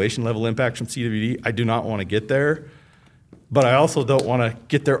 population level impacts from CWD. I do not want to get there. But I also don't want to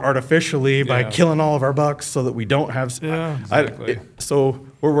get there artificially by Yeah. killing all of our bucks so that we don't have. Yeah. Exactly. So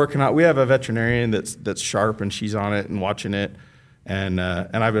we're working out. We have a veterinarian that's sharp and she's on it and watching it, and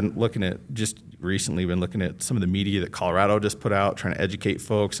I've been looking at some of the media that Colorado just put out, trying to educate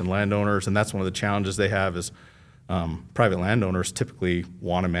folks and landowners, and that's one of the challenges they have is private landowners typically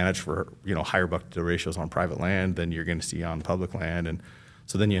want to manage for higher buck to doe ratios on private land than you're going to see on public land, and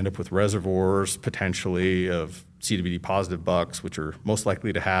so then you end up with reservoirs potentially of CWD positive bucks, which are most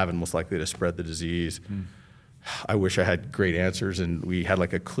likely to have and most likely to spread the disease. I wish I had great answers and we had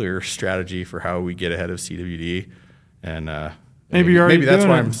like a clear strategy for how we get ahead of CWD, and Maybe you're already maybe that's doing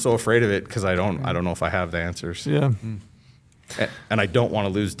why it. I'm so afraid of it because I don't know if I have the answers. Yeah. And I don't want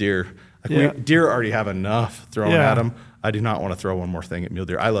to lose deer. Yeah. Deer already have enough thrown Yeah. at them. I do not want to throw one more thing at mule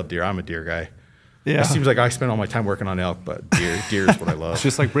deer. I love deer. I'm a deer guy. Yeah. It seems like I spend all my time working on elk, but deer is what I love. It's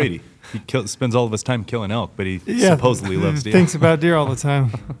just like Brady. He spends all of his time killing elk, but he Yeah. supposedly loves deer. Thinks about deer all the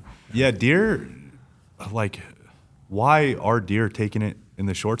time. Yeah, deer, why are deer taking it in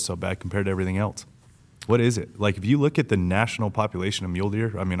the short so bad compared to everything else? What is it? Like, if you look at the national population of mule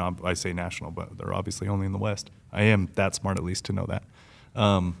deer, I mean, I say national, but they're obviously only in the West. I am that smart, at least, to know that.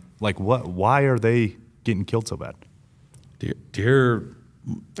 Why are they getting killed so bad? Deer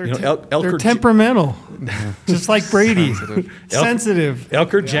elk They're are temperamental, just like Brady. Sensitive.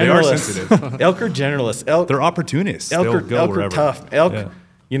 elk are They are generalists. sensitive. Elk are generalists. Elk They're opportunists. Elk They'll are, go elk are wherever. tough. Elk, Yeah.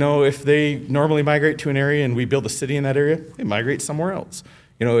 if they normally migrate to an area and we build a city in that area, they migrate somewhere else.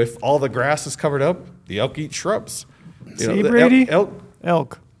 If all the grass is covered up, the elk eat shrubs. See, The Brady? elk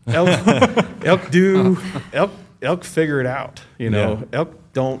Elk. elk elk figure it out. Elk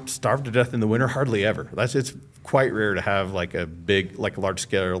don't starve to death in the winter hardly ever. It's quite rare to have like a large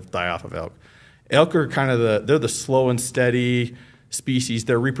scale die off of elk. Elk are kind of they're the slow and steady species.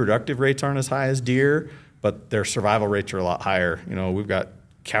 Their reproductive rates aren't as high as deer, but their survival rates are a lot higher. We've got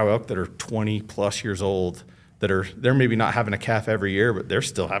cow elk that are 20 plus years old they're maybe not having a calf every year, but they're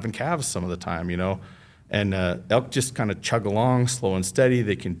still having calves some of the time, And elk just kind of chug along, slow and steady.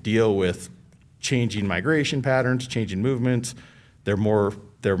 They can deal with changing migration patterns, changing movements. They're more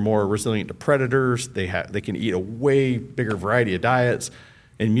resilient to predators. They can eat a way bigger variety of diets.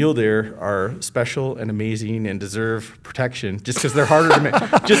 And mule deer are special and amazing and deserve protection. Just because they're harder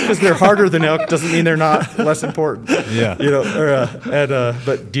just because they're harder than elk doesn't mean they're not less important. Yeah.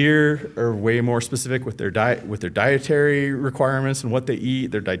 But deer are way more specific with their diet, with their dietary requirements and what they eat.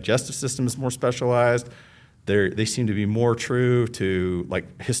 Their digestive system is more specialized. They seem to be more true to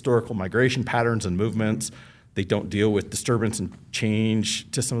like historical migration patterns and movements. They don't deal with disturbance and change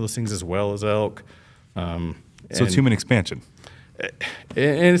to some of those things as well as elk. So it's human expansion.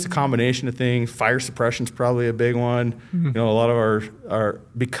 And it's a combination of things. Fire suppression is probably a big one. Mm-hmm. A lot of our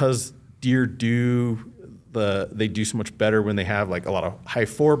because deer they do so much better when they have like a lot of high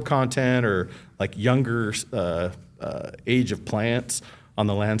forb content or like younger age of plants on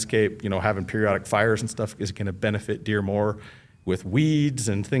the landscape. Having periodic fires and stuff is going to benefit deer more with weeds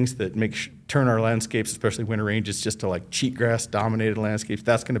and things that turn our landscapes, especially winter ranges, just to like cheatgrass dominated landscapes.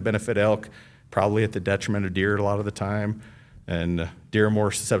 That's going to benefit elk, probably at the detriment of deer a lot of the time. And deer are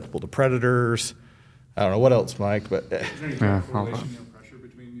more susceptible to predators. I don't know what else, Mike, but Is there any correlation, pressure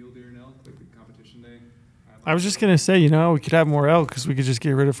between mule deer and elk, like the competition day? I was just going to say, we could have more elk because we could just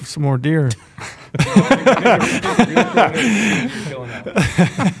get rid of some more deer.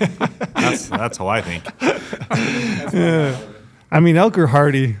 That's how I think. I mean, elk are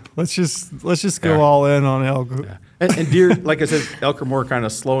hardy. Let's just go all in on elk. Yeah. And deer, like I said, elk are more kind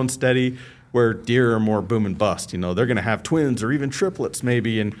of slow and steady, where deer are more boom and bust. They're going to have twins or even triplets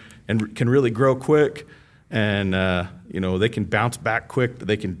maybe and can really grow quick. And, they can bounce back quick.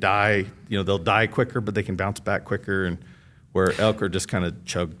 They can die. They'll die quicker, but they can bounce back quicker. And where elk are just kind of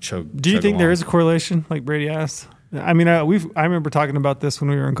chug. Do you think there is a correlation, like Brady asked? I mean, I remember talking about this when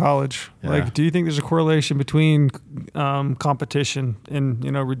we were in college. Yeah. Like, do you think there's a correlation between competition and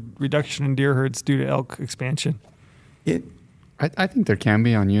reduction in deer herds due to elk expansion? I think there can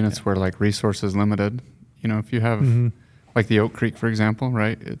be on units where like resources limited. If you have like the Oak Creek, for example,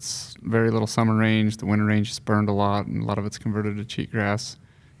 right? It's very little summer range. The winter range is burned a lot, and a lot of it's converted to cheatgrass.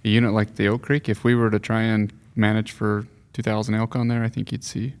 A unit like the Oak Creek, if we were to try and manage for 2,000 elk on there, I think you'd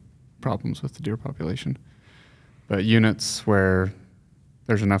see problems with the deer population. But units where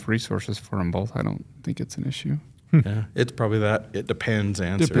there's enough resources for them both, I don't think it's an issue. Yeah, it's probably that. It depends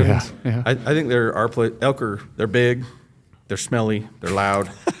answer. Depends. Yeah. I think there are elk they're big, they're smelly, they're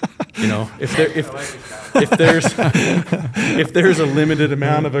loud. If there's a limited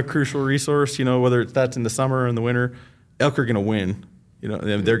amount of a crucial resource, whether that's in the summer or in the winter, elk are going to win.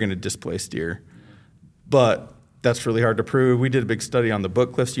 They're going to displace deer. But that's really hard to prove. We did a big study on the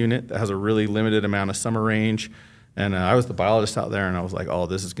Book Cliffs unit that has a really limited amount of summer range. And I was the biologist out there, and I was like, "Oh,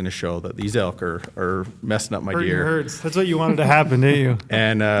 this is going to show that these elk are messing up my Hurting deer." herds. That's what you wanted to happen, didn't you?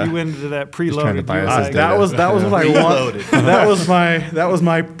 And You went into that trying to preloaded. bias you were his like, data. that was what I wanted. That was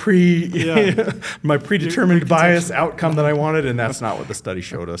my Yeah. my predetermined bias outcome that I wanted, and that's not what the study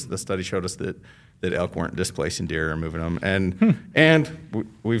showed us. The study showed us that elk weren't displacing deer or moving them, and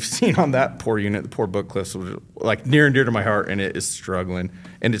we've seen on that poor unit, the poor Book Cliffs, like near and dear to my heart, and it is struggling.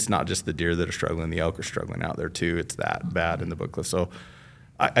 And it's not just the deer that are struggling; the elk are struggling out there too. It's that bad in the Book Cliffs. So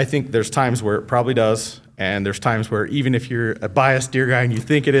I think there's times where it probably does, and there's times where even if you're a biased deer guy and you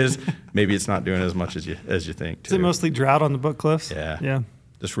think it is, maybe it's not doing as much as you think. Is it mostly drought on the Book Cliffs? Yeah. Yeah.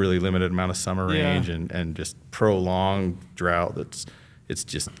 Just really limited amount of summer Yeah. range and just prolonged drought. It's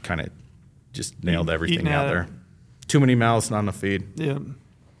just kind of just nailed everything Eating out at it. there. Too many mouths, not enough feed. Yeah.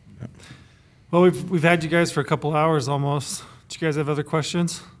 Well, we've had you guys for a couple hours almost. Do you guys have other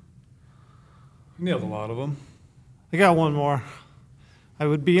questions? Nailed a lot of them. I got one more. I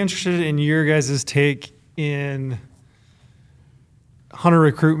would be interested in your guys' take in hunter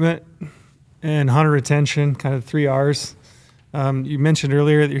recruitment and hunter retention, kind of 3 R's. You mentioned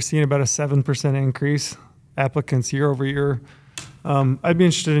earlier that you're seeing about a 7% increase applicants year over year. I'd be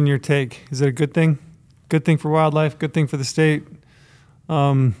interested in your take. Is it a good thing? Good thing for wildlife? Good thing for the state?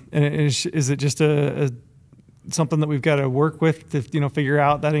 And is it just a something that we've got to work with to figure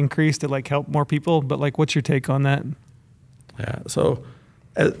out that increase to like help more people? But like, what's your take on that? Yeah. So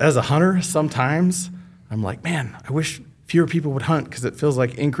as a hunter, sometimes I'm like, man, I wish fewer people would hunt because it feels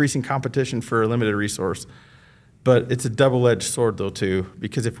like increasing competition for a limited resource. But it's a double-edged sword, though, too,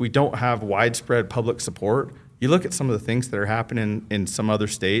 because if we don't have widespread public support, you look at some of the things that are happening in some other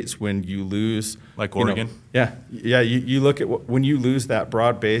states when you lose, Like you know, Oregon? yeah. You look at when you lose that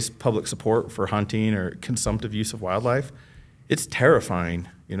broad-based public support for hunting or consumptive use of wildlife, it's terrifying.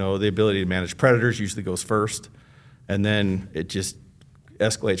 You know, the ability to manage predators usually goes first, and then it just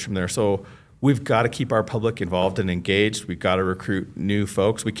escalates from there. So we've got to keep our public involved and engaged. We've got to recruit new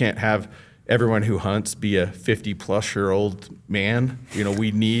folks. We can't have everyone who hunts be a 50-plus-year-old man. You know,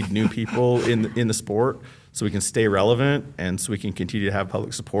 we need new people in the sport so we can stay relevant and so we can continue to have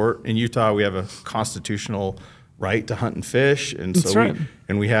public support. In Utah, we have a constitutional right to hunt and fish, and That's so right.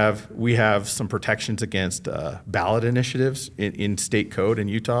 we have some protections against ballot initiatives in state code in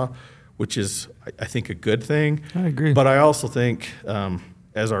Utah, which is, I think, a good thing. I agree. But I also think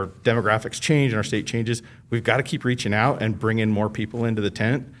as our demographics change and our state changes, we've got to keep reaching out and bring in more people into the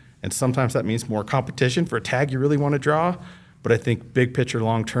tent. And sometimes that means more competition for a tag you really want to draw. But I think big picture,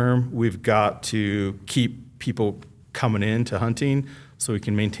 long term, we've got to keep people coming into hunting so we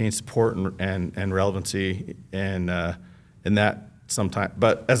can maintain support and relevancy and that sometimes.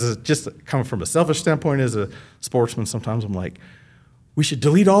 But just coming from a selfish standpoint as a sportsman, sometimes I'm like, we should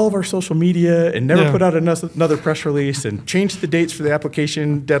delete all of our social media and never put out another press release and change the dates for the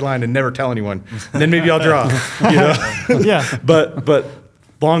application deadline and never tell anyone. And then maybe I'll draw. You know? Yeah. But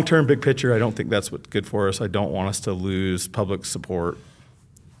long-term, big picture, I don't think that's what's good for us. I don't want us to lose public support.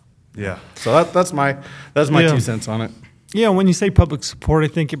 Yeah. So that's my Yeah. 2 cents on it. Yeah, when you say public support, I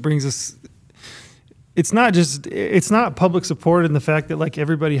think it brings us. It's not public support in the fact that like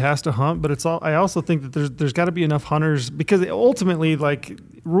everybody has to hunt, but I also think that there's got to be enough hunters because ultimately like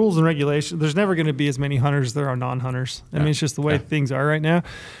rules and regulations. There's never going to be as many hunters as there are non-hunters. I mean, it's just the way things are right now.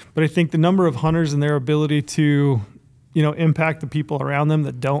 But I think the number of hunters and their ability to, you know, impact the people around them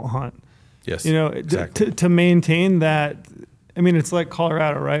that don't hunt. Yes. You know, exactly. to maintain that. I mean, it's like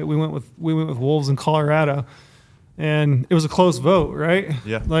Colorado, right? We went with wolves in Colorado, and it was a close vote, right?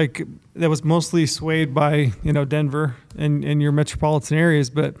 Yeah. Like that was mostly swayed by, you know, Denver and your metropolitan areas.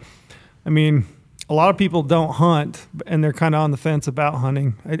 But I mean, a lot of people don't hunt, and they're kind of on the fence about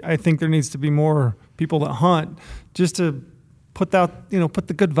hunting. I think there needs to be more people that hunt just to put the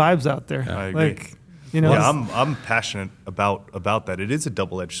good vibes out there. I agree. Like, you know, Yeah, I'm passionate about that. It is a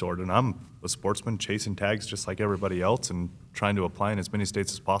double-edged sword, and I'm a sportsman chasing tags just like everybody else and trying to apply in as many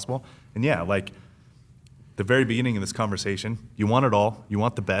states as possible. And yeah, like the very beginning of this conversation, you want it all, you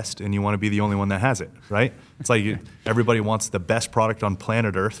want the best, and you want to be the only one that has it, right? It's like everybody wants the best product on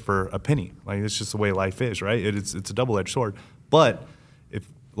planet Earth for a penny. Like it's just the way life is, right? It's a double-edged sword. But if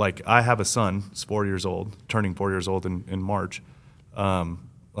like I have a son, he's 4 years old, turning 4 years old in March,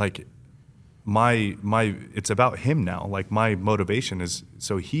 like my it's about him now. Like my motivation is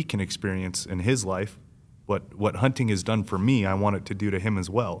so he can experience in his life what hunting has done for me. I want it to do to him as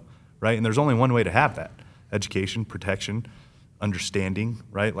well, right? And there's only one way to have that: education, protection, understanding,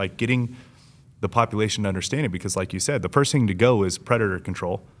 right? Like getting the population to understand it. Because like you said, the first thing to go is predator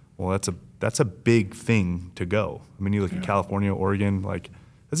control. Well, that's a big thing to go. I mean, you look at California, Oregon, like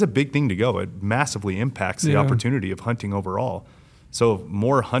that's a big thing to go. It massively impacts the opportunity of hunting overall. So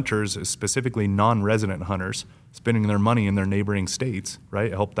more hunters, specifically non-resident hunters, spending their money in their neighboring states,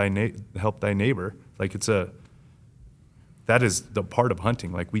 right? Help thy neighbor. Like that is the part of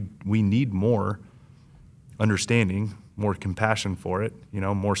hunting. Like we need more understanding, more compassion for it, you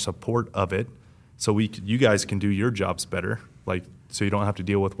know, more support of it, so you guys can do your jobs better. Like so you don't have to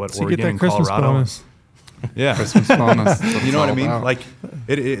deal with what so you Oregon get that and Christmas Colorado. bonus. Yeah, Christmas bonus. That's what you know what I it's mean? all about. Like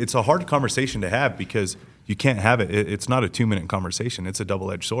it's a hard conversation to have because you can't have it. It's not a 2-minute conversation. It's a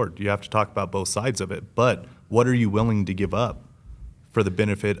double-edged sword. You have to talk about both sides of it. But what are you willing to give up for the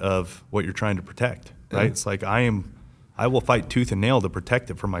benefit of what you're trying to protect, right? It's like I will fight tooth and nail to protect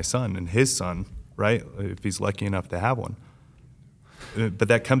it for my son and his son, right? If he's lucky enough to have one. But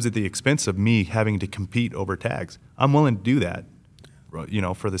that comes at the expense of me having to compete over tags. I'm willing to do that, you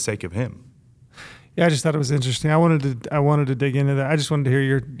know, for the sake of him. Yeah, I just thought it was interesting. I wanted to dig into that. I just wanted to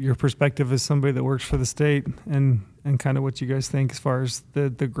hear your perspective as somebody that works for the state and kind of what you guys think as far as the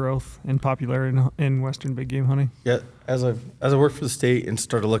growth and popularity in Western big game hunting. Yeah, as I work for the state and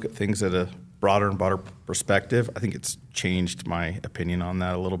start to look at things at a broader and broader perspective, I think it's changed my opinion on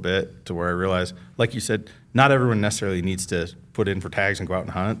that a little bit to where I realize, like you said, not everyone necessarily needs to put in for tags and go out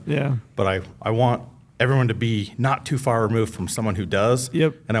and hunt. Yeah. But I want everyone to be not too far removed from someone who does.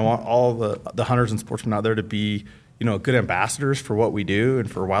 Yep. And I want all the hunters and sportsmen out there to be, you know, good ambassadors for what we do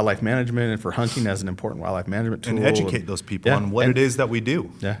and for wildlife management and for hunting as an important wildlife management tool. And educate those people on what it is that we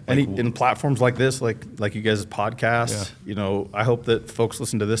do. Yeah, Like, and in platforms like this, like you guys' podcast, you know, I hope that folks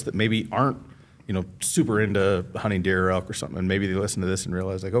listen to this that maybe aren't, super into hunting deer or elk or something, and maybe they listen to this and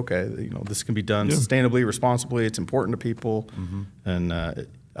realize like, okay, this can be done sustainably, responsibly. It's important to people, and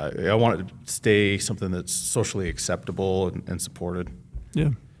I want it to stay something that's socially acceptable and supported. Yeah.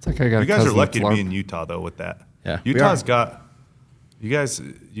 It's like I got You a guys are cousin lucky that's to be LARP. in Utah though with that. Yeah, we Utah's are. got you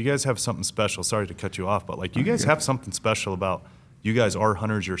guys have something special. Sorry to cut you off, but like you guys have something special about you guys are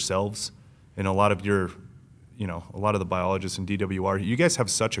hunters yourselves, and a lot of your a lot of the biologists in DWR, you guys have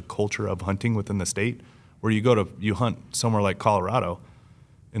such a culture of hunting within the state where you hunt somewhere like Colorado,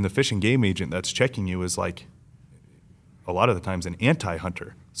 and the Fish and Game agent that's checking you is like a lot of the times an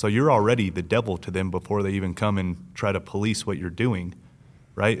anti-hunter. So you're already the devil to them before they even come and try to police what you're doing,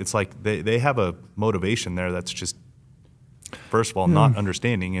 right? It's like they have a motivation there that's just, first of all, not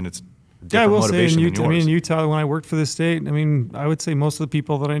understanding, and it's a Yeah, I different will say in motivation than Utah, yours. in Utah, when I worked for the state, I would say most of the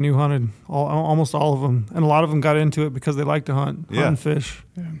people that I knew hunted, almost all of them, and a lot of them got into it because they like to hunt and fish.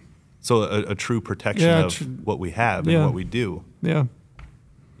 So a true protection of what we have and what we do. Yeah.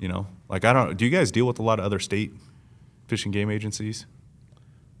 Like do you guys deal with a lot of other state fish and game agencies?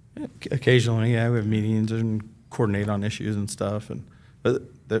 Occasionally, yeah, we have meetings and coordinate on issues and stuff, but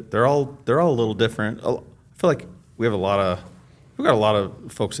they're all a little different. I feel like we've got a lot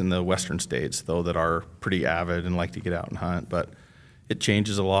of folks in the western states though that are pretty avid and like to get out and hunt, but it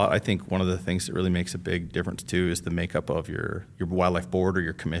changes a lot. I think one of the things that really makes a big difference too is the makeup of your wildlife board or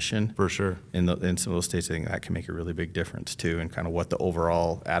your commission. For sure. In some of those states, I think that can make a really big difference too, and kind of what the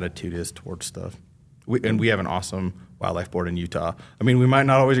overall attitude is towards stuff. We have an awesome wildlife board in Utah. We might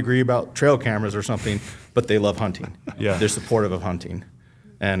not always agree about trail cameras or something, but they love hunting. Yeah. They're supportive of hunting,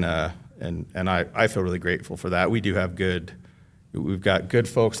 and I feel really grateful for that. We've got good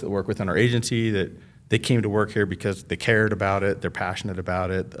folks that work within our agency that they came to work here because they cared about it. They're passionate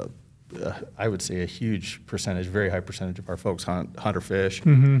about it. I would say a huge percentage, very high percentage of our folks hunt or fish,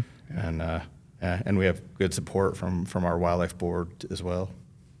 and we have good support from our wildlife board as well.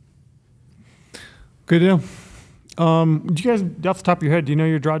 Good deal. Do you guys, off the top of your head, do you know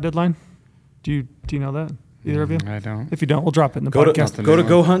your draw deadline? Do you know that? Either of you? I don't. If you don't, we'll drop it in the Go podcast. to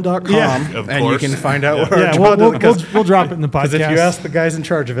gohunt.com Yeah. Of and you course. can find out where Yeah, our draw we'll drop it in the podcast. because if you ask the guys in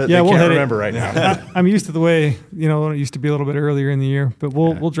charge of it, Yeah, they we'll can't hit it. remember right now. I'm used to the way, when it used to be a little bit earlier in the year, but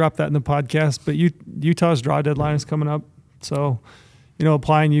we'll drop that in the podcast. But Utah's draw deadline is coming up. So,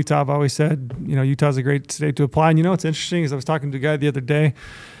 apply in Utah, I've always said, Utah's a great state to apply. And what's interesting is I was talking to a guy the other day.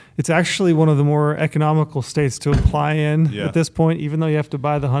 It's actually one of the more economical states to apply in at this point, even though you have to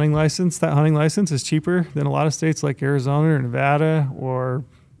buy the hunting license. That hunting license is cheaper than a lot of states like Arizona or Nevada or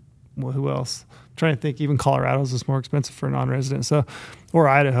who else? I'm trying to think, even Colorado's is more expensive for a non-resident. So, or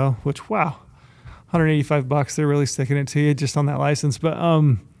Idaho, which, wow, $185, they're really sticking it to you just on that license. But,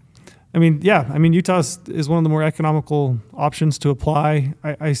 Utah is one of the more economical options to apply.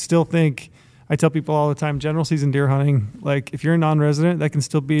 I still think, I tell people all the time, general season deer hunting, like if you're a non-resident, that can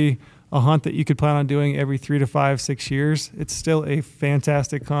still be a hunt that you could plan on doing every 3 to 5, 6 years. It's still a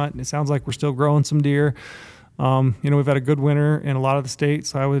fantastic hunt. And it sounds like we're still growing some deer. We've had a good winter in a lot of the states.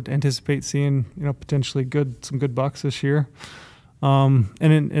 So I would anticipate seeing, potentially some good bucks this year.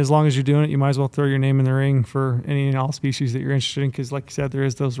 As long as you're doing it, you might as well throw your name in the ring for any and all species that you're interested in. Because like you said, there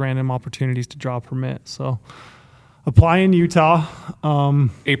is those random opportunities to draw a permit. So apply in Utah.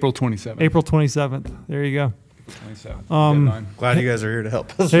 April 27th. April 27th. There you go. 27th. Deadline. Glad you guys are here to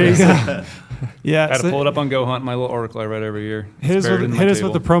help us. There you go. Yeah. Got to pull it up on Go Hunt, my little article I read every year. Hit It's us buried in my with the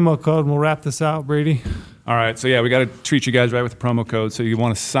table. promo code and we'll wrap this out, Brady. All right, so we got to treat you guys right with the promo code. So you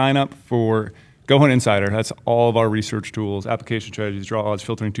want to sign up for Go Hunt Insider. That's all of our research tools, application strategies, draw odds,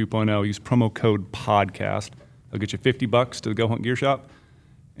 filtering 2.0. Use promo code podcast. They'll get you $50 to the Go Hunt Gear Shop.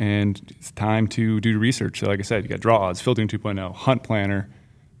 And it's time to do research. So like I said, you got draw odds, filtering 2.0, hunt planner,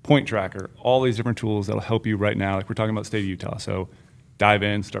 point tracker, all these different tools that'll help you right now. Like we're talking about the state of Utah. So dive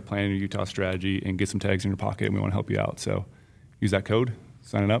in, start planning your Utah strategy, and get some tags in your pocket, and we want to help you out. So use that code,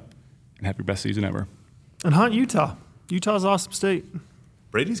 sign it up, and have your best season ever. And hunt Utah. Utah's an awesome state.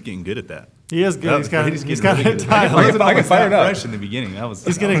 Brady's getting good at that. He is good. Brady's He's getting got really it good. dialed. I can fire it up. Fresh in the beginning.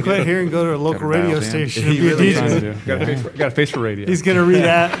 He's going to quit here and go to a local Got it radio dialed in. station. He and be a really DJ. is. Got a face for radio. He's going to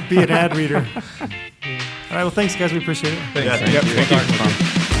be an ad reader. All right. Well, thanks, guys. We appreciate it. Yeah, Yep, thank you.